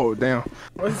for. Oh damn.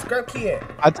 Where's the scrap key at?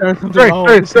 I turned something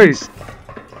on. Straight.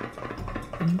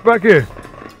 Back here.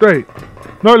 Straight.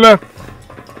 No left.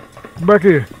 Back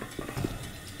here.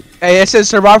 Hey, it says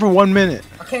survive for 1 minute.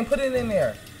 I can't put it in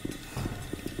there.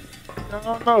 I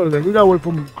don't know. We gotta wait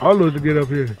for Carlos to get up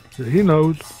here. He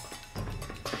knows.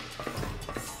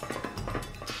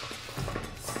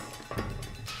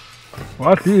 Well,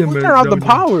 I see him. Turn off the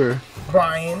power.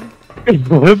 Brian.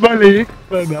 Buddy.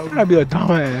 I'd be a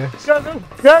dumbass.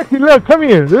 Jackie, look, come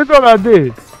here. This is what I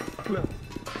did. Look.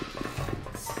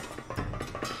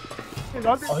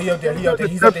 Oh, he up there.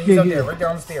 He's up there. Right there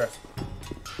on the stairs.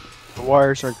 The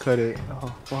wires are cut it.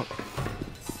 Oh, fuck.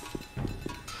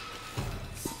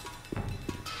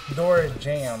 Door is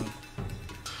jammed.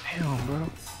 Damn, bro.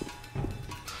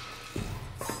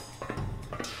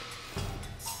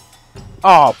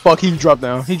 Oh, fuck. He dropped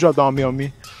down. He dropped on me. On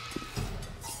me.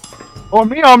 One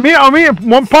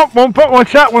pump, one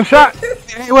shot.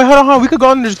 Hey, wait, hold on. We could go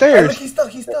under the stairs. Hey,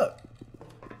 look, he's stuck.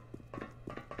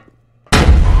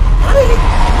 How did he?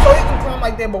 So he can climb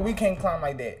like that, but we can't climb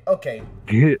like that. Okay.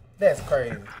 Yeah. That's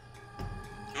crazy.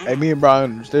 Hey, me and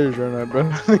Brian on the stairs right now, bro.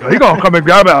 He gonna come and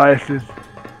grab our asses.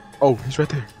 Oh, he's right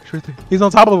there. He's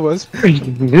on top of us.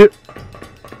 Yep.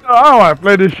 I don't wanna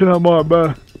play this shit no more,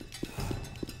 bro.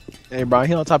 Hey, Brian,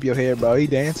 he on top of your head, bro. He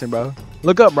dancing, bro.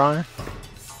 Look up, Brian.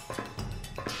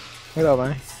 Look up,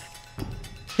 man.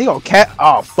 He gonna cat.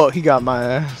 Oh, fuck. He got my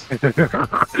ass. Damn, look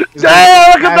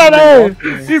at that ass.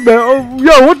 He been,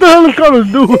 yo, what the hell is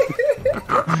Carlos doing?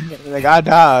 Like, I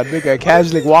died. Nigga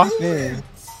casually walked in.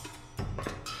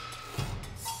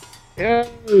 Yeah.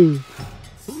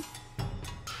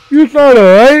 You saw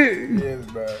that, right? Yes,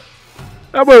 bro.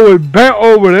 That boy was bent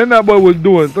over, then that boy was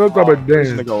doing some type of This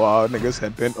dance. nigga, wow, niggas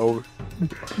had bent over.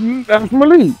 That's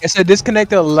Malik. It said disconnect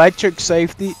the electric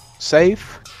safety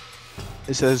safe.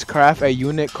 It says craft a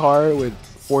unit card with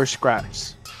 4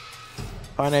 scraps.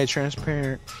 Find a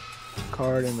transparent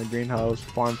card in the greenhouse.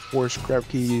 Find 4 scrap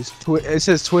keys. It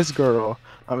says twist girl.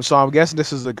 So I'm guessing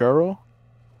this is a girl.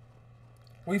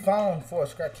 We found 4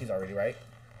 scrap keys already, right?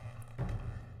 I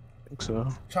think so.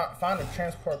 Find a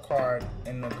transport card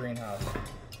in the greenhouse.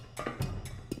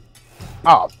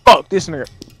 Oh fuck this nigga.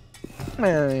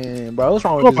 Man, bro, what's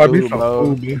wrong with this dude,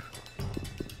 bro? We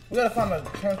gotta find a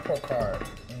transport card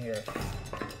in here.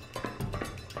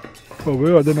 Oh,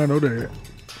 well, I did not know that.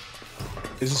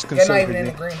 It's just They're not even conservative. in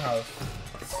the greenhouse.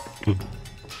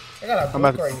 I got a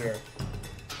book right here.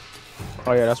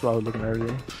 Oh yeah, that's what I was looking at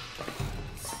earlier.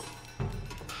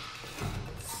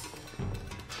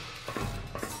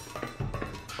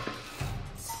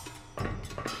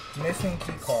 Missing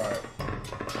key card.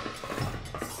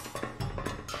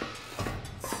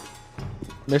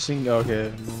 Missing.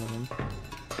 Okay.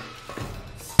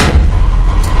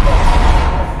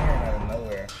 Out of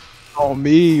nowhere. Oh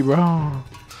me, bro.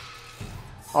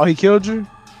 Oh, he killed you?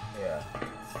 Yeah.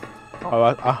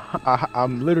 Oh,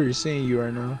 I'm literally seeing you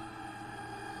right now.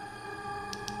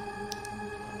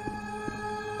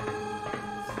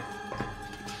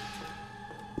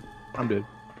 I'm dead.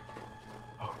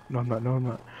 Oh, no, I'm not. No, I'm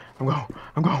not. I'm going.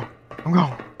 I'm going. I'm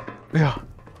going. Yeah.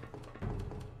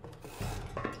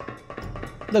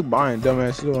 Look, Brian,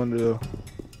 dumbass, still on the.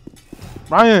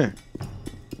 Brian.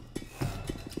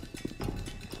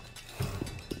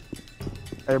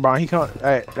 Hey, Brian, he come.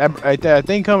 Hey, that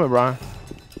thing coming, Brian.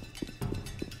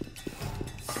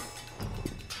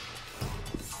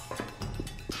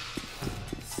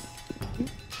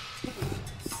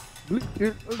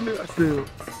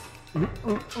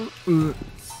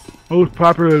 Most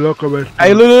popular local restaurant.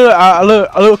 Hey,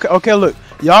 look. Okay, look.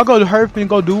 Y'all go to her and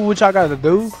go do what y'all gotta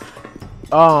do.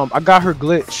 I got her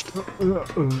glitched.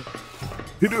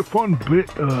 Hit a fun bit.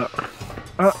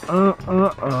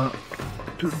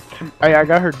 Hey, I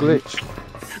got her glitched.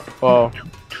 Oh,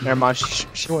 never mind. She's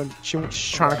trying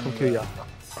to come kill y'all.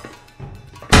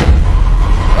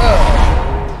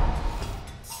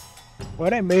 Why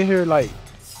they made her like?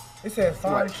 It said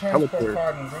find Like, transport teleport.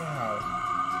 card in greenhouse.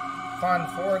 Find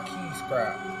 4 key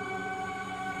scrap.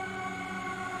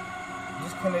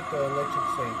 Disconnect the electric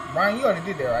safe. Brian, you already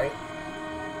did that, right?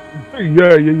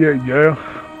 Yeah.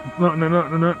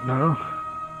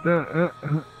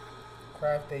 No.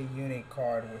 Craft a unit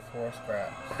card with 4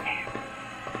 scraps.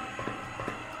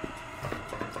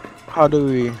 How do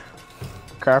we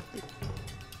craft it?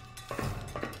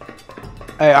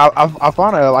 Hey, I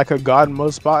found her like a god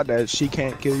mode spot that she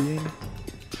can't kill you in.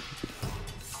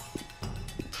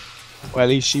 Well, at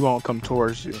least she won't come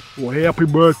towards you. Well, happy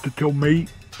birthday to me.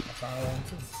 I found one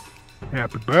too.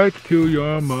 Happy birthday to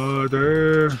your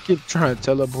mother. Keep trying to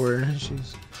teleport her.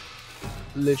 She's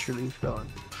literally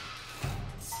failing.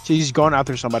 She's going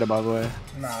after somebody, by the way.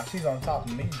 Nah, she's on top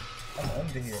of me. I'm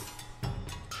under here.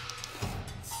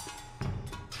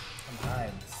 I'm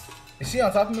hiding. Is she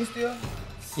on top of me still?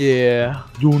 Yeah.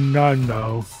 Do not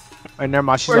know. Hey, never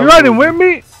mind. She's Wait, you over riding there. with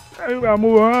me? Hey, we gotta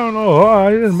move around. Oh,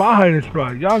 this is my hiding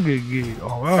spot. Y'all get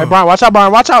oh, wow. Hey, Brian, watch out,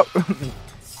 Brian. Watch out.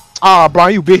 Ah,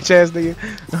 Brian, you bitch ass nigga.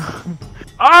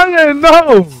 I didn't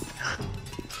know.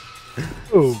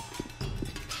 Oh,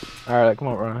 Alright, come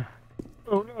on, Brian.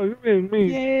 oh no, you mean me?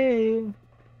 Yay.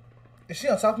 Is she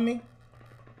on top of me?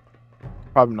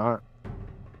 Probably not.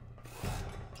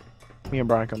 Me and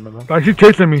Brian coming though. Like she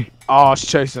chasing me. Oh, she's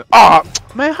chasing. Oh,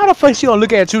 man, how the fuck she gonna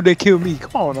look at you then kill me?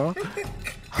 Come on, now.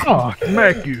 Oh,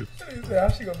 smack you. How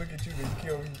she gonna look at you and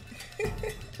kill me?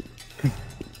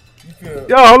 You feel?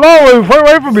 Yo, hold on,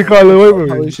 wait for me, Carla. Wait for me.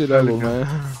 Holy shit, that man.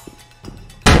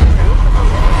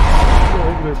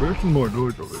 There's some more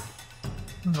doors over there.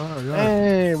 Oh, yeah.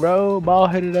 Hey, bro,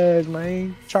 bald headed ass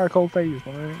man, charcoal face,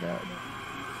 man. God.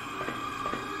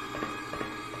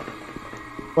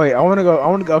 Wait, I wanna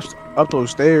go up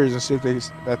those stairs and see if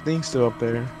that thing's still up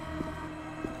there.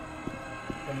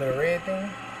 The little red thing?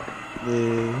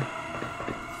 Yeah.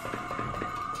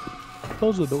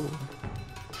 Close the door.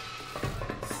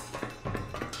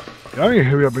 Y'all need to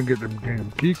hurry up and get them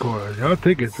damn key cards. Y'all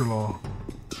taking too long.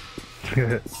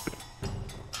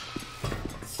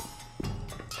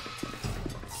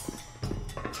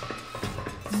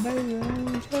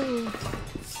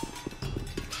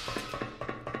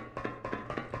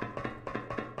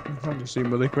 I just see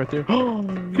Malik right there.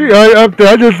 See, up there,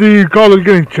 I just see Carlos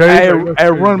getting chased. Hey, Like, hey,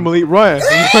 run, Malik, run.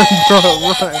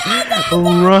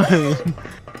 Run.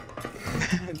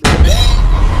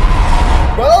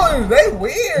 Bro, they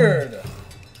weird.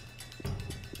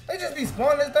 be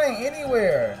spawning this thing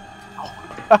anywhere.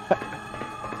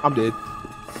 I'm dead.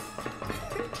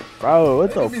 Bro,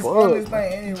 what They the be spawning this fuck?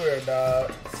 thing anywhere,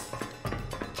 dog.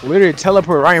 Literally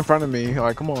teleport right in front of me.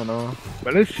 Like, come on, now.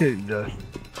 But this shit just.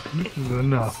 This is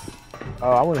enough. Oh,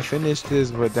 I want to finish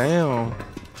this, but damn.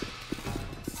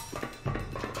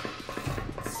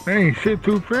 Ain't shit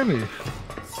to finish.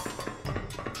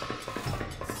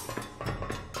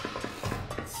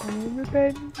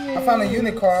 I found a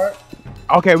unit card.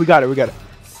 Okay, we got it. We got it.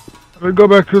 Let's go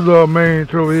back to the main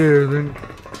to over here. Then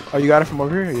Oh, you got it from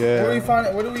over here? Where do we Yeah. find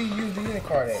it? Where do we use the unit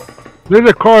card at? there's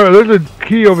a car. There's a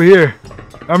key over here.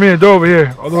 I mean a door over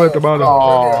here, all the way at the bottom.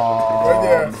 Right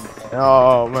there.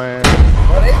 Oh, man.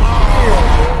 Well, they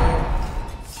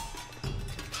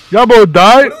here, Y'all both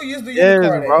died. Where do we use the unit Yes,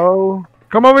 card at? bro.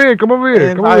 Come over here. Come over here.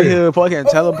 And Come out over here. here fucking Oh,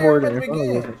 where teleporting. am I in front of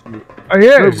begin? us and shit. Oh,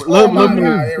 yeah. Look, Oh look, my look, god,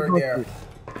 look. they were there.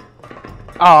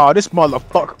 Oh, this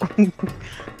motherfucker.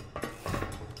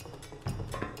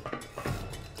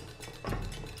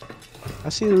 I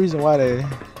see the reason why they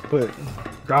put.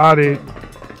 Got it.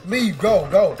 Leave, go.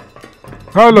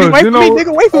 Carlos, Wait you for me, know.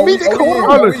 nigga. Wait for Oh, me, we- nigga. oh, Hold yeah. on.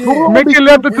 Carlos, we in. make it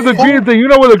left into the We green in. thing. You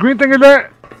know where the green thing is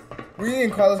at? We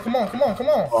in, Carlos. Come on.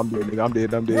 Oh, I'm dead, nigga. I'm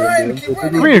dead. I'm dead. Run, I'm dead. keep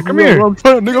running. Come here. Come here. I'm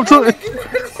trying, nigga. I'm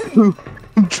trying.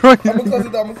 I'm trying. I'm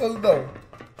gonna close the door.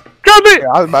 Got it. Yeah,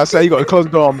 I was about to say you gonna close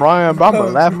the door on Brian, but I'm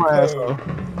gonna laugh my ass Close. off.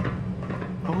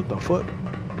 Oh, what the fuck?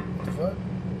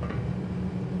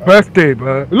 What? Best day,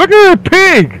 bro. Look at the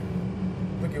pig.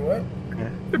 Look at what?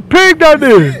 The pig down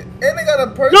there. And they got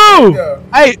a person No! there.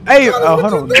 Hey, Carlos,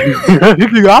 hold what on. you doing?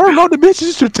 Nigga, I don't know the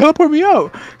bitches to teleport me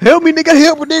out. Help me, nigga.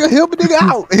 Help me, nigga.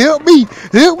 Out. Help me.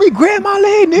 Grab my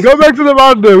leg, nigga. Go back to the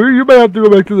bottom. You may have to go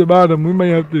back to the bottom. We may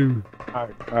have to. All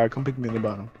right. Come pick me in the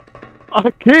bottom.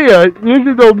 I can't. You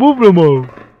just don't move no more.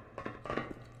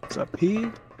 What's up,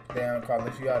 pig? Damn,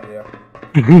 Carlos, you out of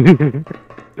there.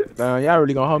 Damn, y'all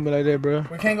really gonna hold me like that, bro?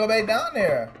 We can't go back down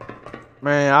there.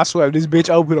 Man, I swear, if this bitch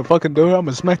open the fucking door, I'm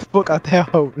gonna smack the fuck out that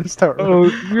hoe and start. Oh,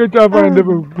 you gotta try to find a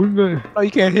different. We gonna- Oh, you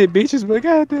can't hit bitches, but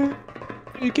goddamn,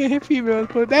 you can't hit females.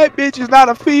 But that bitch is not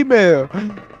a female.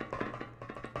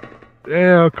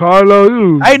 Damn, Carlo,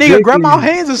 you. Hey, nigga, grab my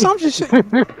dicky. hands or some shit.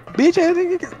 Bitch, ass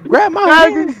nigga, grab my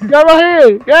Grab hands. it. Grab my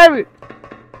hand. Grab it.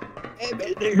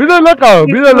 Be the lookout.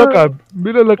 Be the lookout.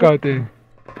 Be the lookout thing.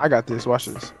 I got this. Watch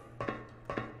this.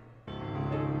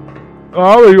 Oh,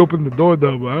 I already opened the door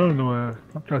though, but I don't know why.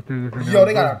 I'm trying to do this. Yo,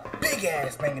 they got a big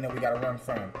ass thing in there we gotta run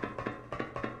from.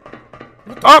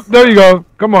 Up, there you go.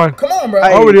 Come on. Come on, bro.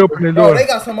 I already opened the Bro, door. they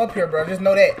got some up here, bro. Just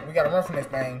know that. We gotta run from this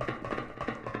thing.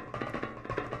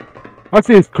 I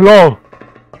see his claw.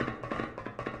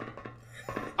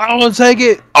 I don't want to take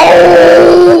it.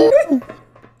 Oh!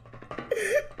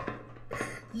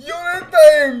 Yo, that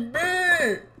thing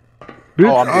big. Bitch,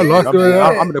 Oh, I lost I'm, it.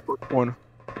 I'm in the corner.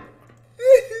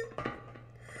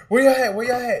 Where y'all at? Where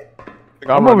y'all at?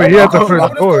 I'm over here at the Open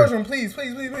first this door. closed room, please.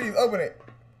 Open it.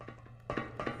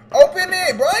 Open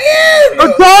it, Brian!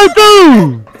 I'm trying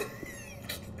to.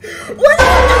 What you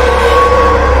doing?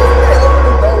 Open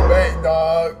the door back,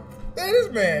 dog. Man, this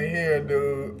man here,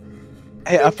 dude.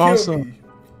 Hey, I found some.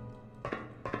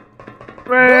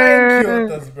 Brian killed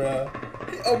Man. us, bro.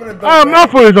 He opened the door My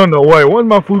back. food is on the way. Once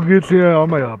my food gets here, I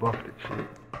might hop off this shit.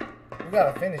 We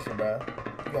gotta finish it, bro.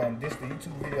 You gonna dish the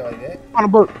YouTube video like that? On a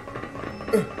book.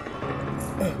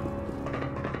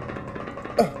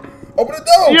 Open the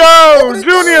door! Yo, Open the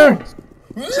Junior! door!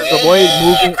 The boy is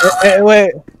moving. Hey,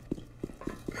 wait.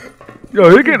 Yo,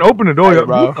 he can't open the door. Hey, Yo,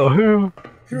 bro. what the hell?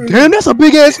 Damn, that's a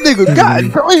big ass nigga.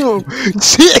 God damn.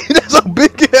 Shit, that's a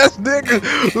big ass nigga.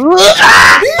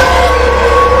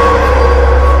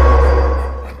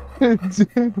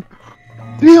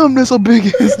 Damn, that's a big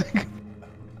ass nigga.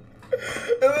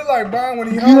 It look like Brian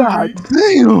when he God hungry.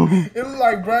 damn. It look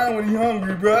like Brian when he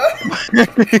hungry, bro.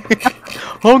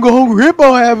 Hungry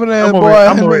hippo having that boy.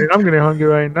 I'm getting hungry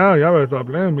right now. Y'all better stop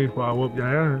playing me before I whoop your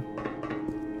ass.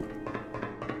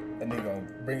 That nigga gonna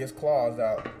bring his claws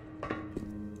out.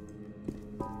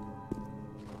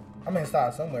 I'm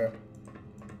inside somewhere.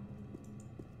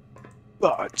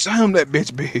 God damn, that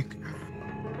bitch big.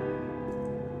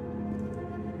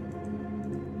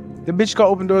 The bitch got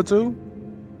open door too?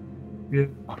 Yeah.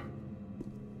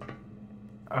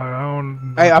 I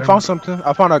don't. Hey, I found something.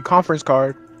 I found a conference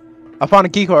card. I found a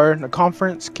key card, a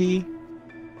conference key.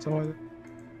 Something like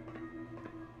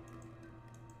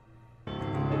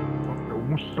that.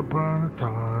 Once upon a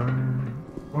time.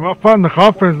 Well, I found the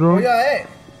conference Where room. y'all at?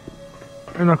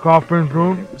 In the conference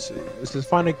room. Let's see. This is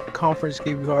find a conference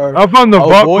key card. I found the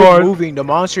vault Avoid card. moving. The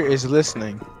monster is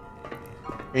listening.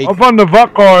 Hey, I found the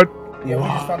vault card. Yeah, we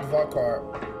just found the vault card.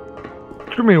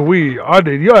 What you mean we? I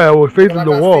did. Your ass was facing Like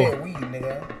the I wall. said, we.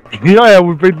 Yeah,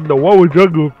 we facing the wall with your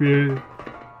goofy ass.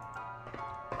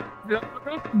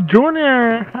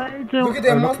 Junior, hi, Junior. Look at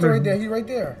that monster right there. He right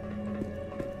there.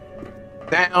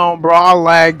 Damn, bro, I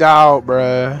lagged out,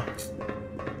 bro.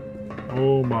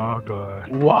 Oh my god.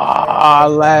 Wow, I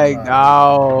lagged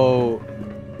out.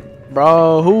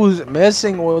 Bro, who's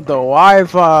messing with the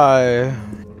Wi-Fi?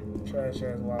 Trash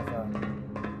ass Wi-Fi.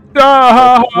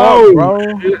 Oh, bro.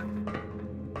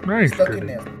 Nice. Stuck in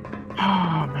there.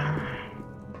 Oh, man.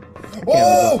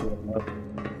 Whoa!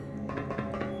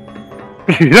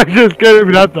 That just scared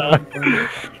me that time.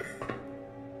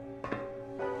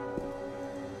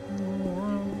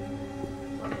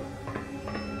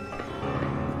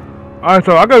 Alright,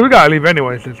 so we gotta leave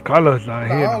anyway since Carlos not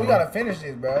here. Nah, we gotta finish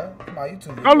this, bro. Come on,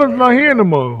 YouTube. Carlos not here no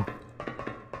more.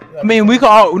 I mean, we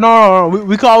could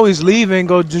we could always leave and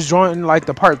go just join like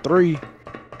the part 3.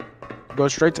 Go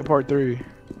straight to part 3.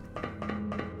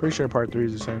 Pretty sure part 3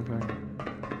 is the same thing.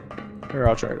 Here,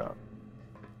 I'll try it out.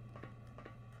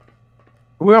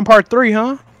 We're on part 3,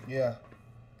 huh? Yeah.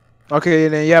 Okay,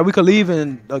 then yeah, we could leave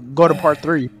and go to part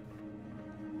 3.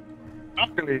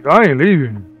 I ain't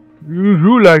leaving.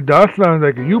 You like that sounds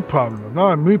like a you problem,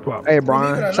 not a me problem. Hey,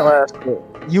 Brian, your ass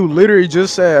up. You literally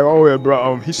just said, "Oh yeah,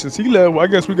 bro. Since he left, well, I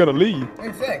guess we gotta leave."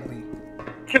 Exactly.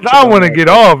 Cause I want to get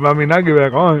off. I mean, I get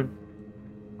back on.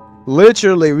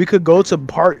 Literally, we could go to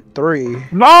part 3.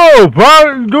 No,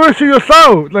 bro, do it to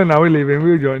yourself. Like, no, we leaving.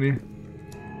 We're joining.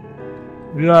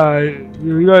 Yeah,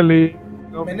 you gotta leave.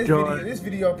 Man, this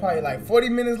video probably like 40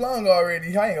 minutes long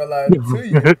already. I ain't gonna lie to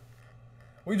you.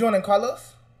 We joining Carlos?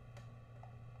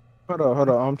 Hold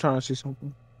on. I'm trying to see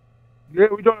something. Yeah,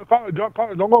 we joining Carlos. Don't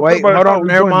go. Wait, hold on.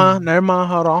 Never mind.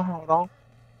 Hold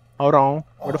on.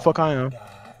 Where the fuck I am? God.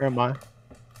 Never mind.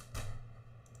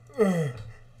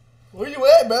 Where you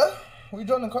at, bro? We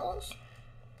joining Carlos?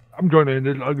 I'm joining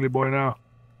this ugly boy now.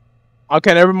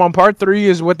 Okay, never mind. Part 3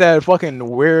 is with that fucking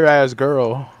weird ass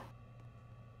girl.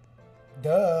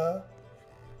 Duh.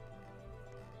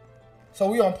 So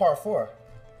we on part 4.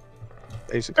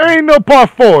 Basically. Ain't no part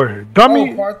 4,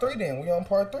 dummy. Oh, part 3 then. We on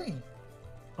part 3.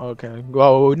 Okay.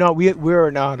 Well, no, we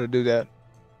already know how to do that.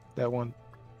 That one.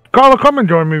 Carla, come and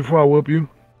join me before I whoop you.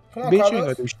 Come on, Bitch, you ain't Carlos.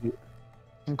 gonna do shit.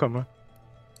 I'm coming.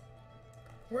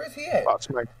 Where is he at? I'll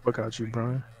smack the fuck out you,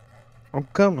 Brian. I'm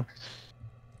coming.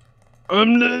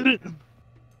 I'm dead.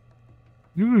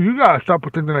 You gotta stop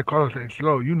pretending that Carlos ain't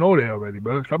slow. You know that already,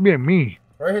 bro. Stop being mean.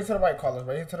 Right here to the right, Carlos.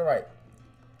 Right here to the right.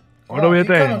 What are we Keep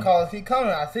there? coming, Carlos. Keep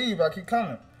coming. I see you, bro. Keep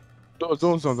coming. I was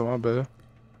doing something, my bad.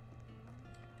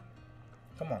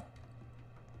 Come on.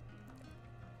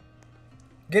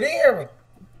 Get in here.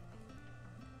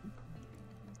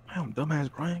 Damn, dumbass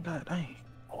Brian, god dang.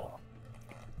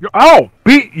 Yo, I'll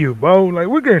beat you, bro. Like,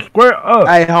 we're getting squared up.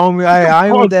 Hey, homie, I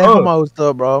ain't with that homo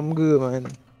stuff, bro. I'm good, man.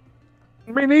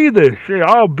 Me neither. Shit,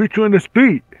 I'll beat you in the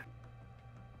street.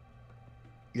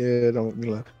 Yeah, don't be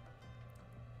like.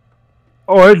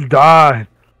 Oh, it's died.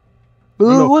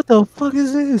 Ooh, what the fuck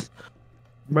is this?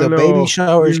 The Mellow, baby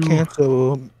shower is you-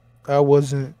 canceled. I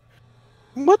wasn't.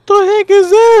 What the heck is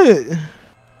that?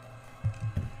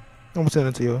 I'm sending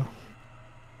it to you.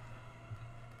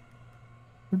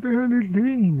 What the hell is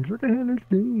this? What the hell is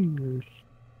this?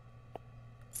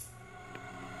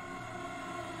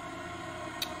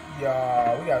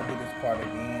 Y'all, we gotta do this part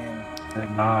again.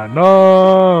 Nah,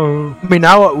 no. I mean,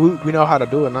 now we know how to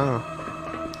do it now.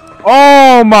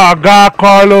 Oh my God,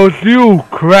 Carlos, you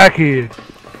crackhead.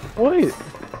 What?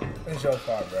 It's your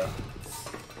fault, bro.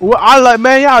 Well, I like,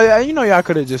 man, y'all, you know, y'all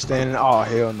could have just standing. Oh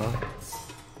hell no.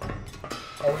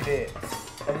 Oh, we did.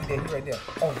 Oh, we did. He right there.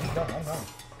 Oh, he gone. I'm gone.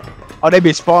 Oh, they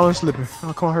be falling, slipping.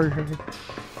 Oh, come on, hurry.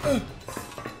 Hey,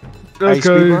 speed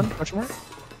Okay. run. Watch your mark.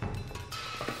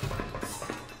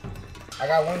 I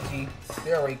got one key.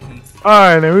 Stairway key.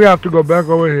 Alright, then we have to go back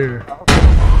over here.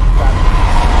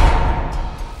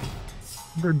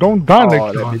 Don't die Oh,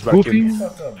 next that time, bitch about goofy.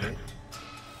 Fuck up, bitch.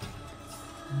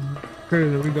 Okay,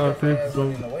 then we got Ass this.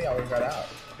 was in the way. I always got out.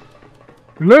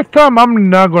 This time, I'm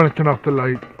not gonna turn off the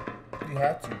light. You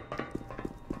have to.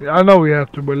 Yeah, I know we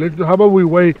have to, but let's. How about we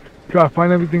wait, try to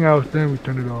find everything else, then we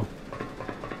turn it off.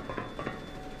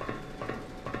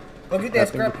 Go get that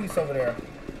scrap piece over there.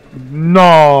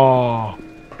 No.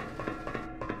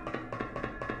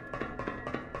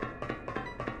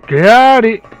 Got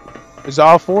it. Is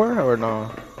all 4 or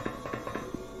no?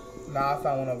 Nah, I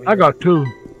found one over here. I got 2.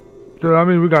 So I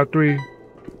mean, we got 3.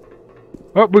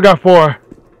 Oh, we got 4.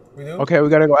 We do? Okay, we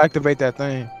gotta go activate that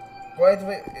thing. Go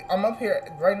activate. I'm up here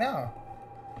right now.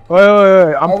 Wait.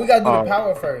 Oh, we gotta do the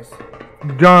power first.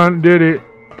 John did it.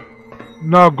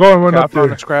 No, go and run Okay, I up found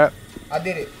there. the scrap. I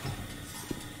did it.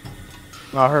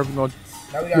 I heard no. Now we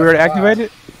You gotta already survive.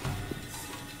 activated?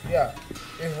 Yeah.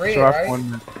 It's red, So I right?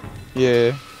 found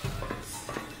yeah.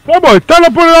 That boy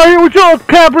teleported out here with your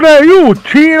capping ass. You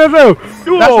cheating as hell.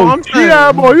 You That's what old I'm cheating saying.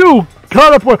 ass boy. You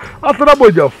teleport. I thought that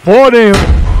boy just fought him.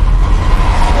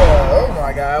 Yeah, oh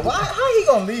my god. Why, how he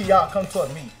gonna leave y'all come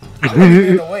toward me? I wouldn't even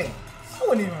in the way. I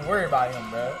wouldn't even worry about him,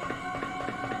 bro.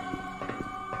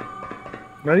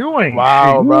 Man, you ain't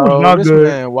Wow, shit. You bro. was not This good.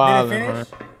 man wild, Did it man. finish?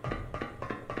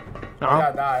 Oh,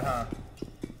 y'all died, huh?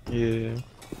 Yeah.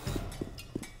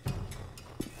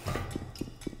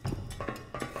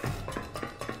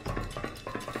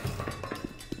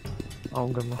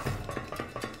 I'm gonna.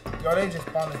 Yo, they just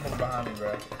spawned this nigga behind me,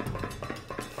 bro.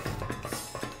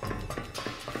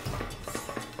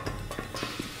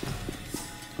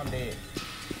 I'm dead.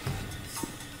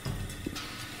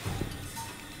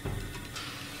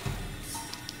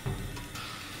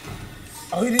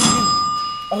 Oh, he didn't get it.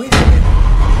 Oh, he didn't get it.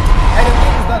 Hey, the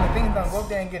thing is done. The thing is done. Go up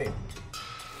there and get it.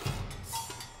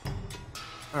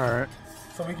 Alright.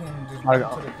 So we can just run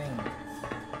to the thing.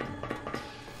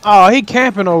 Oh, he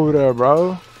camping over there,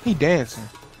 bro. He dancing.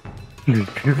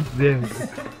 Damn.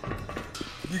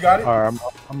 You got it? Alright,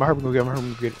 I'm gonna help him go get it. I'm gonna help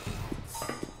him go get it.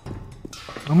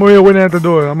 I'm over here waiting at the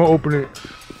door. I'm gonna open it.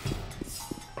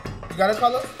 You got it,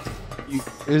 Carlos?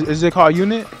 Is it called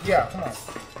unit? Yeah, come on.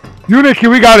 Unit key,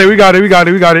 we got it.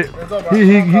 Let's go, bro.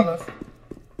 He- Come on, Carlos.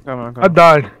 Come on, come I on.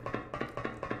 died.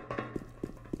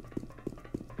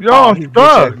 Yo, Oh, he's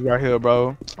stuck. right here,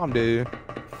 bro. I'm dead.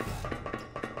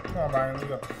 Come on, Brian. Let's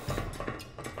go.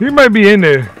 He might be in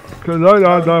there. Cause I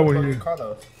died Go when get he.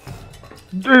 Carlos.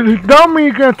 That don't mean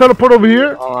you can't teleport over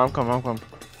here. Oh, I'm coming.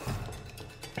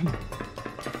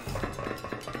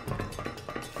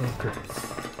 Okay.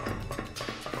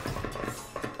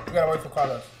 We gotta wait for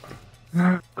Carlos.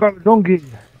 Carlos, don't get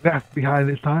left behind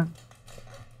this time.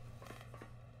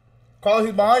 Carlos,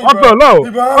 he's behind you, I bro. fell low.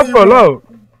 He's behind I you, fell bro. low.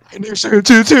 And they're saying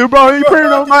two, bro. He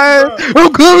praying on my ass.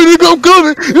 I'm coming.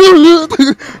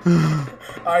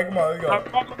 Alright, come on, let's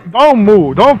go. Don't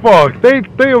move. Don't fall. Stay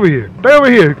over here. Stay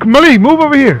over here. Malik, move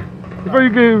over here. Before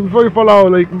you fall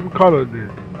out like Carlos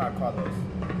did. Not Carlos.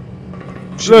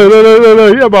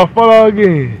 Look. You about to fall out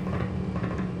again.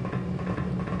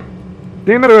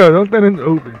 Stand there. Don't stand in the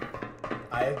open.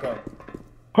 Alright, let's go.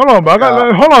 Hold on,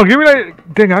 bro. Hold on. Give me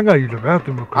that. Dang, I gotta use the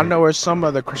bathroom real quick. I know where some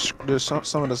of the there's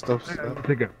some of the stuff. I gotta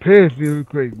take a piss real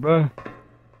quick, bro.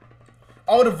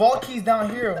 Oh, the vault key's down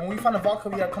here. When we find the vault key,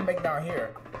 we gotta come back down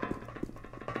here.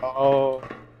 Oh.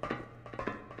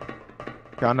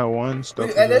 I know one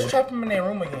stuff. Hey, let's trap him in their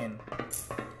room again.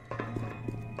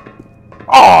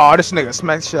 Oh, this nigga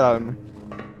smacked the shit out of me.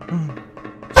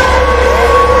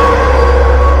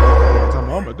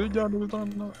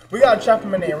 We gotta trap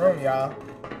him in their room, y'all.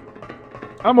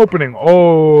 I'm opening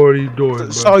all these doors,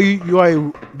 bro. So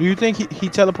do you think he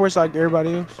teleports like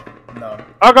everybody else? No.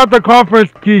 I got the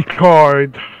conference key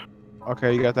card.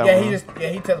 Okay, you got that Yeah, one.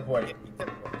 he teleported.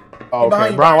 Oh, behind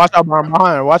okay, you, Brian, watch out, Brian.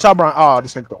 Behind. Watch out, Brian. Oh,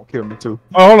 this nigga gonna kill me too.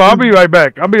 Oh, hold on. I'll be right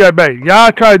back.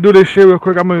 Y'all try to do this shit real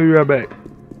quick. I'm gonna be right back.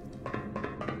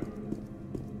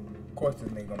 Of course,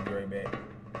 this nigga gonna be right back.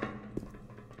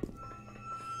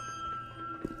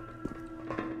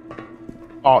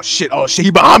 Oh shit! He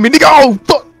behind me, nigga. Oh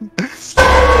fuck!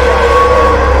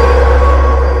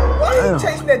 Why are you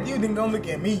chasing that dude and gonna look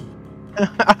at me?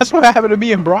 That's what happened to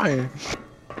me and Brian.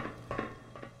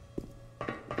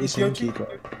 It's killed in key you?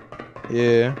 card.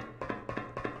 Yeah,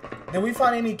 Did we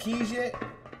find any keys yet?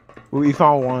 we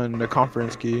found one, the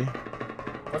conference key.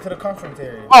 Go to the conference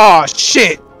area. Oh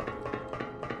shit!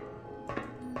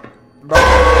 Bro.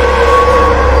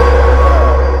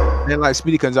 Man, like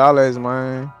Speedy Gonzalez,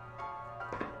 man.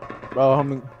 Bro,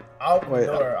 homie, I'll open Wait,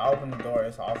 the door. I'll open the door.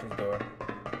 It's an office door.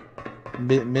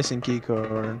 missing key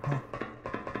card.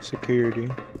 Security.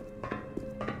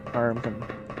 Alright, I'm coming.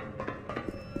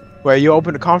 Wait, you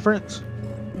open the conference?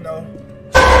 No.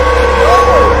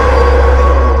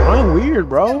 Run weird, They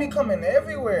bro. be coming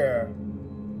everywhere.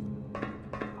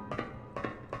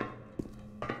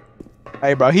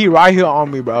 Hey, bro, he right here on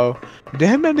me, bro.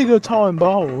 Damn, that nigga tall and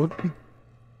bald.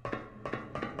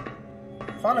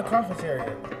 Find a conference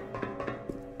area.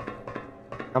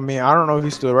 I mean, I don't know if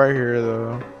he's still right here,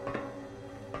 though.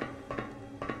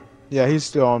 Yeah, he's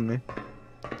still on me.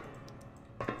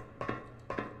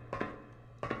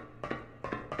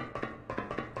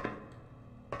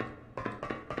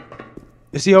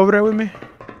 Is he over there with me?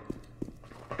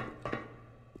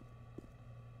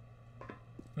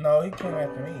 No, he came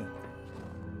after me.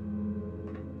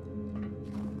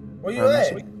 Where you Alright,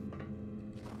 at? let's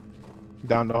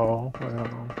down the hall. Wait, hold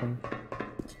on, I'm coming.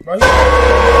 Bro, find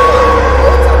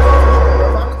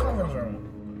the conference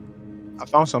room. I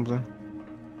found something.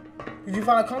 Did you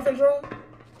find a conference room?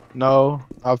 No,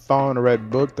 I found a red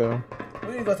book though.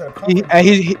 We need to go to the He, conference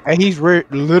and room. he's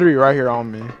literally right here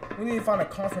on me. We need to find a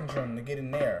conference room to get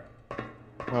in there.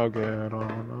 Okay, I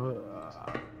don't know.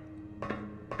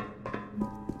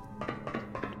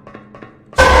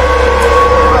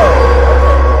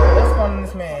 Oh, let's find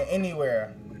this man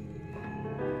anywhere.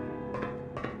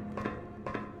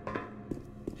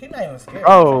 He's not even scared.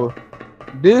 Oh,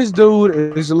 this dude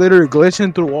is literally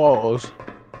glitching through walls.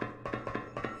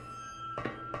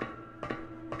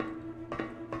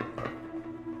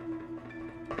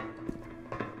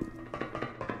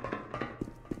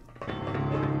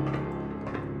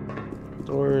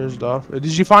 Storage off. Did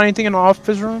you find anything in the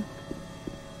office room?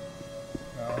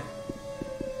 No.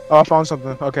 Oh, I found something.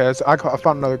 Okay, I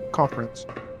found another conference.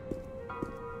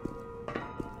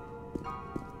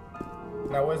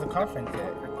 Now where's the conference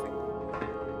at?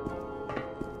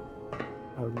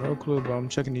 I have no clue, but I'm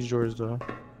checking these drawers though.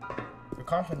 The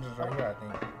conference is right here, I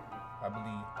think. I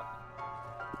believe.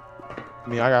 I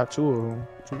mean, I got two of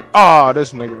them. Oh,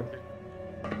 this nigga.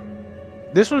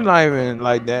 This one's not even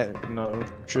like that. No,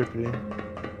 trippy.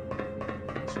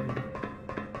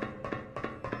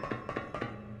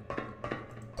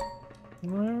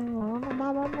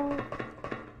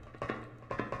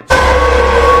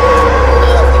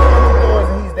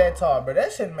 He's that tall, but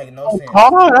that shouldn't make no sense.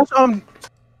 Oh, that's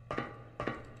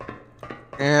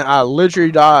and I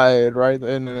literally died right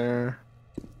in there.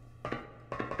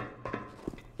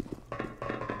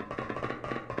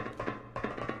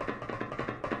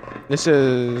 This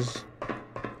is.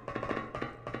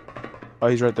 Oh,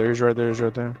 he's right there. He's right there. He's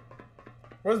right there.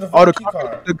 Where's the Oh, the key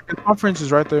card? conference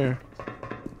is right there.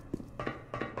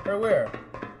 Where?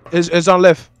 It's on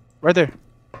left, right there.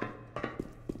 All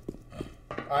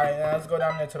right, now let's go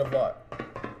down there to the vault.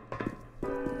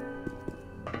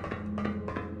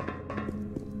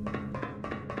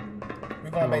 We're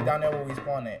going back down there where we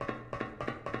spawned at.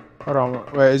 Hold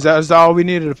on. Wait, is that all we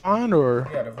needed to find, or?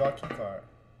 Yeah, the vault key card.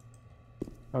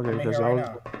 Okay, I'm in because here I right was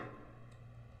now.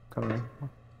 coming.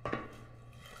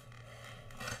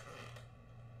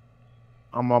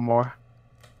 I'm on more.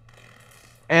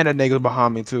 And a nigga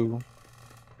behind me too.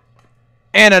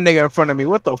 And a nigga in front of me.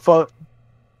 What the fuck?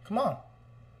 Come on.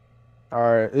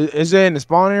 Alright. Is it in the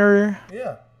spawn area?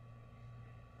 Yeah.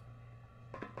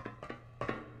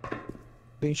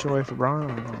 Think you should wait for Brian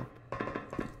or not?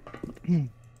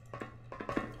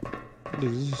 What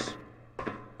is this?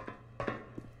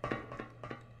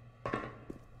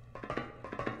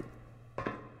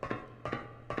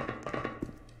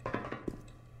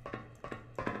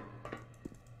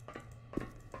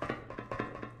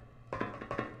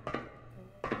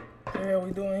 What the hell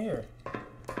we doing here?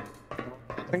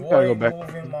 I think I gotta go back.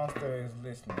 Moving monster is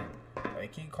listening. A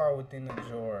key card within the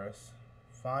drawers.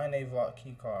 Find a vault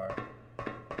key card.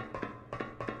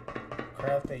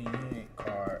 Craft a unit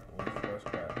card with force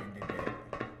craft. We did that.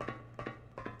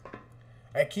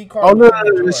 A key card. Oh no, within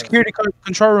the the drawers. security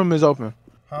control room is open.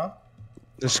 Huh?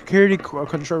 The security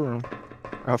control room.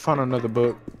 I found another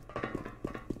book.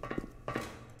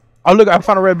 Oh look, I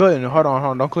found a red button. Hold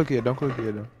on. Don't click it. Don't click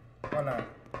it. Why not?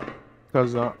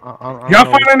 Cause Y'all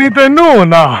find anything new or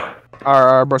nah?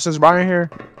 Alright, bro. Since Brian here,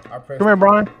 I pressed come here, it.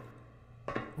 Brian.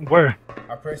 Where?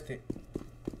 I pressed it.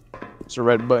 It's a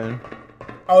red button.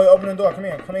 Oh, you open the door.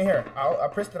 Come in here. I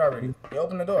pressed it already. You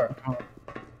open the door.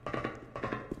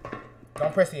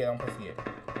 Don't press it yet.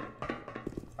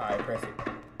 Alright, press it.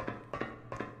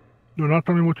 Do not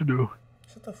tell me what to do.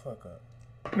 Shut the fuck up.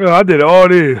 Yeah, I did all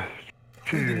this.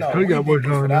 We Shit, did we got boys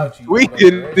on now. without you. We bro.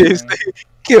 did this.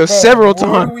 Killed Bro, several Where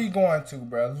times. are we going to,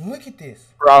 bro? Look at this.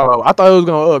 Bro, I thought it was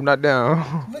going up, not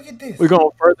down. Look at this. We're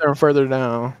going further and further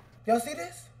down. Y'all see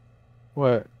this?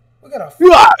 What? We got a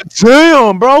God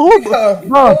damn, bro. we got a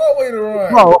Bro, far way to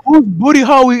run. bro, whose booty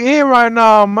hole we in right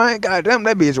now, man? God damn,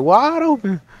 that bitch wide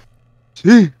open.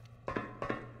 Gee.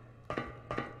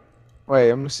 Wait,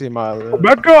 let me see my.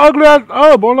 Back your ugly ass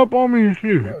up, all up on me and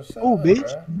shit. Bro, shut Oh, up,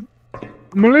 bitch. Bro.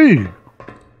 I'ma leave.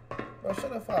 Bro, shut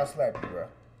up before I slap you, bro.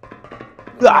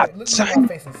 God Look at my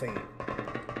face and say it.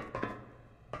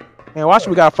 Man, watch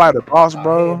we gotta fight the boss,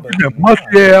 bro. That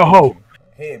musty ass hoe.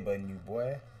 Headbutting you,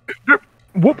 boy.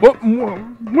 What?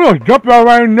 We'll jump out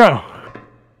right now.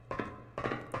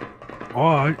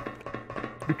 Alright.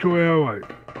 Get your ass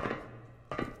right.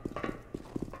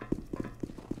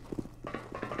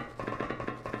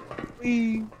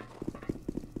 Wee.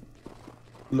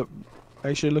 Look,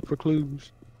 I should look for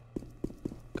clues.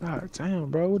 God damn,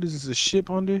 bro, what is this? A ship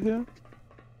under here?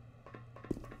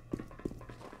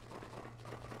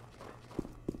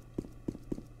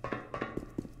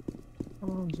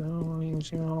 Oh, down, you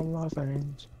see all my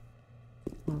things.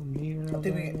 I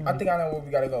think I know where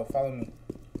we gotta go. Follow me.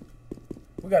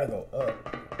 We gotta go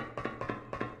up.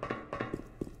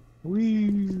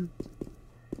 Wee.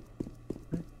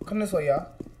 Come this way, y'all.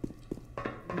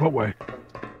 What way?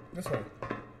 This way.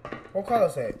 What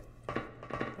Carlos said?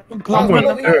 I'm Carlos, going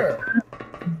come over there. here.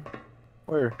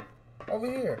 Where? Over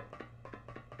here.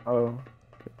 Oh,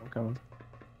 I'm coming.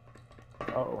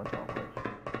 Oh, what's wrong?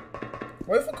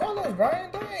 Wait for Carlos,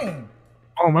 Brian. Dang.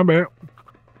 Oh, my bad.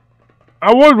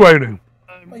 I was waiting.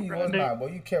 No, you was not, boy.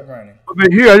 You kept running. Okay,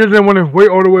 here, I just didn't want to wait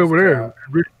all the way over there.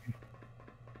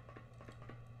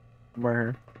 I'm right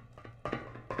here.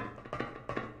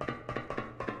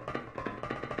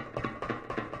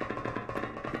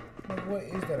 Like, what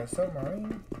is that? A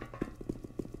submarine?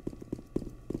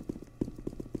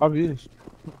 Obvious.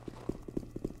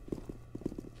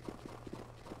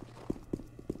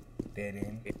 Dead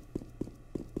end.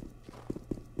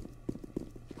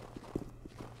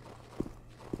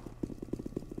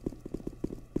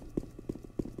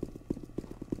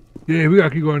 Yeah, we gotta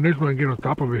keep going this way and get on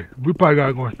top of it. We probably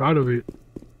gotta go inside of it.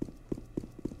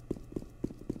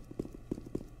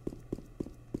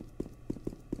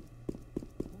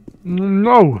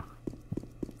 No.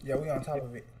 Yeah, we on top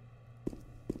of it.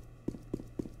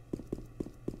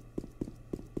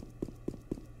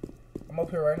 I'm up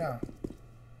here right now.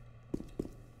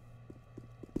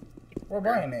 Where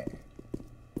Brian at?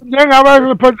 Dang, I was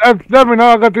gonna put F7, now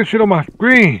I got this shit on my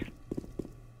screen.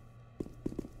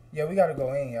 Yeah, we gotta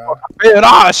go in, y'all. Man,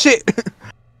 ah, shit.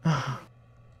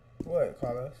 What,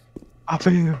 Carlos? I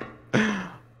feel.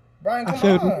 Brian, I come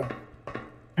feel- on.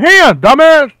 Here,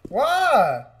 dumbass!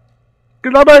 Why?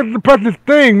 Cause I'm about to press this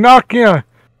thing, knock in.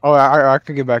 Oh, I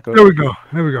can get back up. There we go,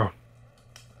 there we go.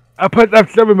 I put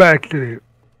F7 back to it.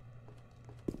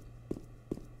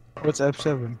 What's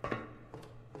F7?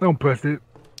 Don't press it.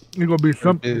 It's gonna be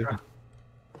something. did.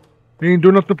 They ain't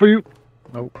do nothing for you?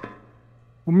 Nope.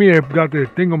 For me, I got this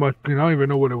thing on my screen. I don't even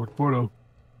know what it was for though.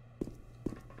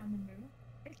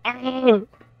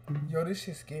 Yo, this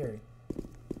shit's scary.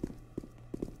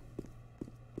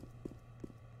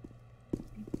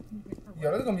 Yo,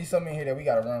 there's gonna be something in here that we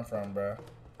gotta run from, bro.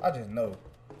 I just know.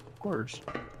 Of course.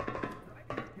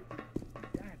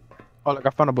 Oh, look,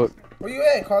 I found a book. Where you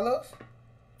at, Carlos?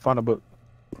 Found a book.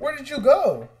 Where did you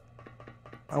go?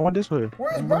 I went this way.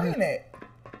 Where's Brian at?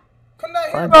 Come down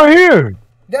here. Brian- Not here.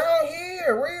 Down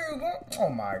here. Where are you going? Oh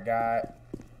my god.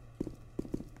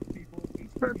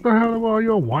 What the hell are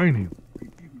you whining?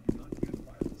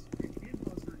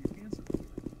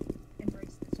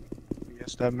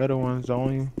 Yes, that middle one's the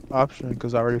only option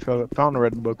because I already found the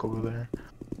red book over there.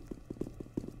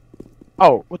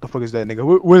 Oh, what the fuck is that,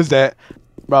 nigga? What is that?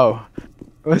 Bro,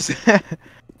 what's that?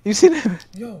 You see that?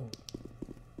 Yo.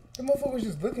 That motherfucker was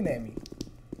just looking at me.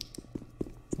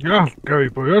 You're scary,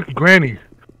 boy. That's Granny.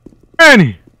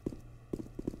 Granny!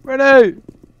 Renee!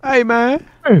 Hey, man.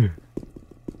 Hey.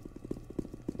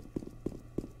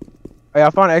 Hey, I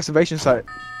found an excavation site.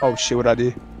 Oh, shit, what I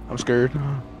did. I'm scared.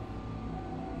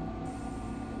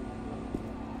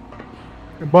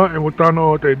 But what I know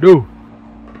what they do.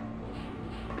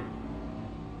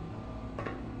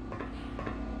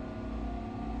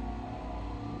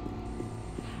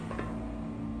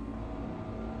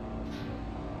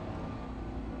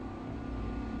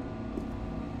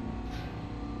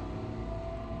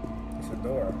 It's a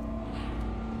door.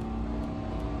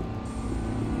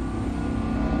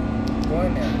 Go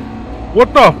in there.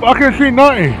 What the f? I can't see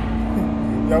nothing.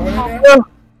 Y'all went in there?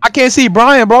 I can't see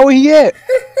Brian, bro. Where he at?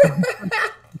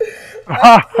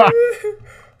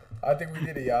 I think we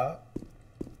did it, y'all.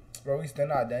 Bro, we still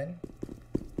not done.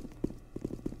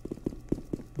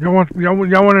 Y'all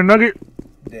want a nugget?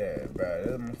 Yeah,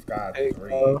 bro. This is Sky Hey, 3.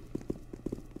 Man,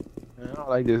 I don't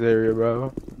like this area,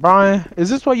 bro. Brian, is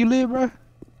this where you live, bro?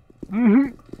 Mm-hmm.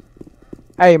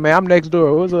 Hey, man, I'm next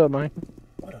door. What's up, man?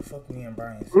 What the fuck we in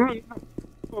Brian's?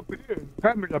 Up here.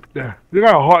 Cabin up there. They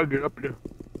got a hard get up there.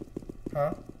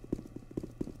 Huh?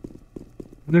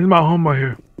 This is my home right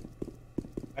here.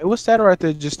 Hey, what's that right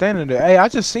there just standing there? Hey, I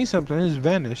just seen something. It just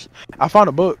vanished. I found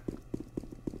a book.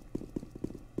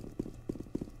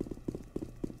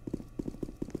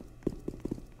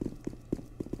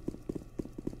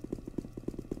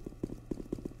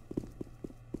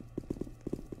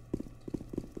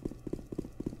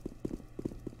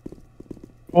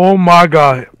 Oh my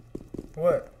god.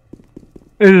 What?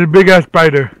 This is a big ass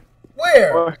spider.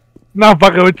 Where? Not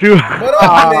fucking with you. But don't do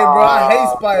that, bro. I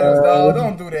hate spiders, dog.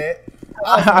 Don't do that.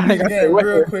 I'll leave the game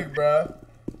real quick, bro.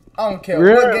 I don't care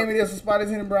Real? what game it is with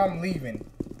spiders in it, bro. I'm leaving.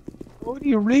 What are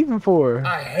you leaving for?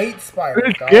 I hate spiders,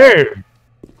 I'm dog. scared.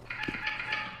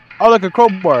 Oh, look, a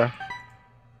crowbar.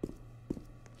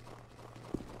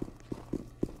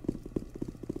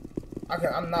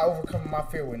 I'm not overcoming my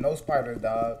fear with no spiders,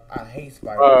 dog. I hate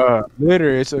spiders.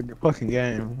 Literally, it's a fucking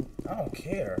game. I don't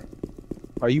care.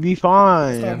 Oh, you be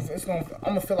fine. I'm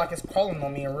gonna feel like it's crawling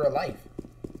on me in real life.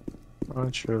 Oh,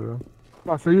 true.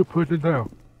 I say you push it down.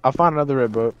 I'll find another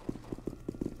red book.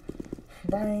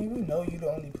 Brian, we know you the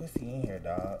only pussy in here,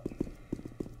 dog.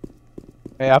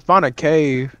 Hey, I found a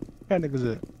cave. What niggas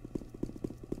it?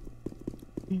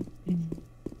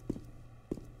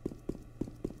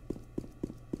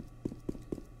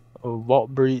 A vault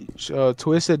breach,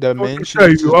 twisted dimensions. Tell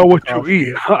you all what you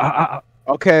eat.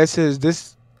 Okay, it says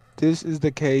this is the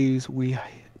caves we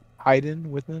hide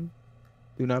in within.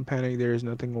 Do not panic. There is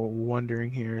nothing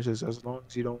wandering here. It says as long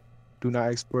as you do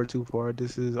not explore too far.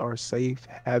 This is our safe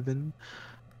haven.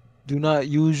 Do not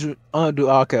use do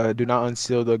not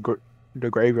unseal the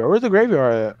graveyard. Where's the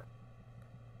graveyard at?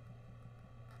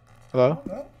 Hello?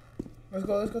 No. Let's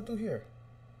go through here.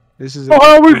 This is. Oh,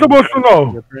 how are we supposed to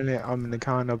know? Apparently, I'm in the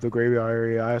kind of the graveyard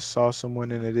area. I saw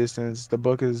someone in the distance. The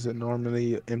book is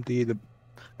normally empty. The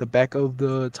back of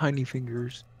the tiny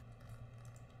fingers.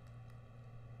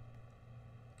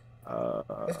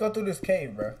 Let's go through this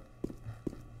cave, bro.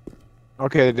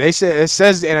 Okay, it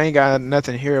says it ain't got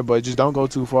nothing here, but just don't go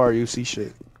too far. You see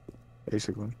shit,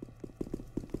 basically.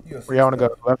 Where y'all wanna go?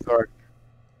 Left or right?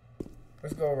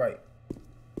 Let's go right.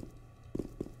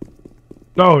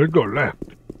 No, let's go left.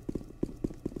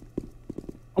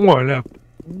 I'm going left.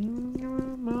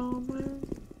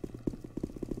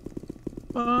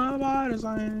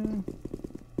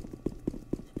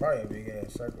 Probably a big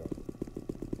ass circle.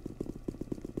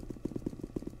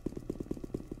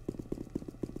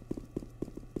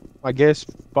 I guess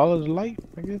follow the light.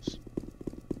 I guess.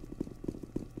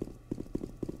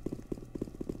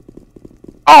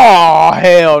 Oh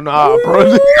hell nah,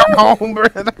 bro! I'm home, bro.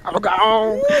 I'm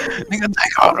gone. Nigga,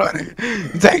 take off running.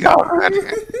 Take off running.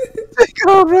 Take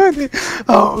off running.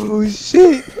 Oh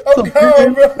shit! I'm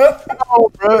gone, bro. Oh,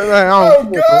 bro. Like,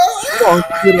 I'm gone.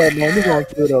 We gonna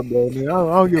split up, bro. I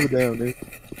don't give a damn, nigga.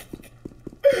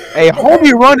 Hey,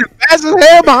 homie running fast as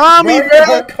hell behind me, Brian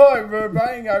got caught, bro.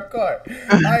 Brian got caught.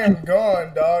 I am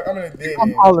gone, dog. I'm in a dead I'm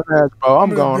end. hauling ass, bro.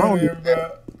 I'm gone.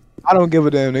 I don't give a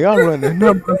damn, nigga. I'm running.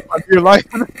 No, bro. Fuck your life.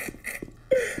 I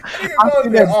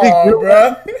seen that big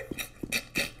gorilla.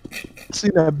 I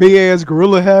seen that big ass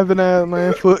gorilla having that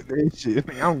man foot and shit.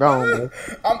 I'm gone, bro.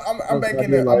 I'm back in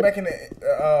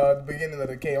the beginning of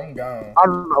the cave. I'm gone. I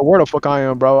don't know where the fuck I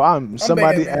am, bro. I'm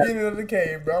somebody. Back in the beginning of the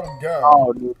cave, bro. I'm gone.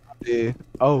 Oh, dude. Yeah.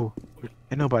 Oh,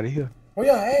 ain't nobody here. Where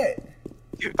y'all at?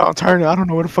 Don't turn it. I don't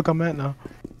know where the fuck I'm at now.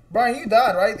 Brian, you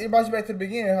died, right? They brought you back to the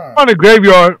beginning, huh? On the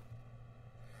graveyard.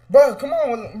 Bro, come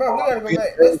on, bro. We gotta go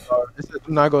back. It says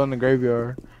do not go in the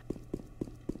graveyard.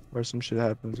 Where some shit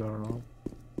happens. I don't know.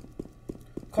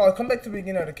 Carl, come back to the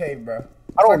beginning of the cave, bro.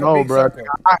 I don't know, bro.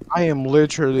 I am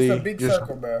literally. It's a big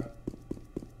circle, bro.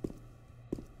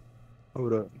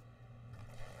 Hold up.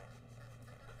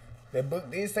 That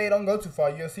book did say don't go too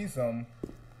far. You'll see something.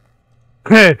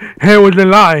 Hey, was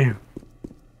in line.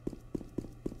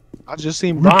 I just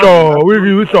seen We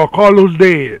Brian. we saw Carlos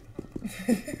dead.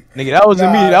 Nigga, that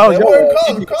wasn't me. That was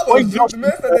Carlos. Carlos just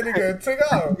messed up. That nigga took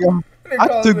out.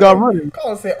 I took off running.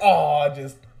 Carlos said, "Oh,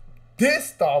 just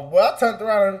pissed off." Well, I turned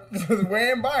around and was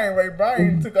wearing Brian. Right,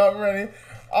 Brian took off running.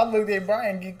 I looked at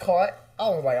Brian get caught. I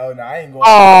was like, "Oh no, I ain't going."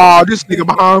 Oh, this nigga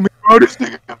behind me, bro. This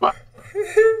nigga behind me.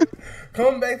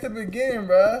 Come back to the beginning,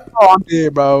 bro. Oh, I'm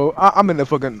dead, bro. I'm in the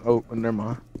fucking. Oh, never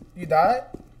mind. You died?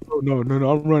 Oh, no.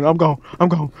 I'm running. I'm gone. I don't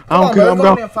Come care. on, I'm go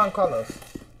gone. and find Carlos.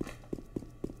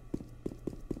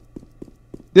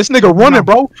 This nigga running,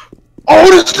 bro.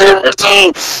 Oh, this nigga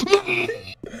too.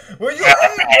 Where you at,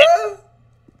 bro?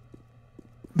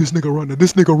 This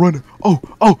nigga running.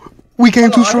 Oh, we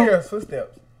came too strong. I hear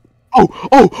footsteps.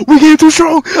 Oh, we came too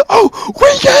strong. Oh,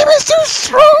 we came in too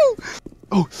strong.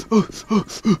 Oh.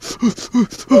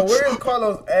 Bro, where is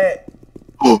Carlos at?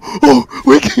 Oh,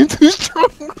 we came too strong.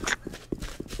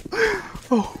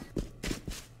 Oh.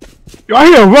 I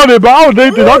hear running, but I don't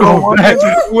think that I'm going back.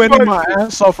 I'm sweating my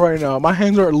ass off right now. My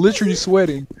hands are literally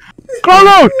sweating.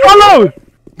 Carlos!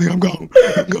 Nigga, I'm gone.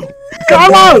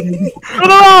 Carlos!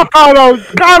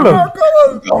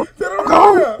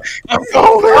 I'm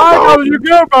gone. You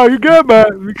good, bro? You good, man?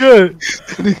 You good?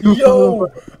 Yo,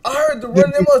 I heard the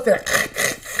running them was that.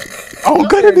 Oh,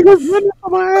 God, that nigga's running for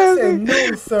my I ass. said,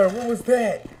 no, sir. What was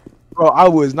that? Bro, I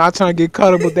was not trying to get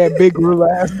caught up with that big gorilla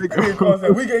ass nigga. Carlos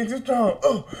said, we getting too strong.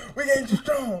 Oh, we getting too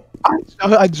strong.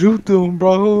 I juked him,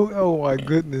 bro. Oh, my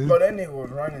goodness. Bro, that nigga was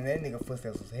running. That nigga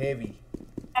footsteps was heavy.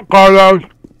 Carlos.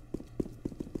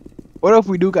 What if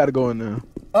we do gotta go in there?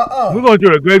 We're going to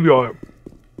the graveyard.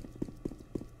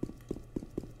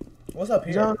 What's up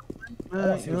here? I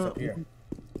want to see what's up here.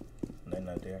 Nothing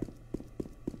up there.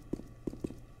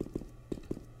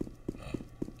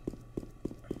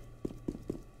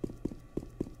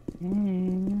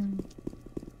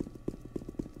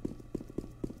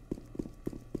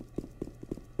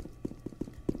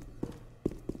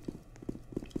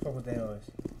 What was that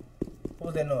noise? What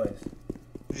was that noise?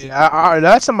 Yeah,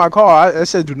 that's in my car. It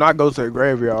said do not go to the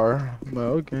graveyard. I'm like,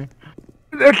 okay.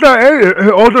 It's not.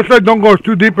 It also said don't go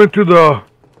too deep into the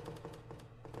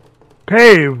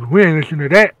cave. We ain't listening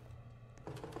to that.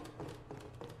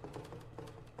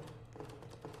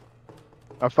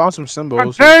 I found some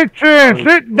symbols. Attention!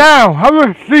 Sit down. Have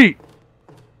a seat.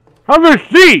 Have a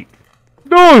seat.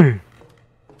 Doing.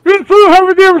 You too. Have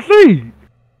a damn seat.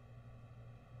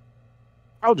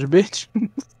 Ouch, bitch.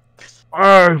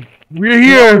 We're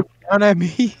here. Down at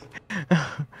me.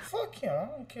 Fuck him. I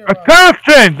don't care.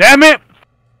 Attention! Damn it!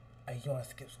 Hey, you want to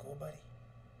skip school,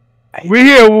 buddy? We're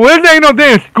here. This ain't no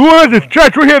damn school. This is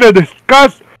church. We're here to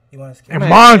discuss You want to skip? a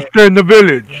monster in the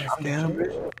village. Damn,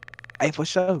 bitch. Hey, for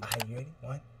sure. Alright, you ready?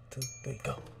 1, 2, 3,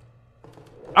 go.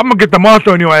 I'm gonna get the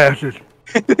monster on your asses.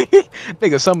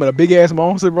 Nigga, some of the big ass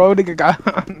monster, bro. Nigga got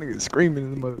nigga screaming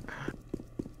in the mother.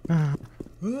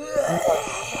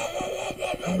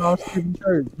 I'm all skipping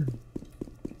church.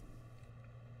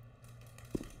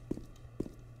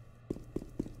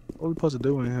 What we supposed to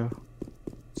do in here?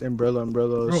 It's umbrella.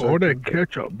 Bro, all that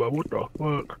ketchup, but what the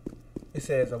fuck? It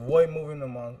says avoid moving the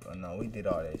monster. Oh, no, we did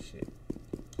all that shit.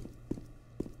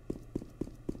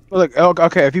 Look,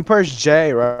 okay, if you push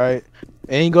J, right,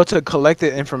 and you go to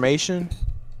collected information,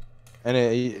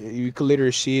 and you can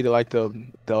literally see like the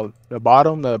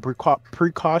bottom, the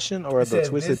precaution or It the says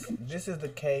twisted. this is the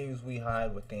caves we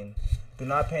hide within. Do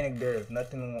not panic. There is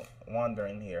nothing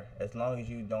wandering here, as long as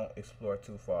you don't explore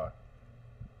too far.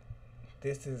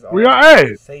 This is We are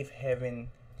our safe haven.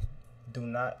 Do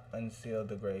not unseal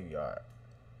the graveyard.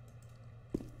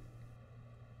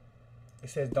 It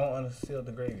says don't unseal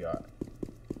the graveyard.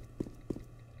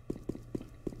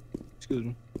 Excuse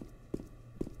me.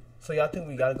 So y'all think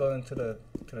we gotta go into the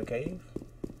cave?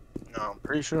 No, I'm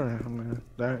pretty sure. I mean,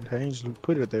 they ain't just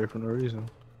put it there for no reason.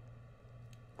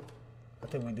 I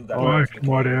think we do gotta Oh, go that's into the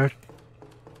smart cave. ass.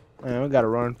 Man, we gotta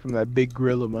run from that big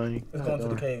grill of mine. Let's go into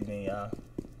the cave then, y'all.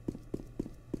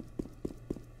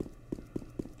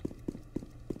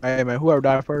 Hey man, whoever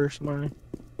died first, man.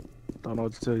 Don't know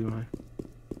what to tell you, man.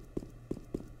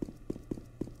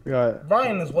 We got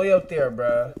Brian is way up there,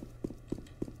 bruh.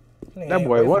 That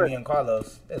boy, what? Me and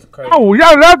Carlos. That's crazy. Oh,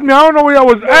 y'all left me. I don't know where y'all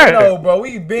was at. No, bro.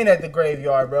 We been at the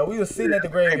graveyard, bro. We was sitting at the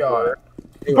graveyard.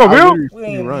 For real? We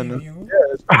ain't leave you.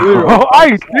 Oh, I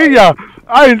ain't see y'all.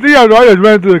 I ain't see y'all. So I just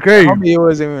ran to the cave. I mean, he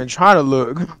wasn't even trying to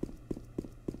look.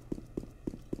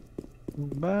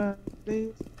 Bye,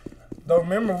 please. Though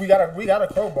remember, we got a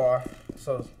crowbar.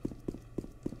 So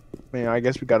Man, I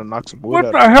guess we gotta knock some wood What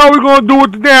up. the hell we gonna do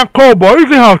with the damn crowbar? You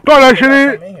see how start that shit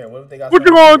in? in here. What if they got What you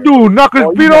something gonna in here? do? Knock his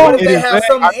feet What off? if they have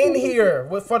something in here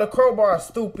for the crowbar?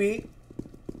 Stupid.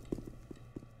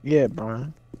 Yeah,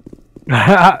 Brian.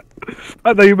 I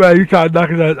thought you better. You tried to knock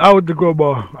his ass out with the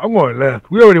crowbar. I'm going left.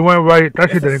 We already went right. That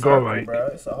shit It's a didn't go circle, right. bro.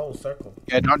 It's a whole circle.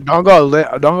 Yeah, don't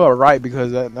go right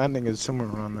because that thing is somewhere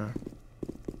around there.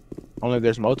 Only if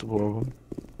there's multiple of them.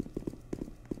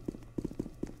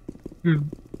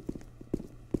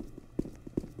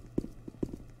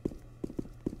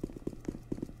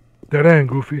 That ain't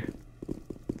Goofy.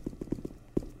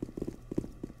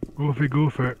 Goofy.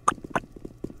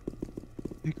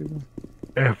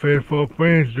 F is for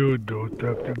friends, do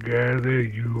stuff together.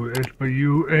 U is for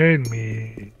you and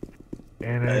me.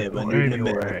 And Hey, it's I'm for under the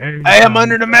anywhere. Hey, I'm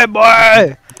under the mat, boy.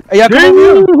 Hey, y'all come Hey, over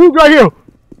here. who got here?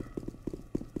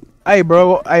 Hey,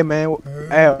 bro. Hey, man.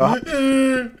 Hey,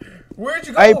 Where'd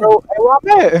you go? hey, bro. Hey, where I'm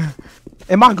at?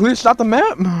 Am I glitched out the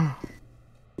map?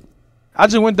 I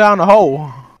just went down the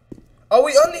hole. Oh,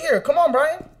 we under here. Come on,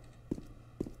 Brian.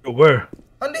 Where?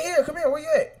 Under here. Come here. Where you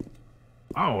at?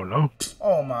 I don't know.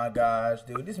 Oh my gosh,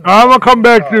 dude. This man I'm gonna got come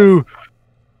back lost. to.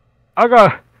 I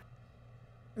got.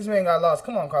 This man got lost.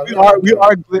 Come on, Carl. We are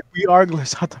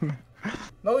glitched out the map.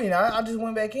 No, you're not. I just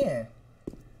went back in.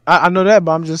 I know that,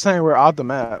 but I'm just saying we're out the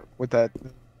map with that.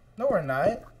 No, we're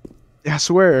not. I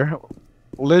swear.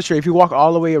 Literally, if you walk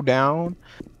all the way down,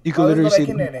 you can Oh, let's go literally back see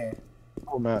in there then. the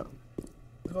whole map.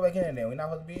 Let's go back in there then. We're not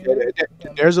supposed to be in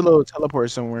there. There's a little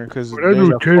teleport somewhere because Well, that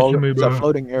dude chasing me, there's a bro.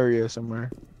 floating area somewhere.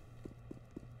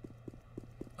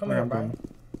 Come here, Brian.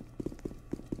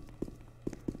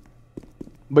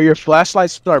 But your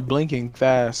flashlights start blinking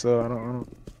fast, so I don't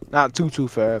not too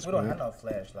fast. We don't but- have no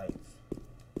flashlights.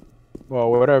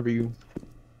 Well, whatever you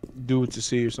do to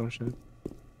see or some shit.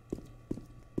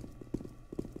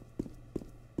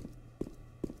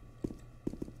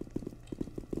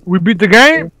 We beat the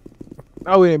game?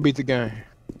 No, we didn't beat the game.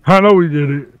 I know we did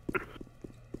it.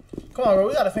 Come on, bro.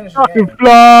 We gotta finish the I can game.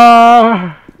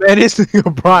 fly. Man, this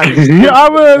nigga Brian. Yeah, I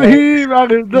believe I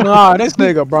can fly. Nah, this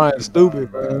nigga Brian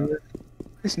stupid, bro.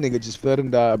 This nigga just fell and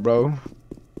died, bro.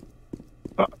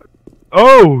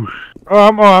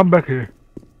 I'm back here.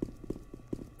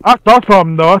 I saw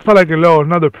something though. I saw like a little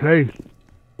another place.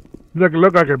 It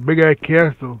looked like a big ass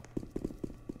castle.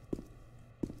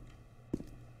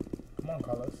 Come on,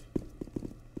 Carlos.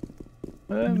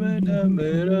 Nigga,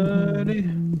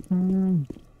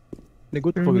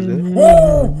 what the fuck is that?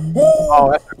 Whoa! Whoa!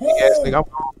 Oh, that's a big ass nigga.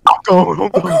 I'm going. I'm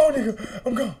going, nigga.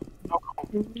 I'm going.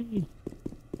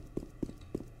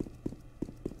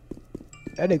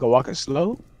 That nigga walking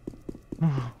slow.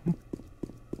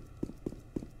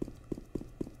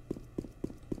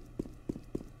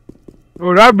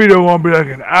 Oh, that video won't be like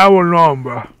an hour long,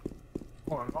 bro.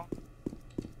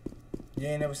 You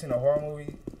ain't never seen a horror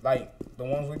movie like the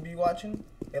ones we be watching?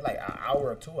 They're like an hour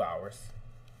or 2 hours.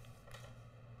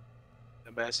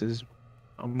 The masses.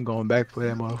 I'm going back for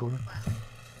that motherfucker.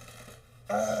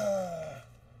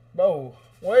 Bro,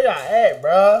 where y'all at,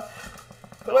 bro?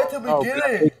 Wait till we get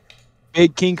it.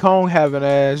 Big King Kong having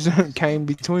ass came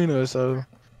between us, so.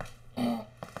 I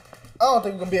don't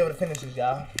think we're gonna be able to finish this,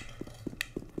 y'all.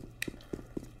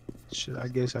 Shit, I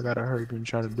guess I gotta hurry and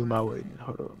try to do my way.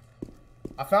 Hold up.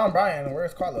 I found Brian.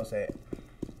 Where's Carlos at?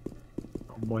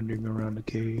 I'm wandering around the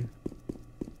cave.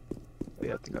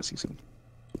 Yeah, I think I see something.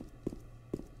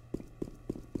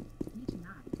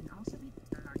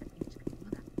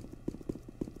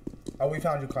 Oh, we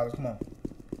found you, Carlos. Come on.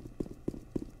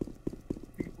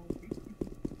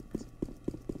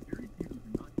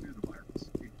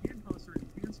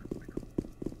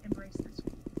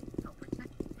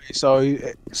 So,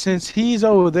 since he's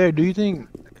over there, do you think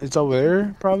it's over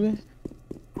there, probably?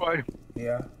 Why?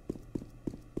 Yeah.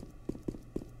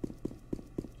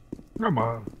 Come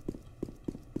on.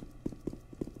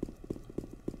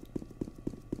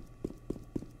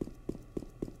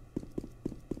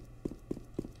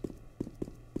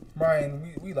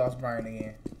 Brian, we lost Brian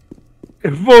again.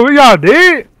 What y'all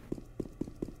did?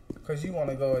 Cause you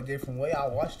wanna go a different way. I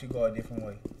watched you go a different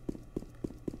way.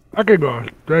 I can go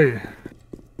straight.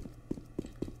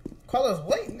 Carlos,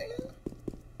 wait, nigga.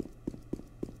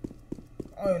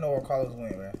 I don't even know where Carlos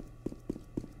went, man.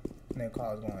 Nigga,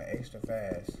 Carlos going extra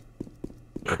fast.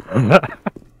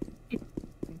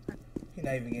 He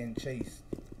not even getting chased.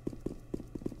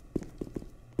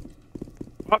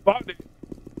 I found it.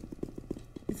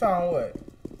 You found what?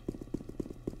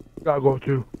 Gotta go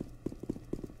too.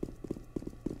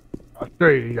 I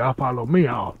say y'all follow me,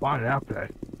 I'll find it after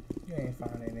that. You ain't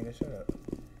found that nigga. Shut up.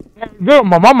 Yeah,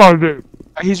 my mama did.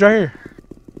 He's right here.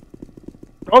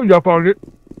 Oh, y'all found it.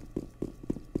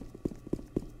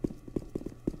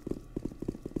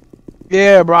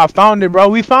 Yeah, bro, I found it, bro.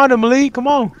 We found it, Malik. Come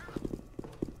on.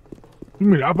 You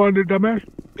mean I found it, dumbass?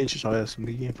 Bitch, your ass,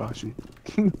 Malik. You ain't found shit.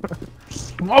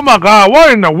 Oh my god,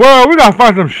 what in the world? We gotta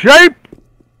find some shape.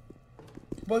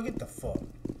 Boy, get the fuck.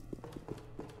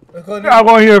 Let's go. Y'all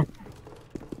going here.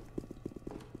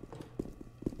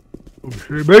 Oh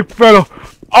shit, big fella.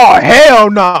 Oh,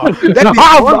 hell no. That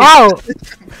Out.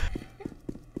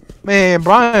 Man,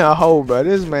 Brian a hoe, bro.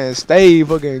 This man stay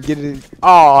fucking getting.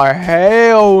 Oh,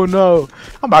 hell no.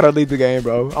 I'm about to leave the game,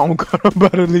 bro. I'm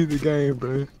about to leave the game,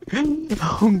 bro.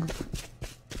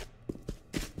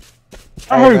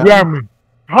 I heard you grab me.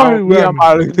 I heard you I'm grab me.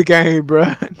 about to leave the game,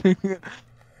 bro.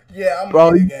 Yeah, I'm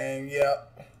Bro, in the game. Yeah.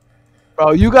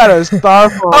 Bro, you gotta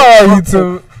start from. Oh,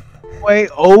 YouTube. Wait,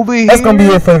 over here. That's gonna be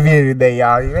it for the video today,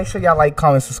 y'all. Make sure y'all like,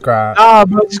 comment, subscribe. Nah,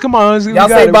 bro, just come on. Y'all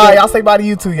say bye. Y'all say bye to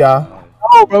YouTube, y'all.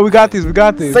 Oh, bro, we got this. We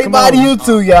got this. Say Come bye on. to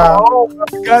YouTube, y'all. Oh, bro,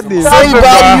 we got this. Say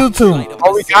bye to YouTube.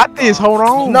 Oh, we got this. Hold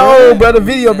on. No, bro, the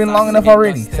video been long enough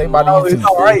already. Say bye to It's YouTube.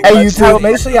 alright. Hey, YouTube,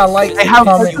 make sure y'all like, Hey, have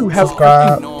comment, fun, have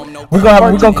subscribe. We're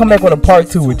gonna come back with a part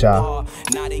 2 with y'all.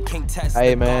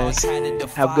 Hey, man.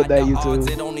 Have a good day, YouTube.